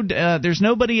 There's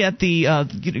nobody at the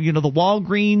the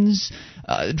Walgreens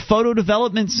photo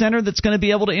development center that's going to be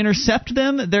able to intercept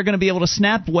them. They're going to be able to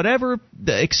snap whatever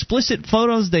explicit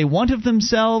photos they want of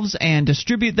themselves and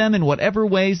distribute them in whatever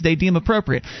ways they deem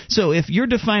appropriate. So if you're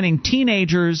defining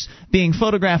teenagers being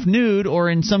photographed nude or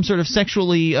in some sort of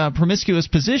sexually promiscuous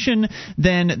position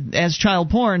then as child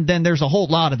porn, then there's a whole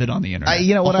lot of it on the internet.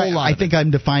 I think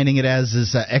I'm defining it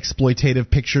as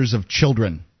exploitative pictures of children.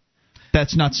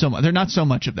 That's not so much. They're not so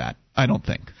much of that, I don't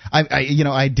think.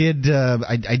 I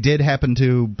did happen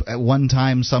to at one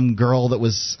time some girl that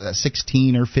was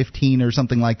 16 or 15 or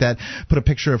something like that put a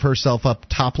picture of herself up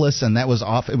topless, and that was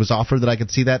off. It was offered that I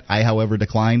could see that. I, however,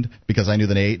 declined because I knew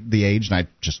the age, and I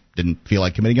just didn't feel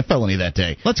like committing a felony that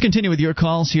day. Let's continue with your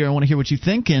calls here. I want to hear what you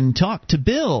think and talk to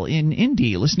Bill in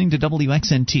Indy, listening to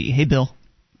WXNT. Hey, Bill.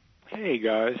 Hey,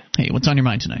 guys. Hey, what's on your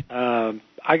mind tonight?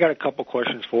 I got a couple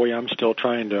questions for you. I'm still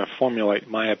trying to formulate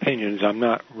my opinions. I'm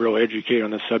not real educated on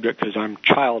the subject because I'm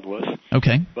childless.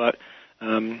 Okay. But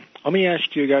let me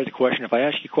ask you guys a question. If I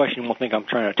ask you a question, you won't think I'm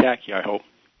trying to attack you, I hope.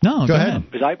 No, go ahead.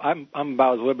 Because I'm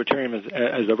about as libertarian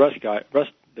as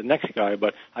the next guy.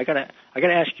 But I gotta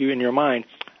ask you in your mind.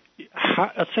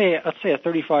 Let's say a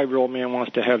 35-year-old man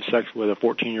wants to have sex with a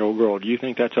 14-year-old girl. Do you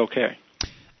think that's okay?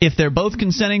 If they're both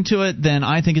consenting to it, then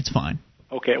I think it's fine.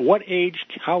 Okay, at what age,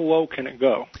 how low can it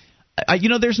go? I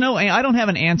don't have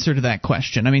an answer to that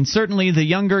question. I mean, certainly the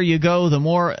younger you go, the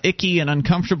more icky and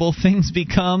uncomfortable things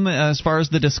become as far as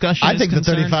the discussion is concerned. I think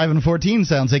the 35 and 14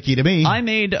 sounds icky to me. I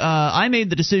made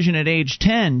the decision at age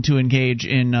 10 to engage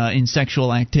in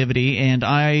sexual activity, and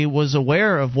I was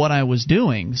aware of what I was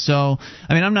doing. So,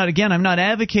 I mean, I'm not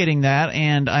advocating that,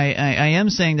 and I am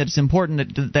saying that it's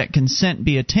important that consent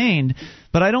be attained.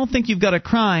 But I don't think you've got a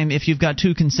crime if you've got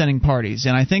two consenting parties,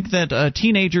 and I think that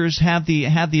teenagers have the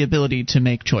ability to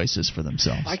make choices for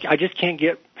themselves. I just can't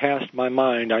get past my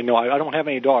mind. I know I don't have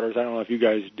any daughters. I don't know if you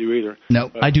guys do either.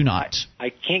 No, I do not.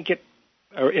 I can't get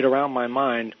it around my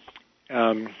mind.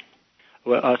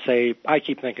 I'll say I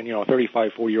keep thinking, a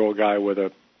 35, 40-year-old guy with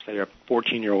a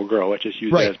 14-year-old girl. Let's just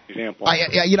use that as an example.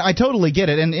 I totally get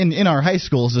it. And in our high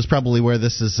schools is probably where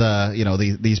this is,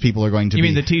 these people are going to be. You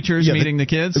mean the teachers meeting the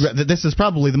kids? This is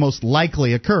probably the most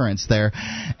likely occurrence there.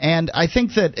 And I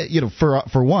think that,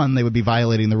 for one, they would be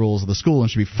violating the rules of the school and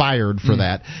should be fired for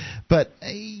that. But,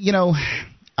 when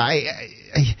I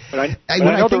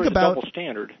think about double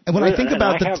standard. And when I think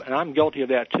about and I'm guilty of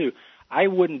that too. I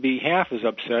wouldn't be half as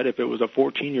upset if it was a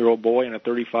 14-year-old boy and a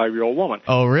 35-year-old woman.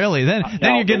 Oh, really? Then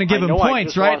you're going to give him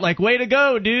points, right? Like, way to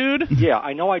go, dude. Yeah,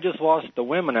 I know I just lost the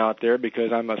women out there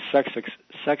because I'm a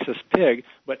sexist pig,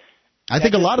 but I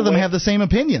think a lot of them have the same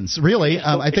opinions, really.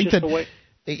 I think that...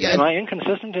 Am I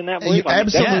inconsistent in that belief?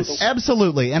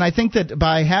 Absolutely. And I think that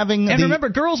by having remember,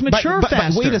 girls mature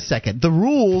faster. Wait a second. The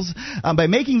rules, by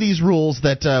making these rules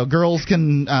that girls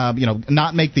can,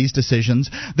 not make these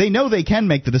decisions, they know they can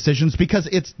make the decisions because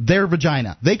it's their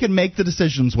vagina. They can make the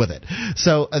decisions with it.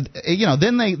 So,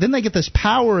 then they get this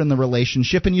power in the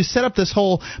relationship, and you set up this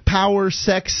whole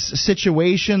power-sex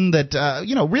situation that,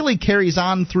 really carries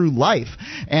on through life.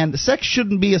 And sex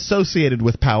shouldn't be associated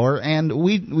with power, and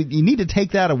we need to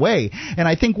take that away. And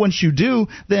I think once you do,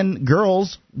 then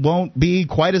girls won't be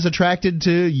quite as attracted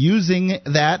to using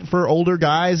that for older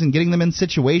guys and getting them in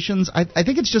situations. I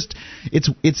think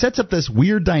it sets up this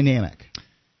weird dynamic.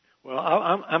 Well,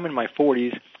 I'm in my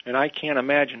 40s, and I can't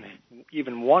imagine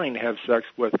even wanting to have sex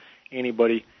with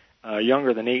anybody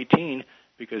younger than 18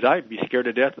 because I'd be scared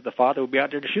to death that the father would be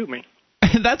out there to shoot me.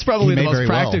 That's probably the most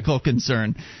practical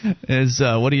concern is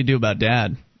what do you do about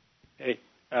dad? Hey.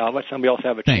 Let somebody else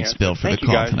have a chance. Thanks, Bill, for the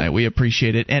call tonight. We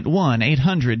appreciate it. At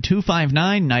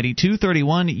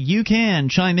 1-800-259-9231, you can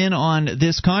chime in on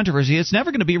this controversy. It's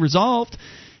never going to be resolved.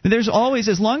 There's always,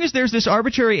 as long as there's this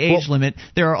arbitrary age limit,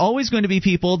 there are always going to be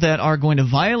people that are going to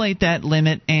violate that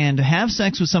limit and have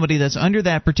sex with somebody that's under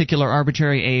that particular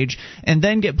arbitrary age and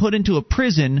then get put into a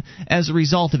prison as a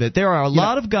result of it. There are a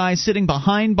lot of guys sitting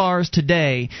behind bars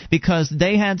today because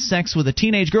they had sex with a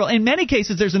teenage girl. In many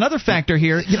cases, there's another factor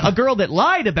here, a girl that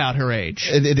lied about her age.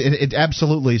 It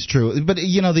absolutely is true. But,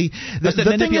 you know, the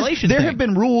manipulation thing is, there have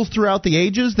been rules throughout the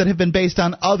ages that have been based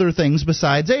on other things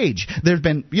besides age. There have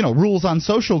been, you know, rules on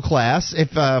social class. If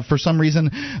for some reason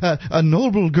a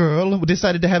noble girl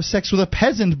decided to have sex with a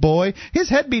peasant boy, his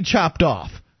head be chopped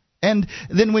off. And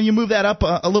then when you move that up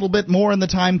a little bit more in the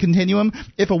time continuum,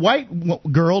 if a white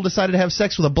girl decided to have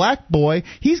sex with a black boy,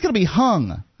 he's going to be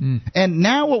hung. And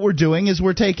now what we're doing is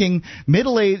we're taking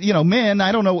middle-aged, you know, men,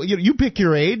 I don't know, you pick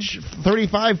your age,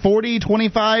 35, 40,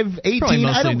 25, 18, probably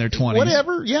mostly in their 20s.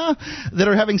 Whatever, that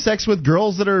are having sex with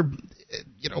girls that are,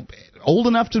 you know, old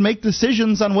enough to make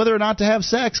decisions on whether or not to have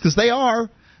sex, because they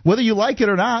are. Whether you like it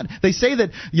or not, they say that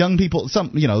young people,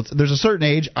 there's a certain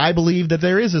age. I believe that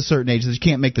there is a certain age that you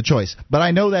can't make the choice. But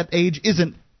I know that age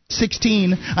isn't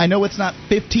 16. I know it's not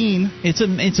 15.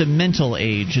 It's a mental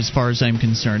age as far as I'm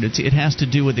concerned. It has to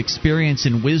do with experience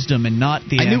and wisdom and not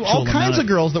the actual I knew all kinds of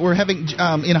girls that were having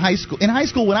in high school. In high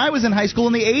school, when I was in high school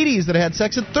in the 80s, that had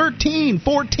sex at 13,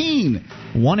 14.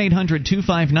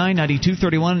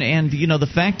 1-800-259-9231, and you know the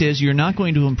fact is you're not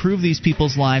going to improve these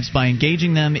people's lives by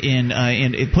engaging them in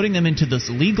putting them into this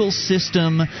legal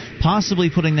system, possibly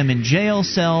putting them in jail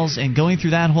cells and going through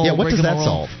that whole what does that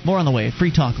rigmarole. solve? More on the way.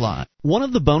 Free Talk Live. One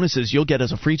of the bonuses you'll get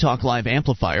as a Free Talk Live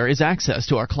amplifier is access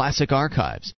to our classic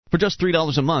archives. For just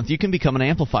 $3 a month, you can become an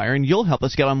amplifier, and you'll help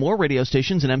us get on more radio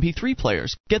stations and MP3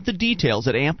 players. Get the details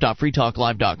at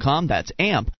amp.freetalklive.com. That's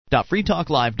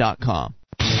amp.freetalklive.com.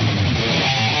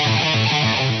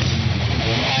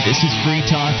 This is Free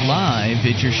Talk Live.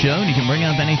 It's your show, and you can bring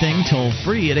up anything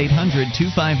toll-free at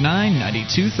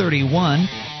 800-259-9231.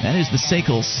 That is the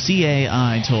SACL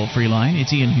CAI toll-free line.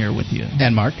 It's Ian here with you.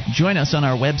 And Mark. Join us on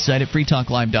our website at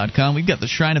freetalklive.com. We've got the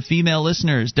Shrine of Female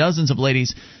Listeners, dozens of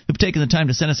ladies who've taken the time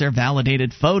to send us their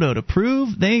validated photo to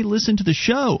prove they listen to the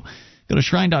show. Go to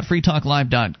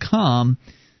shrine.freetalklive.com.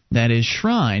 That is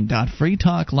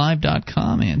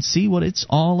shrine.freetalklive.com, and see what it's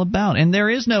all about. And there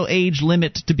is no age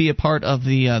limit to be a part of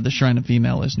the Shrine of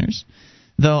Female Listeners.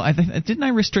 Though, didn't I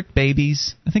restrict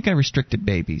babies? I think I restricted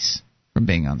babies from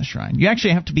being on the Shrine. You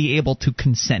actually have to be able to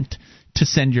consent to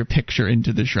send your picture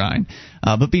into the Shrine.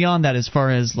 But beyond that, as far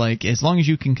as, as long as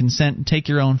you can consent and take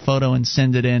your own photo and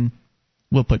send it in,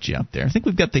 we'll put you up there. I think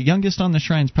we've got the youngest on the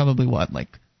Shrine's probably,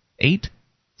 8?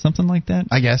 Something like that?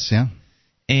 I guess, yeah.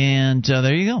 And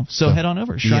there you go. So head on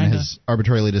over. Ian has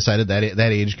arbitrarily decided that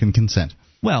that age can consent.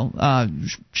 Well,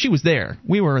 she was there.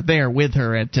 We were there with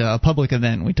her at a public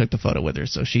event. We took the photo with her,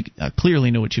 so she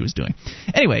clearly knew what she was doing.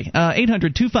 Anyway,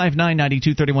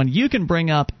 800-259-9231. You can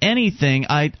bring up anything.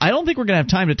 I don't think we're going to have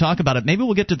time to talk about it. Maybe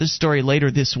we'll get to this story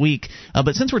later this week.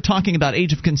 But since we're talking about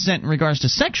age of consent in regards to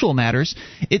sexual matters,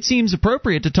 it seems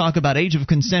appropriate to talk about age of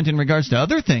consent in regards to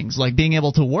other things, like being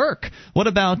able to work. What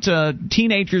about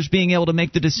teenagers being able to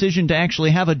make the decision to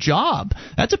actually have a job?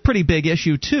 That's a pretty big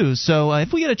issue, too. So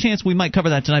if we get a chance, we might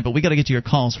cover that tonight, but we got to get to your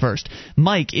calls first.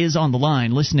 Mike is on the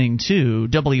line listening to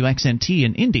WXNT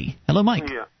in Indy. Hello, Mike.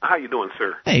 Yeah. How you doing,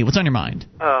 sir? Hey, what's on your mind?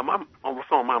 What's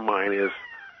on my mind is,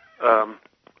 as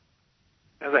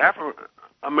an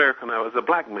Afro-American, as a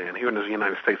black man here in the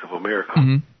United States of America,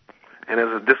 and as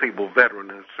a disabled veteran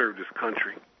that served this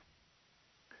country,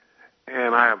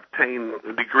 and I have obtained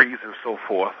degrees and so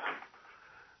forth,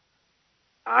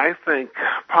 I think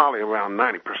probably around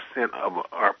 90% of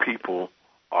our people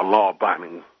are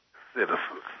law-abiding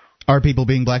citizens. Are people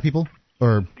being black people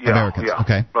or Americans? Yeah,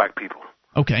 okay. Black people.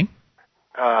 Okay.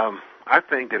 I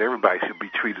think that everybody should be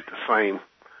treated the same.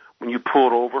 When you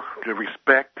pulled over, to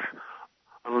respect,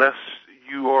 unless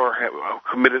you have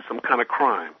committed some kind of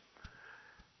crime.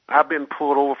 I've been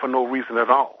pulled over for no reason at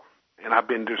all, and I've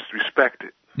been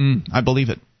disrespected. I believe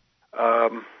it. I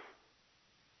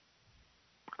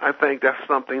think that's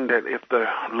something that if the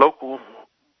local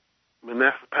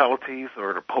municipalities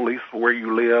or the police where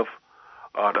you live,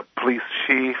 the police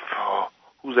chief,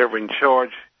 who's ever in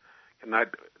charge,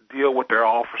 cannot deal with their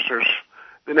officers,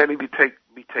 then they need to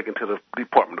be taken to the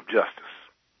Department of Justice.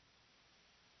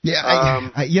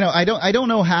 Yeah, I don't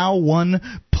know how one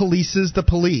polices the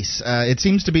police. It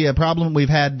seems to be a problem we've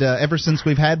had ever since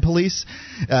we've had police.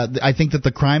 I think that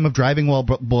the crime of driving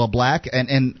while black,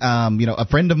 and a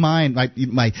friend of mine,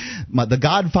 the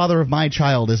godfather of my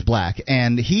child is black,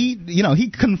 and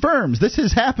he confirms this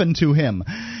has happened to him,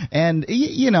 and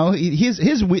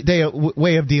his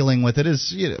way of dealing with it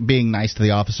is being nice to the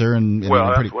officer and that's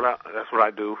what I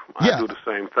do. I do the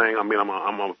same thing. I mean,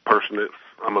 I'm a person that's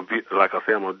like I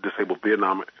say, I'm a disabled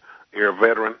Vietnam era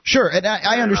veteran. Sure, and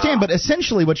I understand, but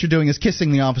essentially what you're doing is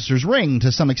kissing the officer's ring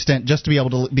to some extent just to be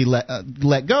able to be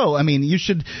let go. I mean, you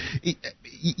should,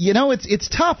 it's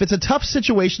tough. It's a tough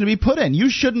situation to be put in. You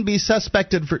shouldn't be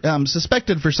suspected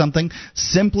for something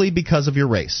simply because of your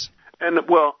race. And I'm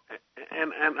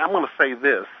going to say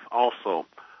this also.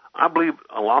 I believe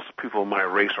a lot of people of my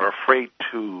race are afraid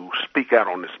to speak out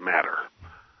on this matter.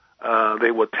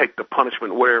 They will take the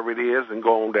punishment wherever it is and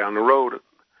go on down the road.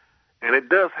 And it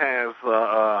does have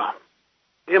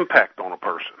impact on a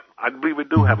person. I believe it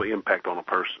do have an impact on a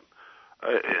person.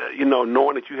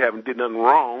 Knowing that you haven't did nothing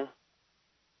wrong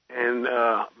and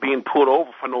being pulled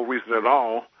over for no reason at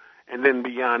all, and then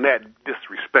beyond that,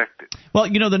 disrespected. Well,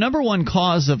 the number one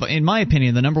cause of, in my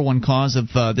opinion,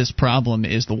 this problem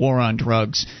is the war on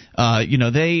drugs.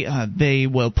 They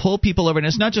will pull people over, and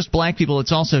it's not just black people;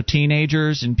 it's also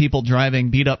teenagers and people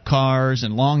driving beat-up cars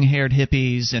and long-haired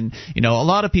hippies, and a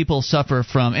lot of people suffer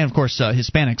from, and of course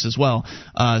Hispanics as well,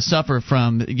 suffer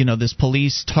from this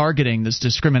police targeting, this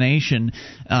discrimination,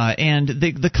 and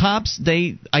the cops,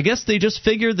 I guess they just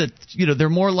figure that they're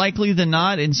more likely than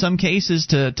not in some cases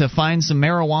to find some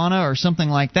marijuana or something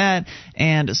like that,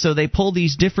 and so they pull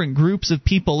these different groups of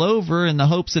people over in the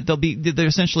hopes that they're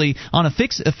essentially on a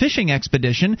fishing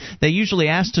expedition. They usually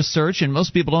ask to search, and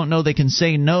most people don't know they can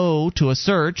say no to a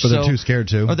search. But they're too scared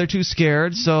to. Or they're too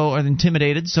scared, or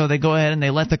intimidated, so they go ahead and they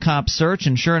let the cops search,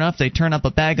 and sure enough, they turn up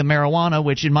a bag of marijuana,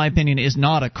 which in my opinion is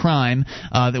not a crime.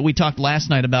 That we talked last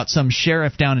night about some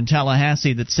sheriff down in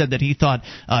Tallahassee that said that he thought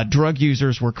drug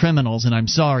users were criminals, and I'm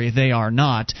sorry, they are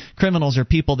not. Criminals are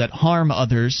people that harm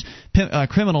others.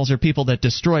 Criminals are people that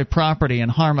destroy property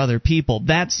and harm other people.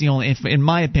 That's in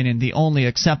my opinion, the only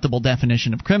acceptable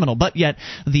definition of criminal. But yet,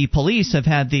 the police have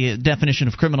had the definition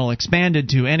of criminal expanded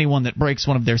to anyone that breaks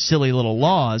one of their silly little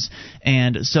laws,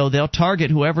 and so they'll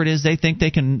target whoever it is they think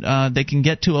they can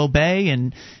get to obey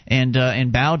and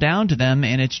bow down to them.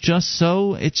 And it's just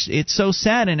so it's so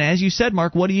sad. And as you said,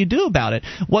 Mark, what do you do about it?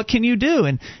 What can you do?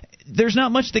 And there's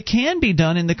not much that can be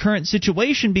done in the current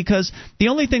situation, because the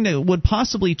only thing that would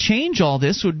possibly change all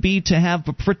this would be to have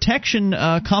a protection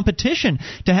competition,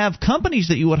 to have companies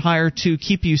that you would hire to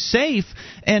keep you safe,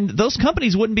 and those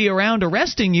companies wouldn't be around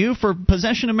arresting you for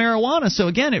possession of marijuana. So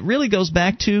again, it really goes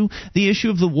back to the issue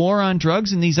of the war on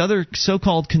drugs and these other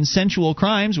so-called consensual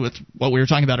crimes, with what we were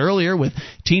talking about earlier, with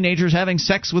teenagers having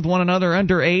sex with one another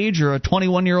underage, or a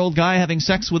 21-year-old guy having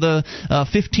sex with a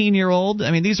 15-year-old.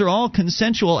 I mean, these are all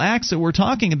consensual acts that we're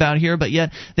talking about here, but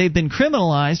yet they've been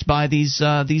criminalized by these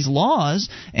laws,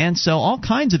 and so all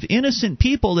kinds of innocent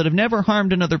people that have never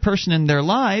harmed another person in their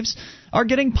lives are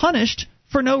getting punished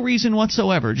for no reason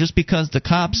whatsoever, just because the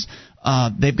cops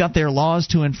they've got their laws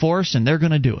to enforce and they're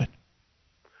going to do it.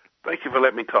 Thank you for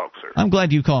letting me talk, sir. I'm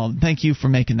glad you called. Thank you for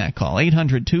making that call.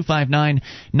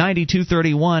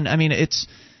 800-259-9231. I mean,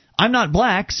 I'm not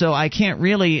black, so I can't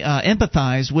really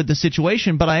empathize with the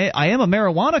situation, but I am a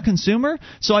marijuana consumer,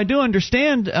 so I do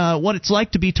understand what it's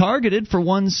like to be targeted for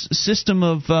one's system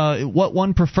of what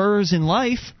one prefers in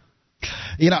life.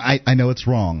 I know it's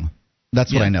wrong.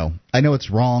 That's what I know. I know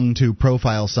it's wrong to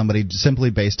profile somebody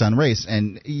simply based on race,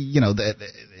 and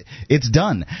it's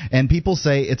done. And people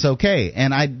say it's okay,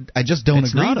 and I just don't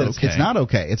agree. It's not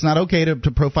okay. It's not okay to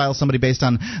profile somebody based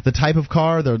on the type of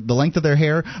car, the length of their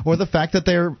hair, or the fact that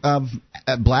they're of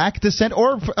black descent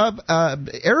or of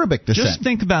Arabic descent. Just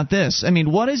think about this. I mean,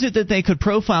 what is it that they could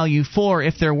profile you for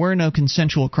if there were no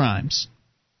consensual crimes?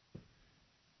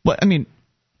 What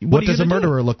does a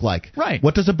murderer look like? Right.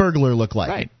 What does a burglar look like?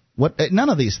 Right. None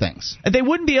of these things. They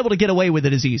wouldn't be able to get away with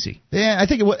it as easy. Yeah, I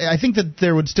think that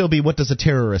there would still be, what does a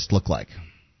terrorist look like?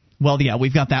 Well, yeah,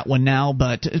 we've got that one now,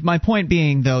 but my point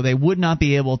being, though, they would not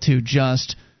be able to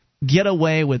just get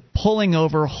away with pulling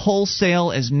over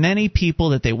wholesale as many people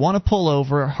that they want to pull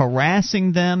over,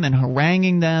 harassing them and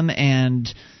haranguing them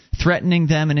and threatening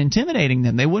them and intimidating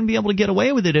them. They wouldn't be able to get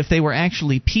away with it if they were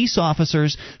actually peace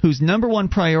officers whose number one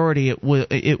priority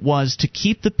it was to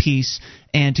keep the peace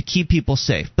and to keep people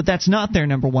safe. But that's not their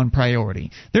number one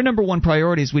priority. Their number one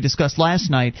priority, as we discussed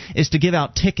last night, is to give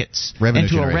out tickets and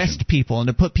to arrest people and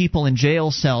to put people in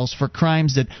jail cells for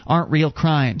crimes that aren't real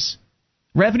crimes.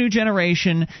 Revenue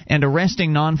generation and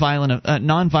arresting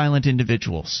nonviolent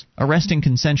individuals, arresting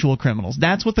consensual criminals.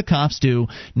 That's what the cops do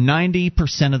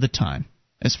 90% of the time,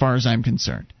 as far as I'm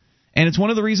concerned. And it's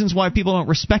one of the reasons why people don't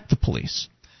respect the police,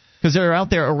 because they're out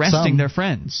there arresting their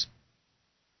friends.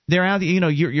 They're out,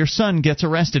 your son gets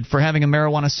arrested for having a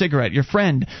marijuana cigarette. Your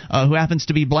friend, who happens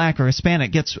to be black or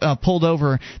Hispanic, gets pulled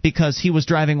over because he was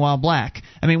driving while black.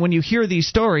 I mean, when you hear these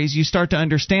stories, you start to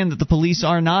understand that the police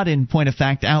are not, in point of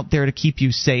fact, out there to keep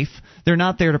you safe. They're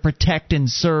not there to protect and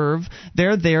serve.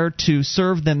 They're there to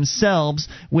serve themselves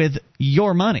with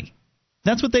your money.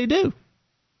 That's what they do.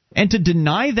 And to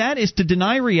deny that is to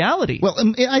deny reality. Well,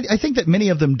 I think that many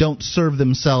of them don't serve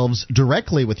themselves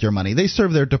directly with your money. They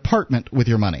serve their department with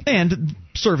your money. And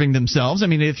serving themselves. I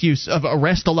mean, if you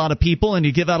arrest a lot of people and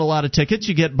you give out a lot of tickets,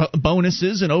 you get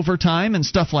bonuses and overtime and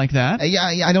stuff like that.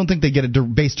 Yeah, I don't think they get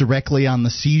it based directly on the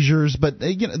seizures, but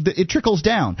it trickles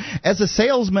down. As a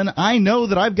salesman, I know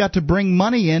that I've got to bring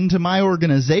money into my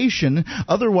organization.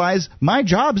 Otherwise, my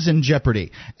job's in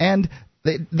jeopardy. And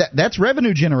that's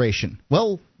revenue generation.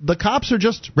 Well, the cops are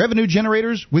just revenue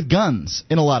generators with guns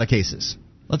in a lot of cases.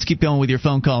 Let's keep going with your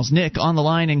phone calls. Nick on the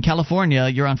line in California.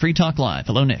 You're on Free Talk Live.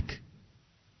 Hello, Nick.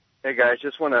 Hey, guys.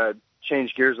 Just want to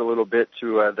change gears a little bit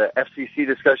to the FCC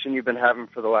discussion you've been having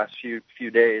for the last few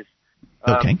days.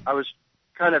 Okay. I was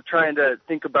kind of trying to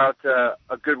think about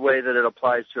a good way that it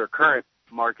applies to our current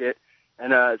market.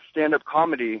 And stand-up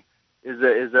comedy is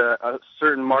a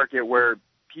certain market where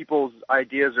people's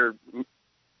ideas are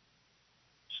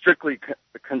strictly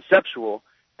conceptual,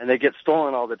 and they get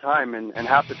stolen all the time, and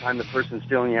half the time the person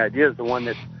stealing the idea is the one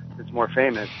that's more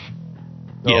famous.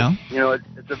 So, yeah.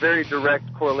 It's a very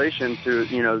direct correlation to,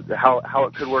 how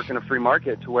it could work in a free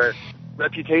market, to where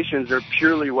reputations are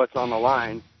purely what's on the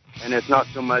line, and it's not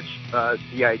so much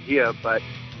the idea, but,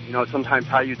 sometimes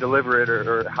how you deliver it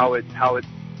or how it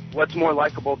what's more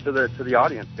likable to the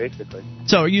audience, basically.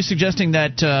 So are you suggesting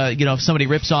that, if somebody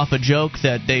rips off a joke,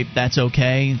 that's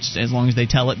okay, as long as they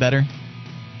tell it better?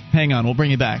 Hang on, we'll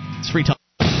bring you back. It's Free Talk.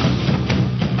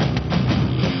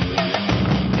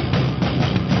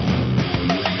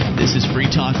 This is Free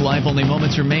Talk Live. Only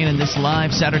moments remain in this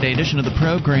live Saturday edition of the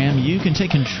program. You can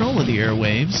take control of the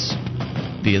airwaves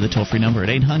via the toll-free number at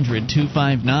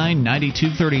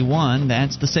 800-259-9231.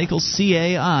 That's the SACL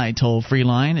CAI toll-free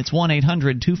line. It's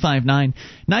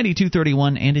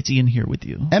 1-800-259-9231, and it's Ian here with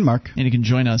you. And Mark. And you can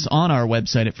join us on our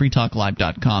website at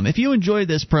freetalklive.com. If you enjoy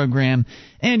this program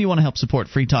and you want to help support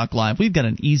Free Talk Live, we've got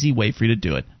an easy way for you to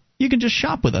do it. You can just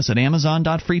shop with us at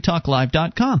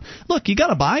amazon.freetalklive.com. Look, you got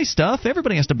to buy stuff.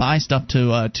 Everybody has to buy stuff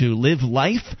to live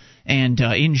life and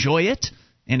enjoy it.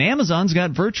 And Amazon's got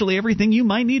virtually everything you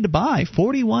might need to buy.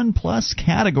 41-plus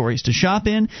categories to shop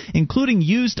in, including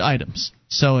used items.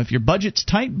 So if your budget's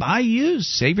tight, buy used.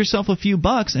 Save yourself a few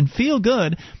bucks and feel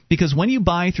good, because when you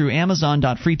buy through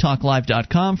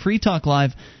amazon.freetalklive.com, Free Talk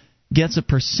Live gets a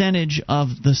percentage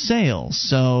of the sales.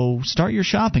 So start your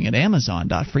shopping at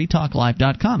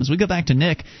amazon.freetalklive.com. As we go back to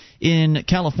Nick in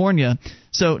California.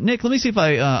 So, Nick, let me see if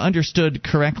I understood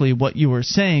correctly what you were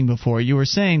saying before. You were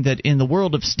saying that in the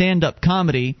world of stand-up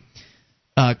comedy,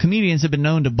 comedians have been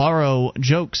known to borrow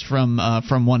jokes from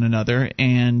one another,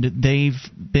 and they've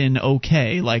been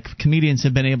okay. Like, comedians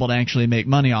have been able to actually make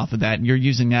money off of that, and you're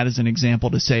using that as an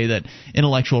example to say that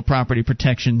intellectual property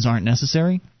protections aren't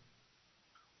necessary?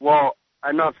 Well,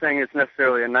 I'm not saying it's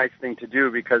necessarily a nice thing to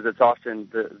do, because it's often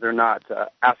they're not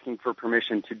asking for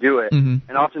permission to do it, and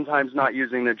oftentimes not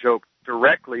using the joke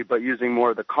directly, but using more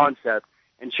of the concept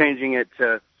and changing it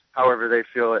to however they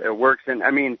feel it works. And I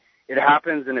mean, it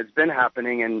happens, and it's been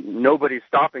happening, and nobody's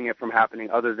stopping it from happening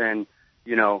other than,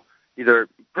 either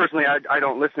personally, I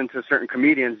don't listen to certain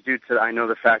comedians due to, I know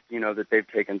the fact, that they've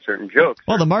taken certain jokes.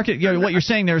 Well, the market, what you're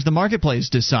saying there is the marketplace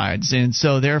decides. And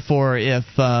so therefore, if,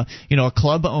 a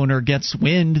club owner gets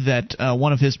wind that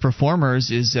one of his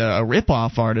performers is a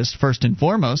rip-off artist, first and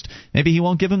foremost, maybe he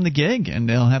won't give him the gig, and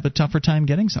they'll have a tougher time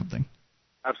getting something.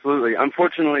 Absolutely.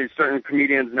 Unfortunately, certain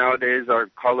comedians nowadays, our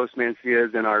Carlos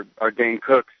Mencias and our Dane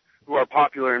Cooks, who are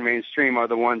popular and mainstream, are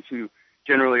the ones who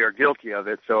generally are guilty of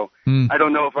it. So I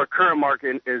don't know if our current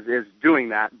market is doing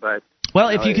that, but well,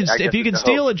 if you can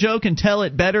steal a joke and tell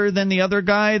it better than the other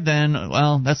guy, then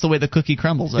that's the way the cookie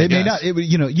crumbles. I guess. May not,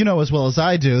 you know as well as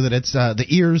I do that it's the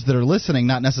ears that are listening,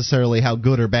 not necessarily how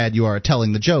good or bad you are at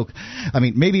telling the joke. I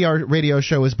mean, maybe our radio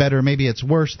show is better, maybe it's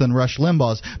worse than Rush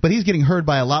Limbaugh's, but he's getting heard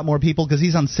by a lot more people because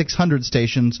he's on 600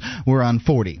 stations. We're on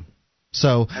 40,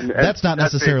 so that's not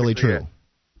necessarily true. It.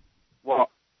 Well,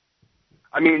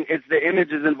 I mean, it's the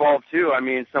images involved, too. I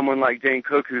mean, someone like Dane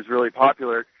Cook, who's really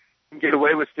popular, can get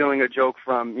away with stealing a joke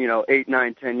from, 8,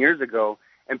 9, 10 years ago,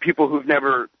 and people who've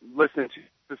never listened to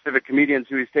specific comedians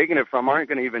who he's taken it from aren't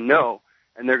going to even know,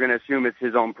 and they're going to assume it's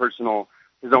his own personal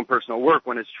work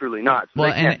when it's truly not. So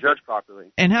they can't judge properly.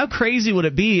 And how crazy would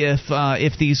it be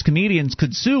if these comedians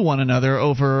could sue one another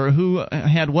over who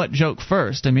had what joke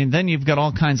first? I mean, then you've got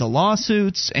all kinds of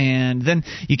lawsuits, and then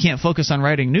you can't focus on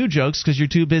writing new jokes because you're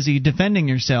too busy defending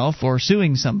yourself or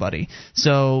suing somebody.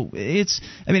 So it's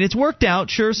worked out.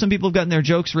 Sure, some people have gotten their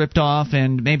jokes ripped off,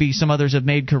 and maybe some others have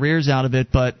made careers out of it,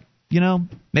 but,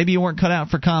 maybe you weren't cut out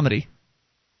for comedy.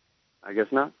 I guess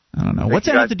not. I don't know. What's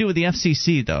that have to do with the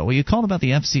FCC, though? Well, you called about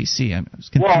the FCC. I was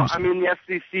confused. Well, I mean, the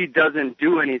FCC doesn't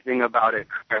do anything about it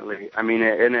currently. I mean,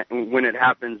 when it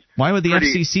happens... Why would the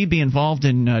FCC be involved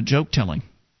in joke-telling?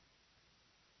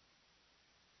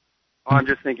 I'm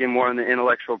just thinking more on the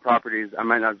intellectual properties. I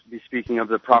might not be speaking of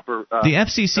the proper... the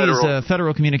FCC is a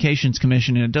Federal Communications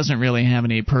Commission, and it doesn't really have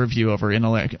any purview over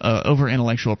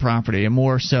intellectual property, and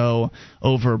more so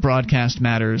over broadcast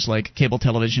matters like cable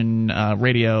television,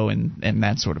 radio, and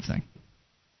that sort of thing.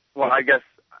 Well, I guess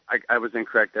I was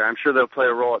incorrect there. I'm sure they'll play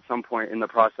a role at some point in the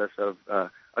process of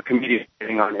a comedian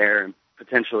getting on air and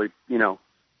potentially,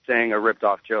 saying a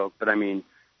ripped-off joke, but I mean,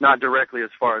 not directly as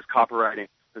far as copywriting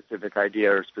specific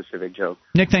idea or specific joke.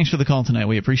 Nick, thanks for the call tonight.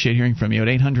 We appreciate hearing from you at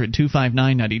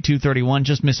 800-259-9231.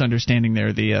 Just misunderstanding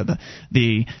there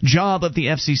the job of the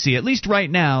FCC. At least right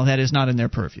now, that is not in their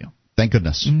purview. Thank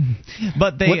goodness.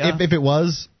 But they, if it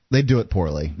was, they'd do it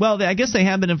poorly. Well, I guess they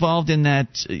have been involved in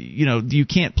that. You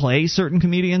can't play certain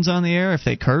comedians on the air if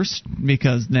they curse,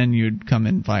 because then you'd come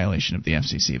in violation of the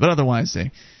FCC. But otherwise,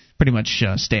 they pretty much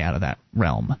stay out of that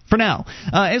realm for now.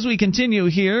 As we continue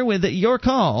here with your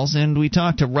calls, and we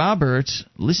talk to Robert,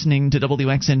 listening to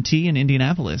WXNT in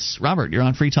Indianapolis. Robert, you're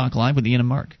on Free Talk Live with Ian and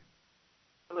Mark.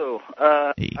 Hello.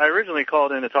 I originally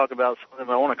called in to talk about something,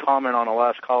 but I want to comment on the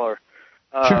last caller.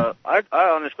 Sure. I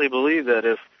honestly believe that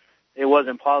if it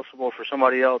wasn't possible for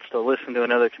somebody else to listen to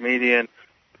another comedian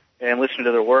and listen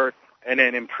to their work and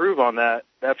then improve on that,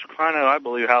 that's kind of, I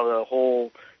believe, how the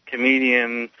whole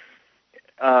comedian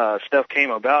stuff came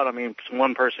about. I mean,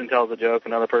 one person tells a joke,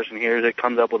 another person hears it,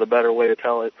 comes up with a better way to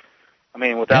tell it. I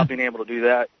mean, without being able to do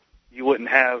that, you wouldn't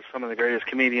have some of the greatest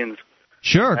comedians.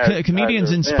 Sure,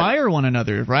 comedians inspire one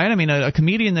another, right? I mean, a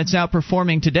comedian that's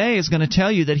outperforming today is going to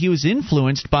tell you that he was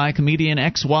influenced by comedian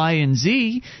X, Y, and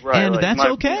Z, and that's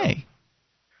okay.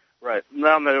 Right.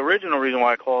 Now, the original reason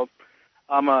why I called,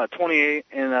 I'm 28,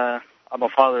 and I'm a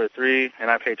father of 3,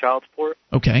 and I pay child support.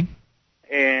 Okay.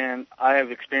 And I have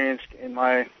experienced in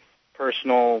my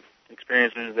personal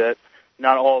experiences that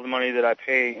not all the money that I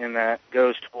pay in that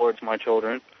goes towards my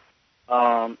children.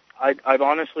 I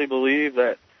honestly believe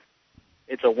that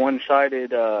it's a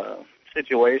one-sided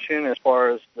situation as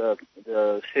far as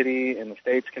the city and the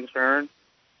state's concerned.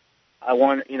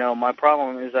 My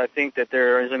problem is I think that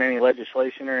there isn't any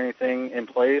legislation or anything in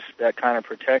place that kind of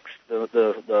protects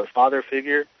the father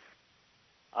figure.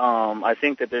 I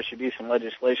think that there should be some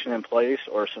legislation in place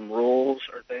or some rules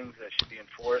or things that should be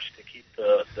enforced to keep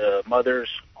the mothers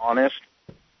honest.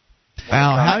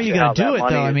 Wow, how are you going to do it,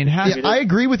 though? I mean, I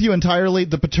agree with you entirely.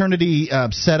 The paternity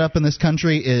setup in this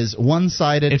country is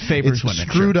one-sided. It favors women. It's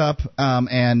screwed up,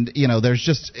 and there's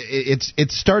just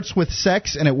it starts with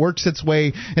sex and it works its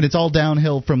way, and it's all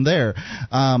downhill from there.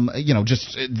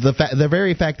 Just the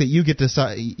very fact that you get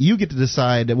to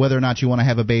decide whether or not you want to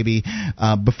have a baby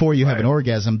before you have an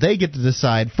orgasm. They get to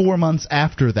decide 4 months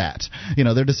after that.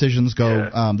 Their decisions go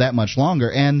that much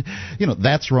longer, and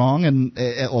that's wrong, and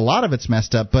a lot of it's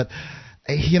messed up, but.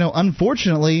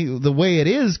 Unfortunately, the way it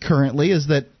is currently is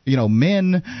that,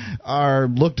 men are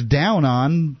looked down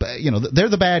on. They're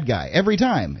the bad guy every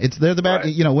time. They're the bad.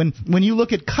 Right. When you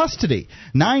look at custody,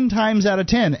 9 times out of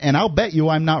 10, and I'll bet you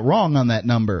I'm not wrong on that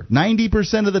number.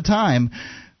 90% of the time,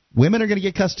 women are going to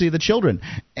get custody of the children.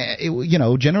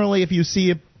 Generally, if you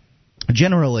see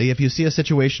a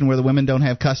situation where the women don't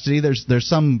have custody, there's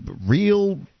some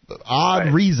real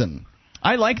odd reason.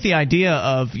 I like the idea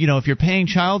of, if you're paying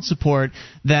child support,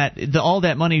 that all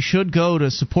that money should go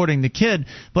to supporting the kid.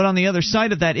 But on the other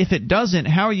side of that, if it doesn't,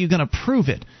 how are you going to prove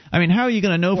it? I mean, how are you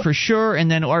going to know for sure?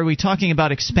 And then are we talking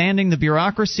about expanding the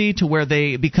bureaucracy to where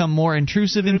they become more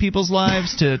intrusive in people's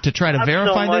lives to try to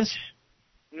verify this?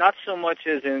 Not so much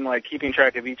as in, keeping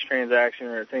track of each transaction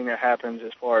or thing that happens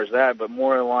as far as that, but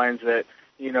more in lines that,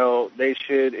 they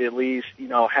should at least,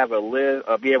 have a list,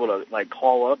 be able to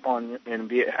call up on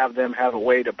and have them have a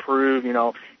way to prove,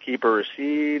 keep a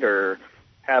receipt or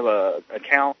have a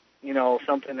account,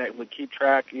 something that would keep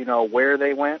track, where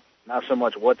they went, not so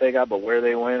much what they got, but where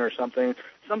they went or something,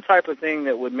 some type of thing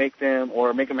that would make them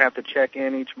have to check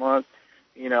in each month,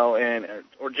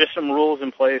 or just some rules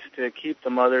in place to keep the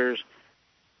mothers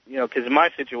because in my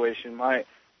situation, my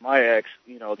ex,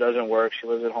 doesn't work. She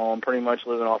lives at home, pretty much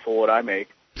living off of what I make.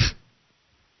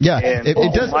 Yeah, and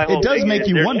it does make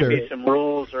you wonder. There should be some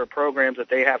rules or programs that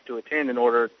they have to attend in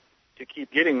order to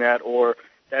keep getting that, or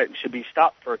that should be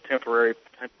stopped for a temporary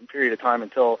period of time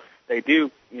until they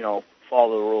do,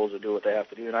 follow the rules and do what they have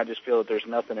to do. And I just feel that there's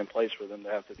nothing in place for them to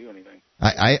have to do anything.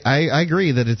 I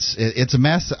agree that it's a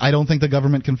mess. I don't think the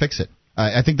government can fix it.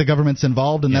 I think the government's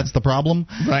involved, and that's the problem.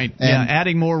 Right. And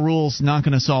adding more rules not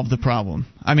going to solve the problem.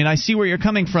 I mean, I see where you're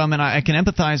coming from, and I can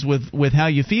empathize with how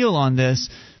you feel on this.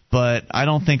 But I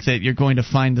don't think that you're going to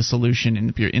find the solution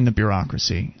in the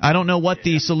bureaucracy. I don't know what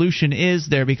the solution is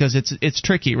there, because it's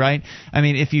tricky, right? I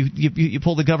mean, if you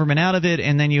pull the government out of it,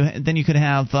 and then you could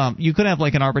have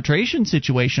like an arbitration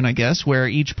situation, I guess, where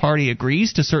each party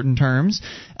agrees to certain terms,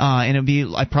 and it'd be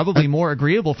probably more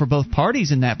agreeable for both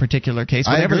parties in that particular case,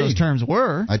 whatever those terms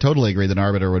were. I totally agree that an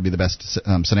arbiter would be the best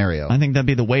scenario. I think that'd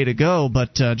be the way to go.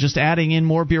 But just adding in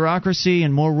more bureaucracy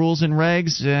and more rules and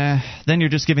regs, then you're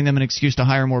just giving them an excuse to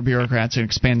hire more bureaucrats and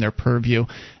expand their purview,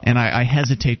 and I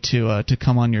hesitate to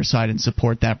come on your side and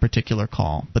support that particular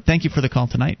call. But thank you for the call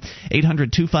tonight.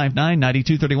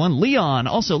 800-259-9231. Leon,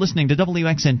 also listening to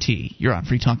WXNT. You're on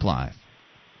Free Talk Live.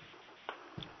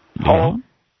 Hello?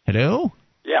 Hello?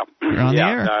 Yeah. You're on the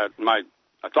air.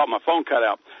 I thought my phone cut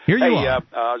out. Here you are.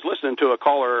 I was listening to a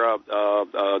caller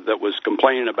that was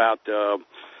complaining about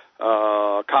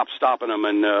cops stopping them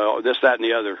and this, that, and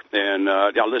the other. And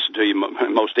I listen to you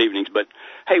most evenings. But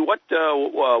hey, what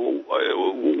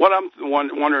I'm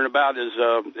wondering about is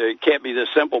it can't be this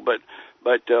simple. But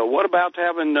what about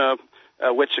having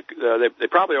which they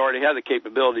probably already have the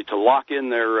capability to lock in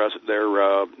their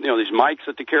these mics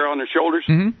that they carry on their shoulders.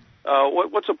 Mm-hmm.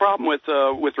 What's the problem with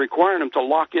requiring them to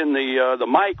lock in the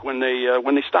mic when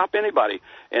they stop anybody,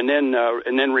 and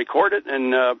then record it,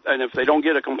 and if they don't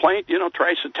get a complaint,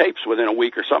 trace the tapes within a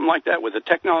week or something like that. With the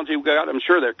technology we got, I'm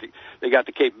sure they got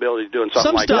the capability of doing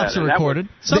something like that. Some stops are recorded.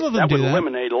 Some of them do that. That would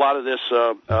eliminate a lot of this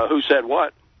who said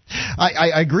what.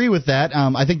 I agree with that.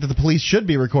 I think that the police should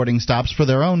be recording stops for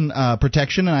their own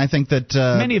protection, and I think that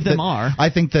many of them are. I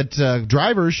think that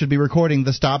drivers should be recording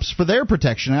the stops for their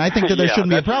protection, and I think that there shouldn't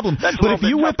be a problem. But if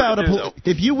you whip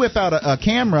out a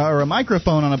camera or a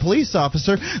microphone on a police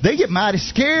officer, they get mighty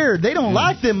scared. They don't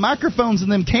like them microphones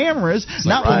and them cameras. It's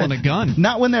not pulling a gun.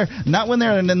 Not when they're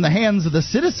in the hands of the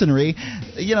citizenry.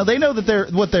 They know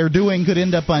that what they're doing could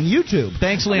end up on YouTube.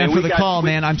 Thanks, Leon, for the call,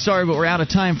 man. I'm sorry, but we're out of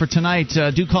time for tonight.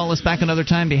 Do call us back another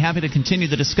time. Be happy to continue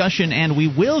the discussion, and we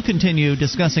will continue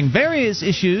discussing various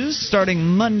issues starting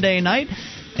Monday night.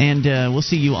 And we'll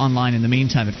see you online in the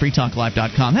meantime at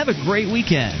freetalklive.com. Have a great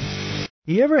weekend.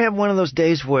 You ever have one of those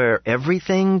days where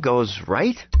everything goes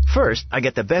right? First, I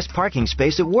get the best parking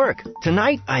space at work.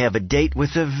 Tonight, I have a date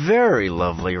with the very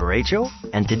lovely Rachel.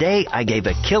 And today, I gave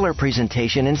a killer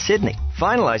presentation in Sydney,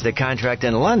 finalized a contract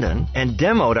in London, and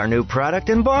demoed our new product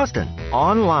in Boston.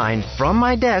 Online, from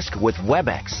my desk with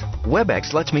WebEx.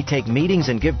 WebEx lets me take meetings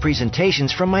and give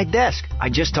presentations from my desk. I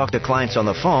just talk to clients on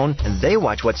the phone, and they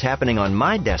watch what's happening on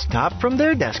my desktop from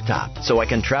their desktop. So I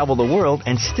can travel the world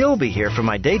and still be here for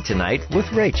my date tonight with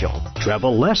Rachel.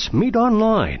 Travel less, meet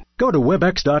online. Go to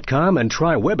WebEx.com and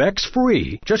try WebEx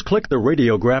free. Just click the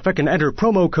radio graphic and enter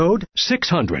promo code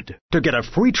 600 to get a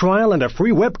free trial and a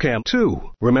free webcam, too.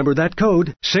 Remember that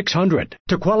code, 600,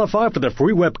 to qualify for the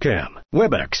free webcam.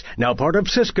 WebEx, now part of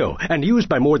Cisco and used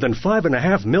by more than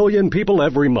 5.5 million people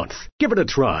every month. Give it a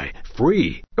try,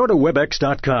 free. Go to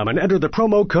WebEx.com and enter the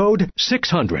promo code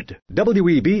 600,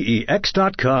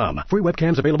 WEBEX.com. Free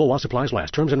webcams available while supplies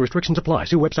last. Terms and restrictions apply.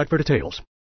 See website for details.